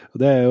meg.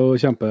 Og det er jo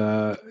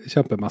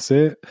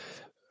kjempemessig.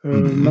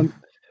 Men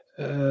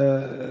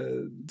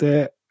det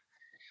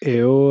er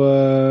jo,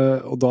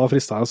 og da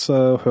frister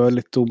jeg å høre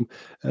litt om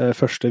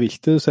første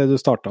viltet. Du sier du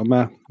startet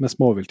med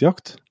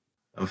småviltjakt.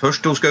 Den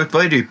første hun skjøt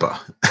var i rypa.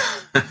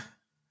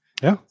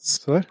 Ja,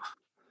 så der.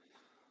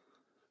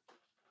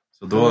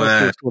 Så da...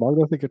 Stor dag,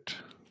 det sikkert.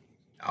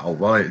 Ja,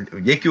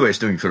 hun gikk jo en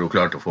stund før hun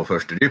klarte å få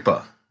første rypa.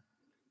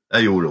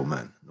 Det gjorde hun,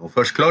 men når hun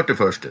først klarte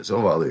første,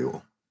 så var det jo...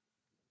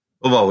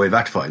 Da var hun i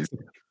hvert fall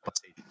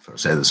for å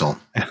si det sånn.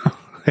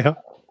 Ja,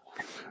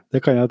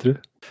 det kan jeg tro.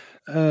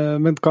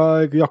 Men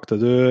hva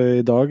jakter du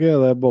i dag? Er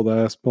det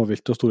både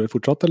småvilt og storvilt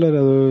fortsatt, eller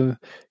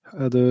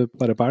er du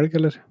bare på elg,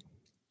 eller?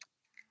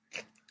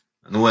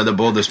 Nå er det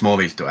både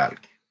småvilt og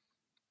elg.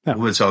 Ja.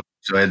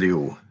 Hovedsakelig så er det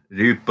jo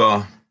rypa,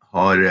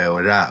 hare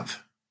og rev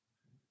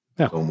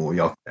som må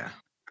jakte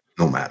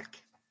noe med elg.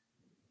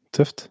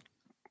 Tøft.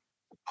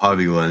 Har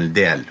vi jo en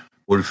del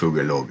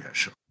orrfugl også her,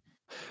 så.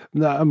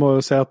 Jeg må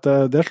jo si at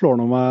det slår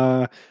noe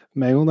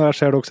med en gang når jeg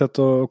ser dere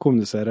sett og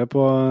kommunisere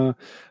på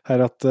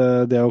her, at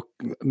det å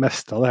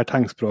mestre det her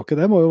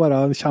tegnspråket, det må jo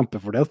være en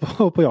kjempefordel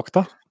på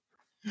jakta.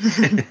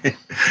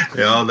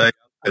 Ja, det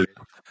er litt.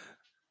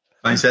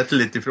 Han setter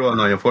litt ifra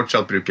når han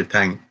fortsatt bruker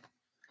tegn.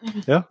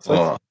 Ja,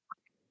 sant.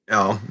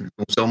 Ja,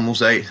 som hun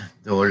sier,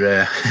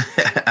 når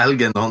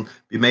elgen han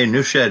blir mer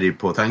nysgjerrig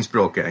på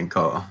tegnspråket enn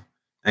hva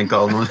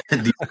når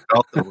de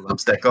prater og de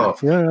stikker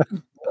av. Ja.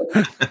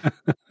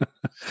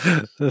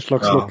 Det er en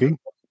slags lokking.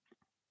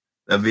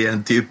 Det blir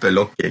en type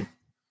lokking.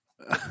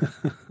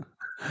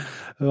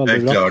 Veldig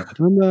bra. Klart.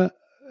 Men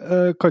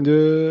kan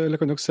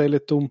dere si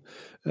litt om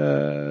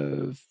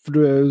for du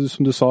er,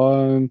 som du sa,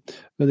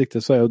 Benedikte,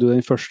 så er jo du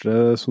den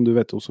første som du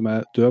vet om som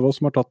er døv og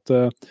som har tatt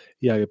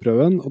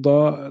jegerprøven, og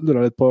da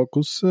lurer jeg litt på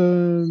hvilke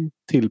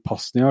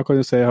tilpasninger kan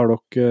du si har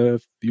dere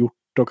gjort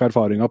dere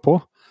erfaringer på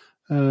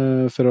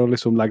for å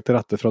liksom legge til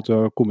rette for at du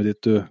har kommet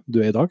dit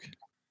du er i dag?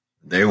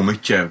 Det er jo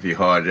mye vi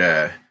har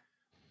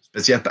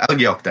spesielt på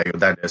elgjakt er jo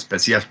der det er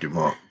spesielt du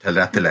må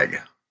tilrettelegge.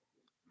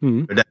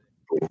 For det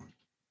er jo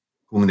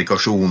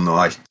kommunikasjon og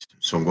alt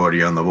som går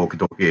gjennom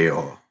walkie-talkie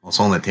og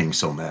sånne ting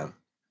som er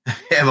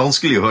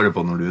vanskelig å høre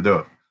på når du er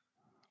død.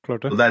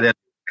 Klart det. Og der er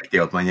det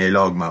viktig at man er i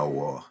lag med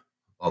henne,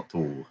 og at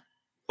hun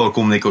får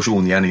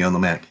kommunikasjon gjerne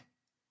gjennom meg.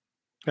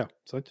 Ja,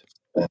 sant.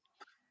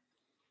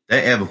 Det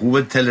er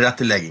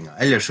hovedtilretteleggingen.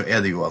 Ellers så er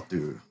det jo at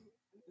du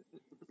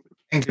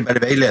egentlig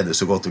bare veileder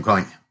så godt du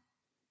kan.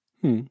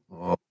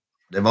 Og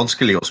det er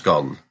vanskelig å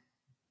skal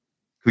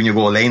kunne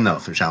gå alene,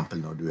 for eksempel,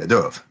 når du er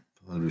døv.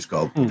 Når du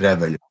skal på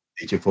brev, eller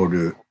ikke får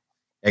du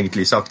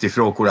egentlig sagt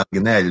ifra hvor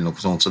elgen er, eller noe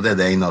sånt, så det er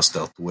det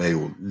eneste at hun er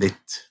jo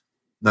litt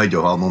nødt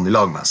å ha noen i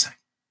lag med seg.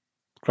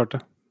 Klart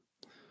det.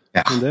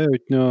 Ja. Men det er jo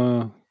ikke noe...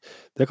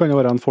 Det kan jo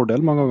være en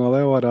fordel mange ganger,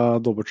 det å være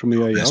dobbelt så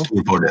mye øye. Det er en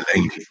stor fordel,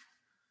 egentlig.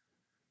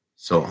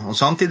 Så, og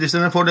samtidig så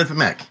er det en fordel for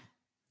meg,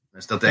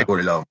 hvis jeg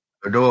går i lag.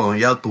 For da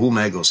hjelper hun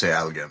meg å se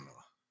elgen.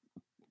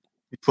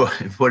 Vi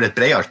får et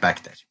bredere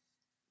spekter.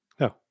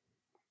 Ja.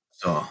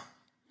 Så,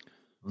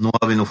 nå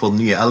har vi nå fått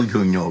nye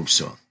elghunder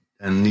også.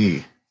 En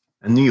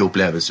ny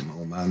opplevelse med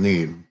henne.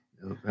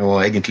 Det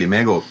var egentlig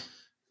meg også.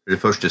 For det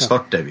første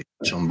startet vi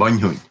som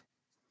bandhund.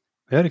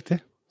 Ja, riktig.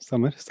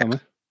 Stemmer.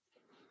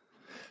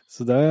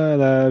 Så det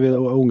er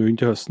unge hund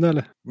til høsten,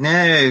 eller?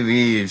 Nei,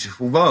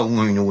 hun var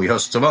unge hund nå i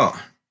høst, så var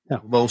ja,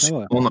 hun var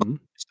også måneder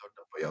vi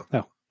startet på jakt.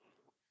 Ja.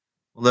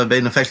 Og det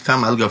ble felt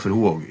 5 elger for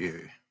hun også i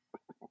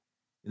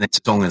den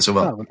sesongen så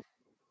var.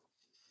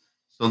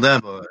 Så det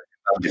var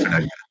veldig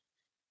fornøyd.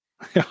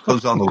 Ja,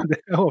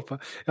 det håper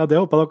jeg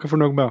dere er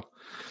fornøyd med.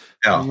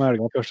 med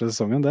elgen første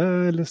sesongen.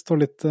 Det står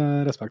litt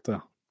respekt til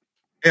det.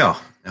 Ja,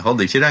 jeg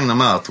hadde ikke regnet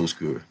med at hun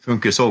skulle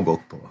funke så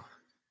godt på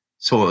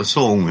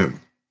så ung hund.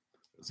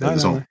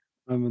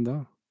 Nei, men da...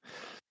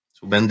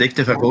 Så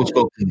Benedikte fikk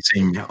Oddsgotten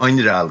sin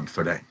andre elg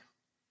for den.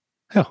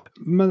 Ja,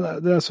 men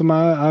det som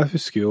jeg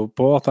husker jo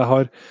på at jeg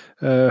har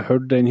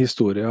hørt den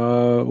historien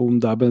om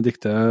deg,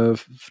 Benedikte,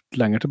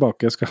 lenger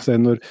tilbake, skal jeg si,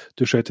 når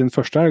du skjøt din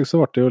første elg, så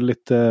ble det jo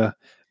litt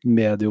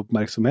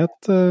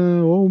medieoppmerksomhet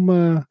om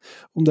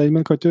den,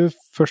 men kan du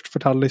først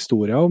fortelle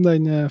historien om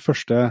den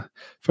første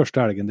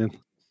elgen din?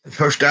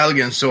 Første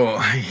elgen så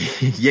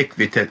gikk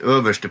vi til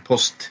øverste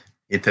post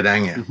i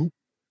terrenget.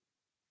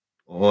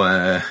 Og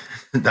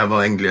det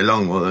var egentlig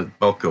lang og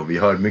bakke, og vi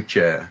har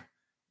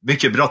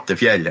mye bratte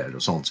fjell her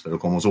og sånt for å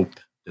komme oss opp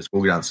til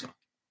skoggrensa.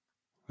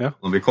 Ja.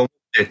 Når vi kom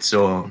dit,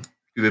 så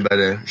skulle vi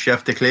bare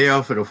skjefte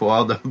klær for å få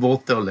av det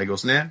våte og legge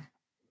oss ned.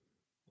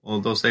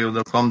 Og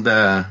da kom det,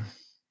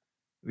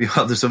 vi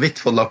hadde så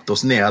vidt fått lagt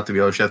oss ned etter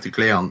vi hadde skjeftet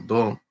klærne,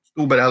 da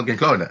sto bare elgen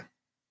klar der.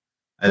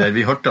 Eller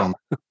vi hørte han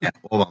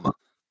over meg.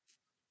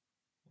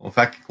 Og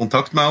fikk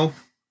kontakt med henne,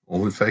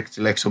 og hun fikk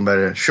liksom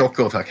bare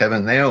sjokket og fikk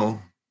hevet ned, og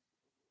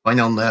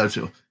han der,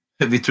 så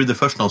vi trodde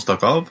først han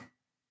stakk av,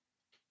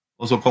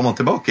 og så kom han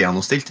tilbake igjen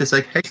og stilte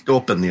seg helt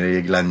åpen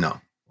i glenda,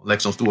 og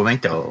liksom stod og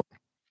ventet, og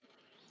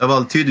det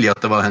var tydelig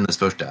at det var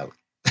hennes første elg.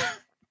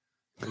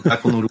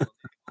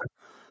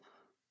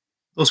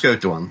 Da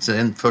skjøt hun han, så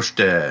en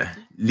første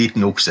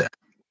liten okse.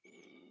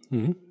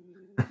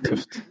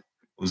 Tøft.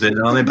 Og så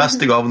det var den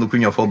beste gaven hun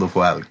kunne ha fått å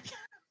få elg.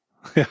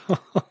 Ja,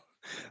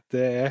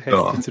 det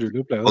helt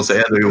utrolig opplevelse. Og så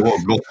det jo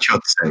også godt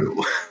kjøtt, ser jo.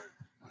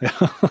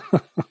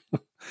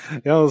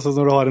 Ja, så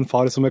når du har en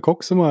far som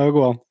kokk, så må jeg jo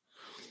gå an.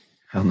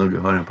 Ja, når du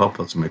har en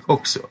pappa som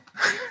kokk, så.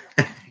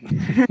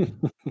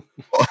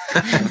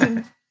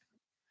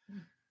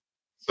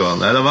 Så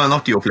nei, det var en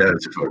artig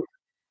opplevelse for meg.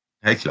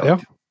 Helt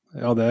klart.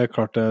 Ja, det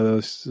klart. Det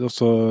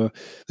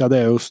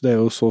er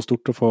jo så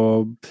stort å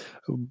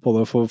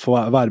både få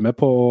være med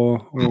på,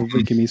 og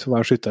ikke minst få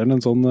være skytteren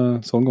en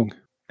sånn gang.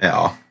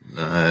 Ja,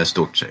 det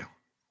stort, sier jo.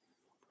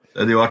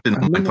 Det jo artig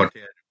når man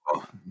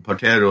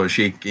parterer og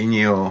kikker inn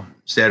i og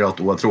ser at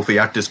hun har truffet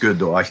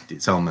hjerteskudd og alt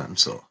sammen,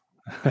 så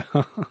det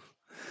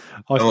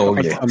var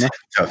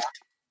litt tøft.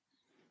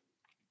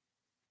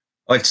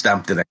 Alt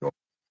stemte den gang.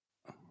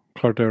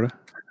 Klart det gjør det.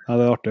 Ja,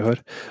 det artig å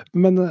høre.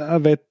 Men jeg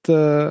vet,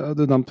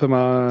 du nevnte for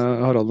meg,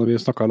 Harald, når vi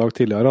snakket i lag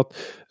tidligere,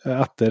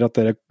 at etter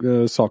at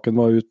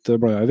saken var ut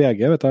blant i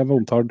VG, vet jeg, var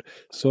omtalt,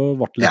 så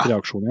ble det litt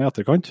reaksjoner i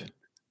etterkant.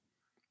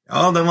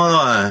 Ja, det var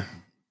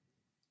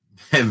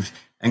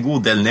en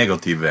god del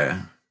negative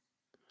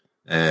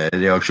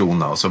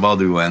reaksjoner, og så var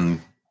det jo en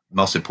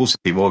masse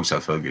positive også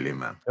selvfølgelig,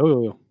 men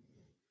Jo.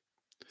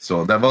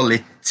 Så det var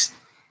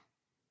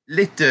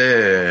litt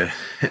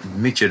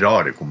mye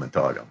rare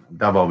kommentarer, men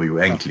det var vi jo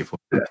egentlig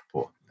forberedt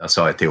på. Da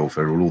sa jeg til henne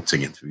for å lot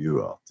seg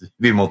intervjue at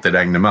vi måtte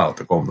regne med at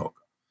det kom noe.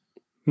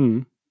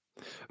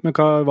 Men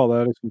hva var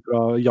det liksom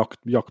fra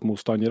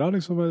jaktmotstandere?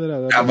 Liksom,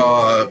 eller det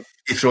var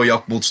fra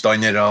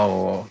jaktmotstandere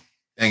og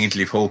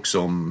egentlig folk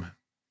som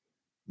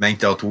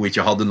mente at hun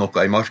ikke hadde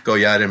noe i marka å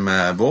gjøre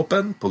med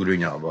våpen, på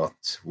grunn av at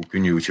hun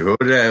kunne jo ikke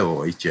høre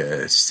og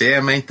ikke se,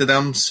 mente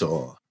dem,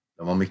 så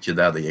det var mye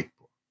det gikk på.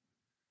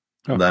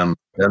 Ja.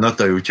 Det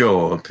nøtta jo ikke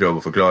å prøve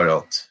å forklare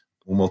at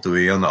hun måtte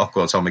jo gjøre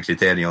akkurat samme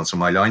kriteriene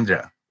som alle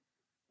andre.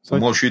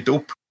 Hun må skyte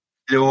opp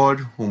i år,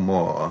 hun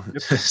må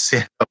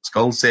se hva hun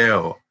skal se,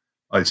 og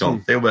alt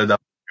sånt. Det jo bare det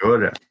hun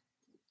gjør.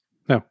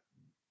 Ja.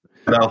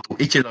 Det at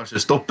hun ikke lar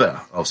seg stoppe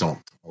av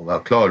sånt, og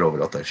være klar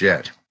over at det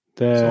skjer.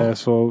 Det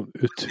så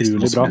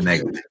utrolig bra.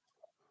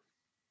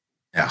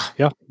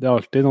 Ja, det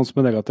alltid noen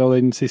som negativ, og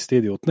den siste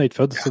idioten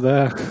ikke født, så det...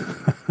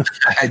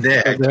 Nei, det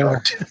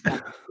klart.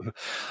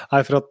 Nei,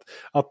 for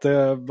at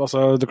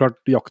altså, det klart,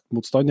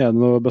 jaktmotstand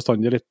noe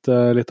bestandig litt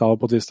av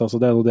på et vis, altså,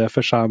 det noe det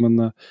for seg, men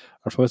i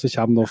hvert fall hvis det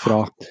kommer noe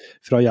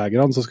fra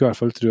jegerne, så skal jeg i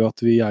hvert fall tro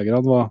at vi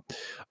jegerne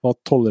var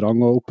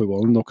tolerant og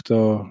oppegående nok til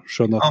å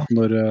skjønne at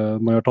når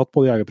man har tatt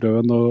på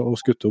jegerprøven og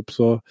skutt opp,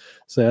 så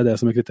det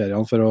som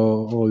kriteriene for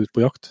å ut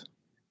på jakt.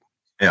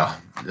 Ja,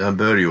 det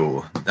bør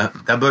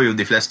jo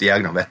de fleste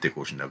jegerne vite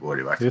hvordan det går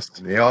i hvert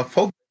fall. Vi har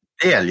fått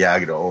en del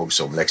jegere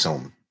også som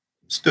liksom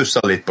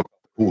stusser litt på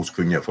hvordan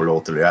kunne få lov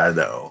til å gjøre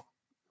det,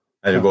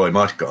 eller gå i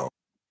marka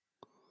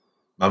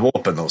med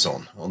våpen og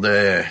sånn. Og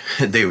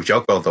det jo ikke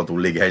akkurat at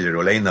hun ligger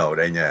heller alene og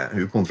renner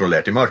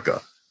ukontrollert i marka.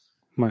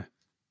 Nei.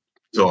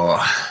 Så,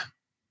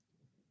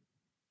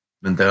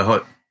 men det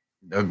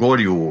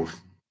går jo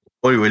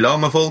i lag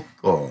med folk,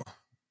 og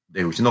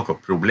det jo ikke noe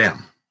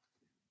problem.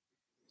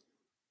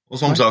 Og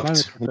som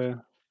sagt, det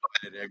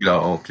regler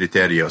og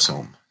kriterier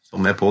som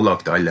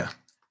pålagt alle.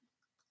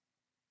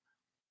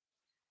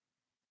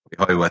 Vi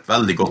har jo et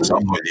veldig godt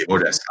samhold i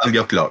vårt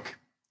elgjaktlag,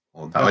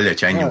 og alle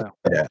kjenner jo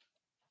det.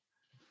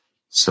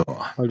 Så.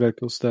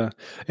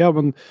 Ja,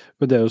 men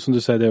det jo som du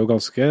sier, det jo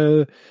ganske,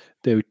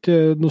 det jo ikke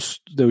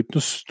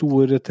noe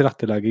stor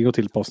tilrettelegging og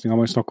tilpasninger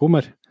man snakker om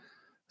her. Nei,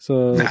 så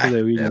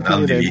det jo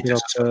veldig lite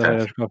som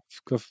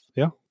skal til.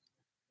 Ja.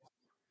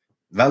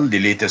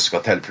 Veldig lite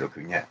skal til for å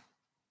kunne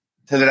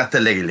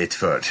tilrettelegge litt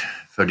for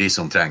de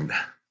som trenger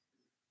det.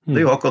 Det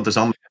er jo akkurat det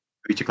samme du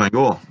ikke kan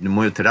gå. Du må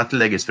jo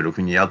tilrettelegges for å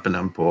kunne hjelpe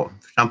dem på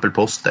for eksempel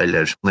post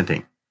eller sånne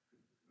ting.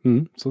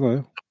 Sånn er det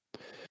jo.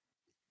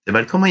 Det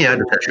vel kan man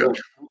gjøre det selv.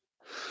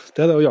 Det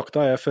er det, og jakta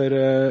er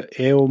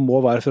og må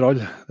være for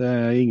alle. Det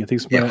er ingenting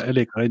som er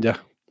likere enn det.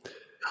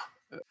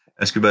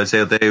 Jeg skulle bare si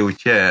at det er jo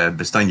ikke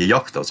bestandig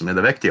jakta som er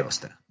det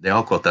viktigste. Det er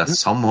akkurat det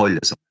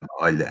samholdet som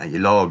alle i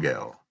laget,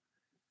 og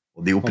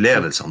de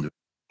opplevelsene du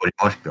får i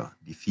marka.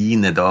 De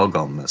fine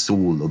dagene med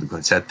sol, og du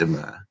kan sette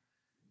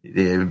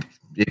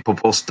på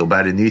post og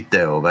bare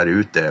nyte og være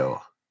ute.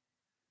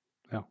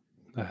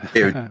 Det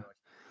er jo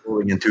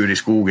en tur i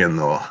skogen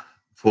og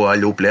få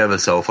alle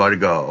opplevelser og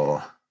farger og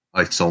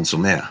alt sånt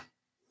som er.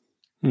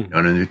 Vi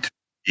har en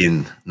utrolig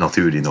fin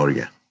natur i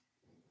Norge.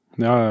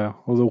 Ja.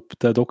 Og opp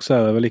til dere så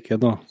er det vel ikke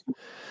noe,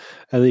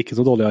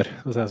 dårligere,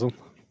 å si det sånn?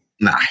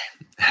 Nei,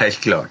 helt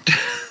klart.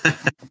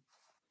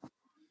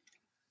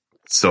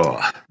 Så.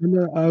 Men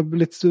jeg er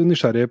litt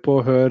nysgjerrig på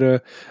å høre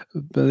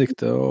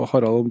Benedikte og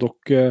Harald om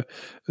dere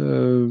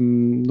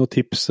noen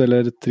tips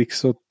eller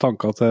triks og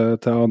tanker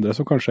til andre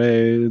som kanskje er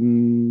i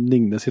en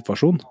lignende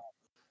situasjon.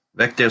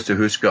 Viktigst å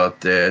huske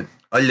at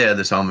alle er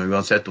det samme,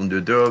 uansett om du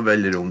er døv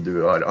eller om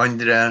du har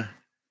andre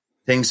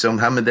ting som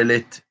hemmer det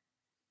litt,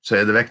 så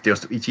er det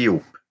viktigst å ikke gi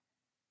opp.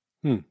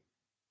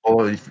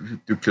 Og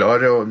du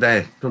klarer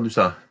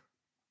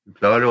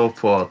å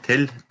få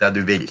til det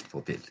du vil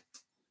få til.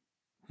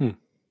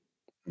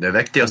 Det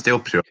viktigste er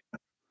å prøve.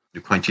 Du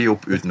kan ikke gi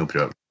opp uten å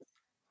prøve.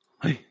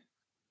 Hei.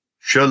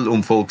 Selv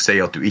om folk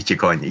sier at du ikke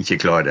kan, ikke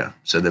klarer,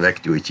 så er det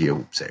viktig å ikke gi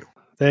opp, sier hun.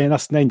 Det er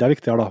nesten enda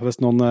viktigere da, hvis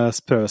noen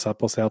prøver seg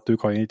på å si at du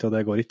kan ikke, og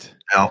det går ikke.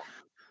 Ja,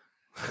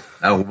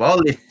 hun var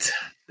litt,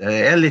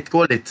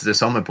 går litt det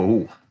samme på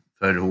hun,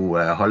 for hun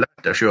har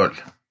lært det selv.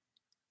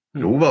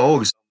 Hun var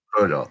også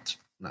før at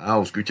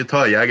hun skulle ikke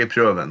ta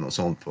jegerprøven og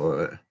sånt, for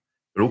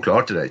hun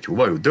klarte det ikke.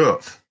 Hun var jo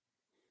døv.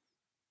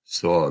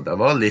 Så det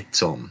var litt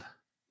sånn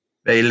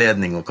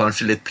veiledning og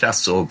kanskje litt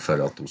press også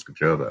for at hun skulle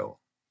prøve. Og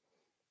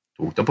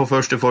tok det på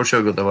første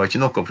forsøk, og det var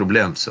ikke noe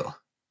problem, så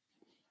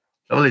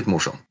det var litt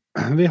morsomt.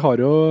 Vi har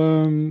jo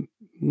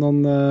noen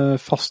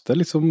faste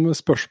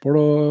spørsmål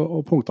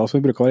og punkter som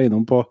vi bruker å være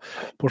innom på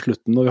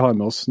slutten når vi har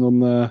med oss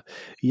noen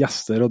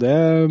gjester, og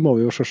det må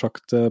vi jo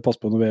selvsagt passe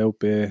på når vi er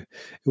oppe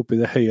i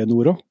det høye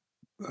nord også.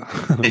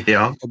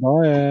 Ja. Og da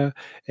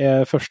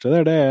er første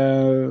der, det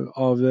er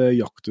av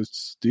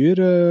jaktutstyr.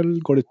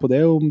 Går litt på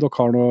det, om dere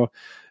har noe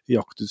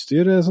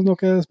jaktutstyr som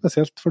dere er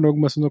spesielt fornøyd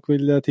med, som dere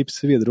vil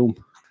tipse videre om?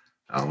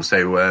 Ja, hun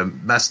sier jo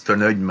mest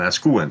fornøyd med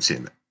skoene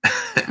sine.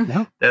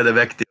 Ja. Det er det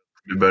viktige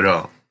du bør ha.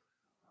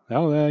 Ja,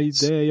 det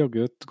er jaggu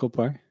et godt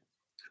poeng.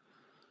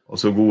 Og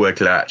så gode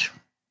klær.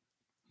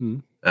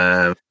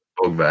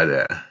 Og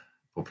være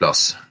på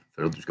plass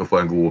for at du skal få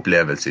en god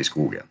opplevelse i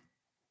skogen.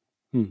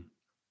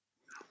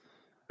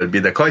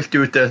 Blir det kaldt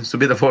ute, så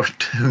blir det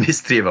fort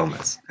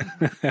mistrivende.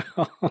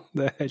 Ja,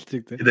 det er helt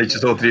riktig. Det er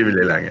ikke så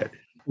trivelig lenger.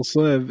 Og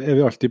så er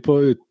vi alltid på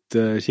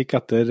utkikk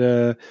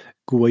etter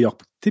gode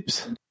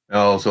jakttips.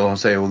 Ja, og så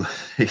sier hun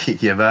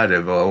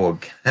geværet var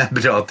også en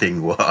bra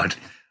ting hun har.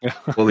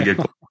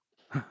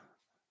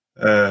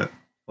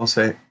 Og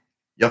sier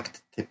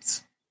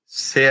jakttips.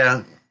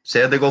 Se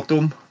det godt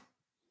om.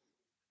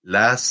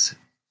 Les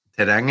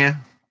terrenget.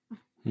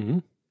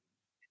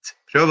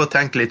 Prøv å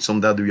tenke litt som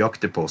det du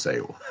jakter på,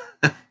 sier hun.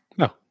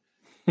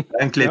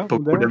 Tenk litt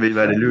på hvor det vil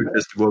være lurt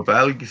hvis du går på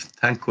elg.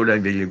 Tenk hvor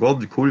det ville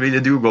gått. Hvor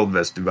ville du gått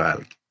hvis du var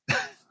elg?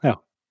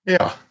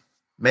 Ja.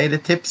 Mer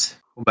tips,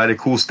 og bare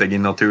kos deg i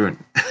naturen.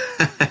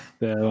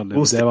 Det er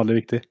veldig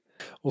viktig.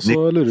 Og så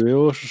lurer vi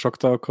jo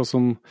sagt da hva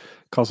som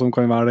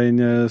kan være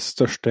den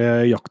største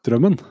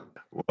jaktdrømmen. Jeg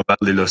har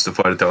veldig lyst til å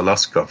fare til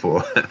Alaska på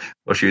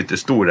å skyte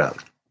stor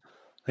elg.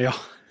 Ja,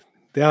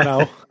 det har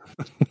jeg også.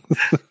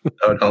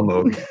 Det har han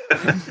også.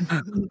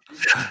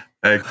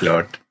 Helt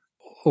klart.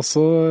 Og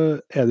så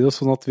er det jo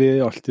sånn at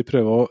vi alltid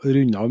prøver å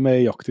runde av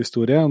med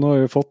jakthistorie. Nå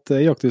har vi fått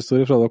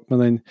jakthistorie fra dere med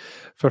den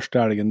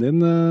første elgen din,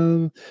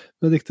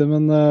 Benedikte,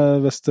 men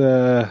hvis det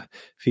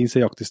finnes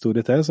en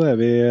jakthistorie til, så er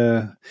vi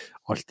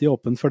alltid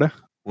åpne for det.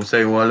 Hun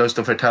sier hun har lyst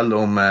til å fortelle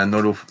om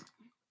når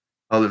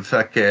hun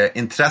fikk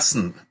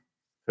interessen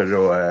for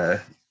å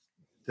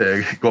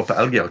gå på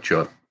elgjakt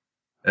selv.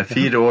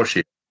 4 år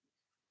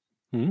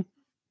siden.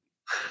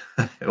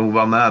 Hun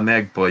var med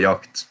meg på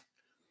jakt.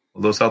 Og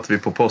da satt vi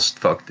på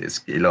post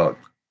faktisk i lag.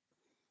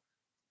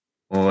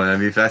 Og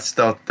vi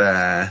festet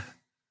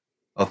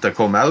at det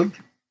kom elg.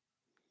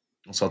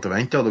 Og satt og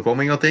ventet, og det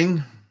kom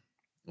ingenting.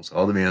 Og så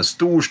hadde vi en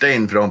stor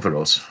stein framfor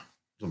oss,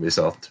 som vi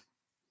satt.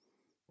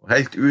 Og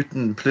helt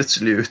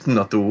plutselig uten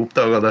at hun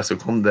oppdaget det, så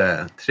kom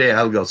det 3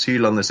 elger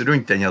sylende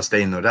rundt denne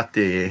steinen og rett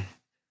i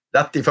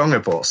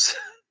fanget på oss.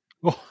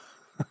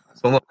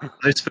 Sånn at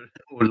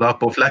hun la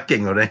på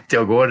flekking og rente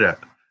av gårde.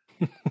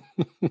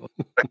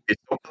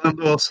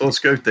 Og så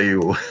skjøt jeg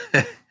jo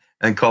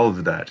en kalv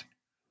der.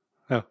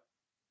 Ja.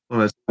 Og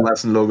jeg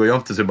nesten lå og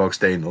gjemte seg bak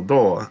steinen, og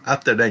da,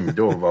 etter den,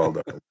 da var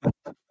det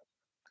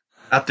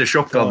etter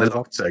sjokket hadde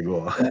lagt seg,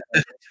 og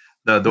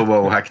da var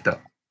hun hekta.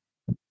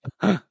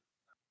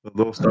 Og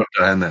da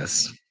startet hennes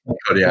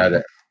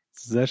karriere.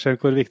 Så det ser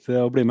hvor viktig det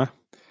er å bli med.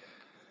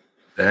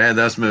 Det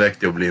det som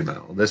viktig å bli med.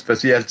 Og det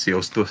spesielt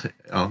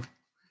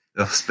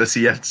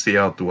spesielt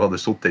siden at hun hadde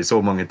suttet i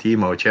så mange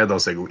timer og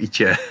kjedet seg og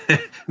ikke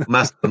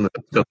nesten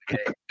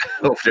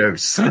og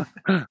frøs.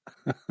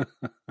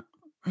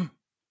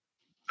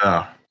 Ja,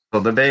 så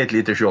det ble et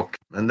lite sjokk.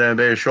 Men det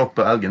ble sjokk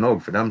på elgen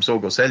også, for de så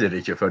oss heller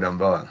ikke før de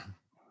var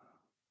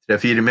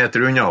 3-4 meter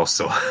unna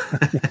oss.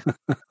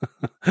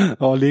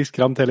 Og like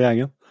skremt hele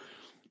gjengen.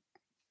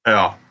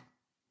 Ja.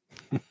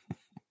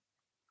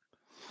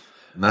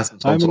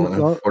 Nesten sånn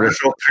som får du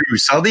se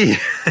trusa di?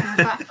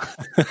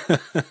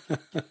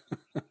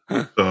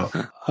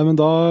 Nei, men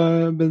da,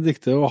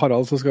 Benedikte og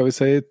Harald, så skal vi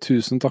si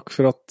tusen takk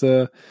for at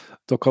dere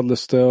hadde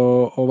lyst til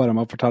å være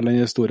med og fortelle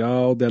den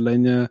historien og dele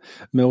den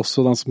med oss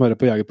og den som hører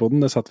på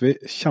Jegerpodden. Det setter vi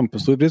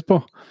kjempestor pris på.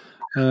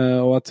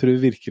 Og jeg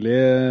tror virkelig,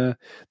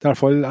 i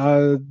hvert fall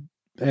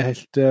er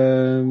helt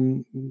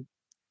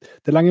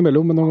det lenge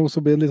imellom, men noen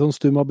så blir det litt sånn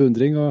stum av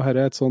beundring, og her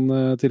er et sånn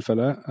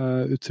tilfelle.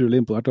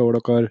 Utrolig imponert over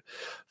dere har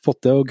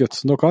fått det, og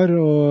gutsen dere har,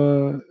 og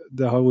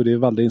det har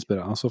vært veldig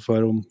inspirerende så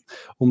før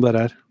om det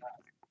her.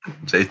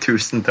 Så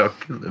tusen takk.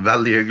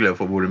 Veldig hyggelig å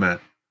få være med.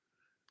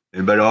 Jeg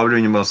vil bare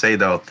avrunde med å si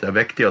det at det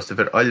viktigste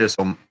for alle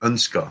som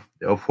ønsker,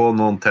 det å få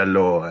noen til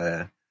å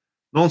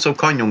noen som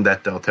kan om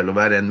dette, til å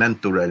være en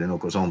mentor eller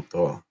noe sånt,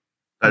 og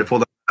bare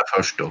få det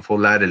først, og få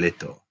lære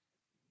litt,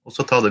 og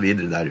så ta det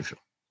videre derifra.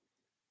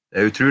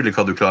 Det utrolig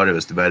hva du klarer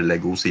hvis du bare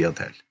legger god sida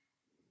til.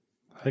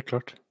 Helt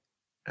klart.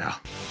 Ja.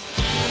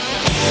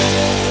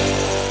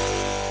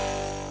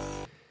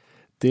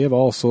 Det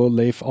var altså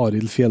Leif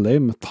Arild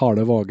Fjellheim,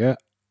 Tale Vage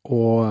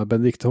og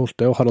Benedikte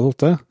Holte og Harald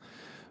Holte.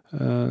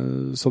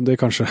 Som de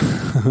kanskje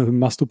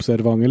mest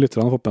observante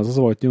lytterne har fått med seg,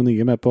 så var ikke Jon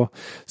Inge med på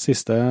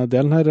siste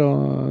delen her,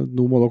 og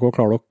nå må dere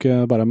klare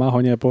dere bare med.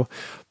 Han er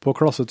på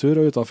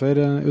klassetur og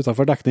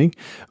utenfor dekning,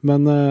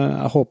 men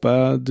jeg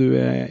håper du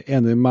er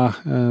enig med meg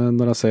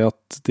når jeg sier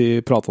at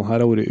de pratene her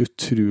har vært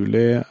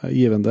utrolig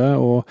givende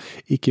og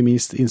ikke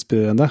minst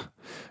inspirerende.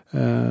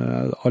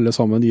 Alle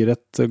sammen gir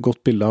et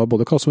godt bilde av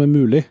både hva som er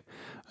mulig,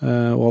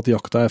 og at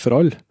jakta er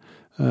for alle,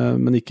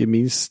 men ikke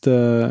minst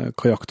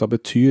hva jakta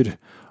betyr,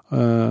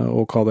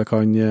 og hva det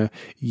kan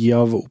gi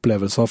av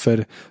opplevelser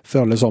for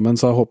alle sammen.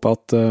 Så jeg håper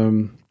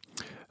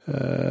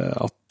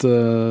at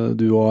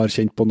du har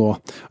kjent på noe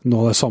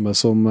av det samme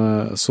som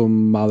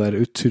meg der.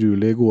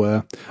 Utrolig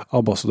gode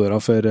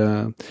ambassadører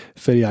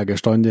for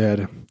Jegerstand,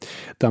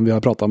 dem vi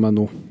har pratet med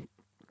nå.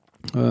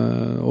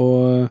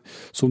 Og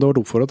som det har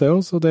vært oppfordret til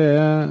oss, så det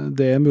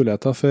er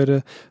muligheter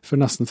for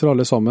nesten for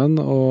alle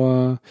sammen,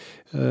 og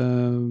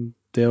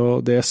det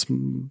er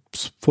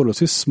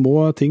forholdsvis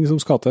små ting som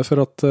skal til for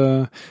at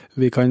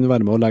vi kan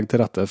være med og legge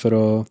til rette for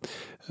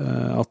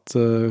at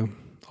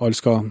alle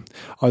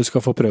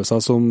skal få prøve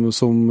seg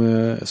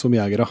som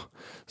jegere.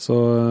 Så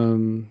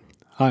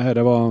nei,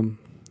 her var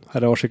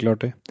skikkelig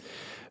artig.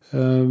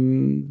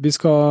 Vi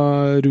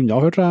skal runde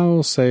av, hørte jeg,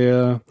 og si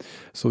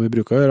som vi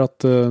bruker å gjøre, at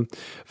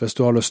hvis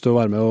du har lyst til å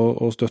være med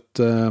og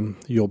støtte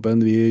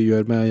jobben vi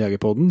gjør med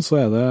Jegerpodden,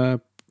 så er det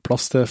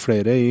plass til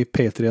flere i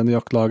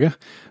P3-jaktlaget.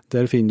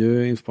 Der finner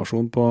du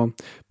informasjon på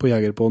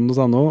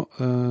jegerpodden.no.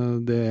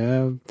 Det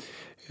er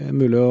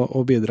mulig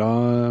å bidra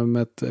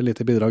med et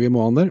lite bidrag i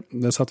måneden der.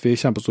 Det setter vi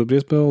kjempestor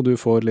pris på, og du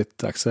får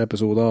litt ekstra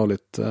episoder og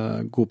litt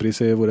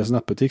godpris i vår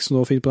nettbutikk som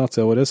du finner på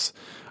nettsida vår.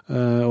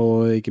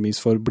 Og ikke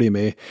minst for å bli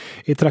med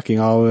i trekking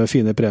av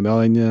fine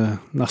premier. Den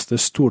neste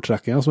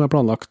stortrekkingen som er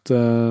planlagt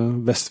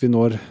hvis vi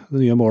når det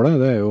nye målet,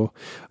 det er jo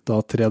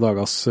da 3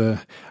 dagers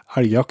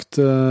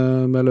elgjakt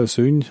med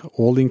løshund,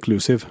 all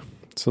inclusive.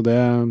 Så det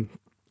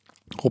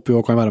håper vi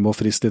også kan være med å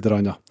friste litt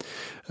rann.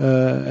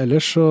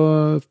 Ellers så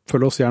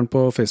følg oss gjerne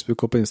på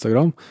Facebook og på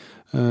Instagram.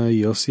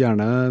 Gi oss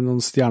gjerne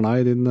noen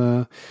stjerner i din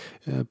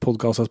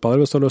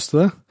podcast-spiller hvis du har lyst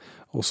til det.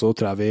 Og så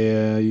tror jeg vi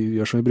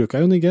gjør som vi bruker,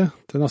 Jon Inge,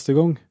 til neste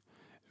gang.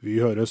 Vi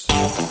høres.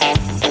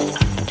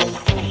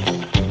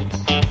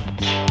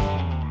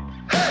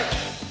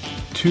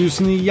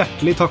 Tusen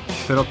hjertelig takk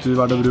for at du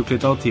valgte å bruke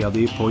litt av tida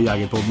di på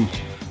Jegerpodden.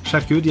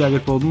 Sjekk ut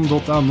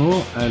jegerpodden.no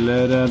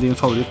eller din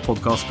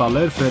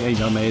favoritt-podcastspiller for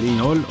enda mer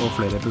innhold og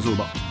flere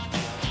episoder.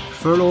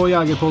 Følg også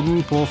Jegerpodden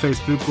på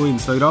Facebook og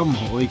Instagram,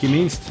 og ikke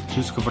minst,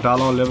 husk å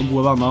fortelle alle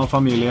gode venner,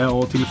 familie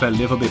og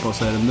tilfeldige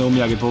forbipasserende om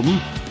Jegerpodden,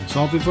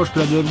 sånn at vi får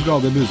spredd det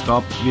glade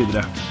budskap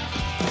videre.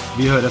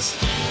 Vi høres!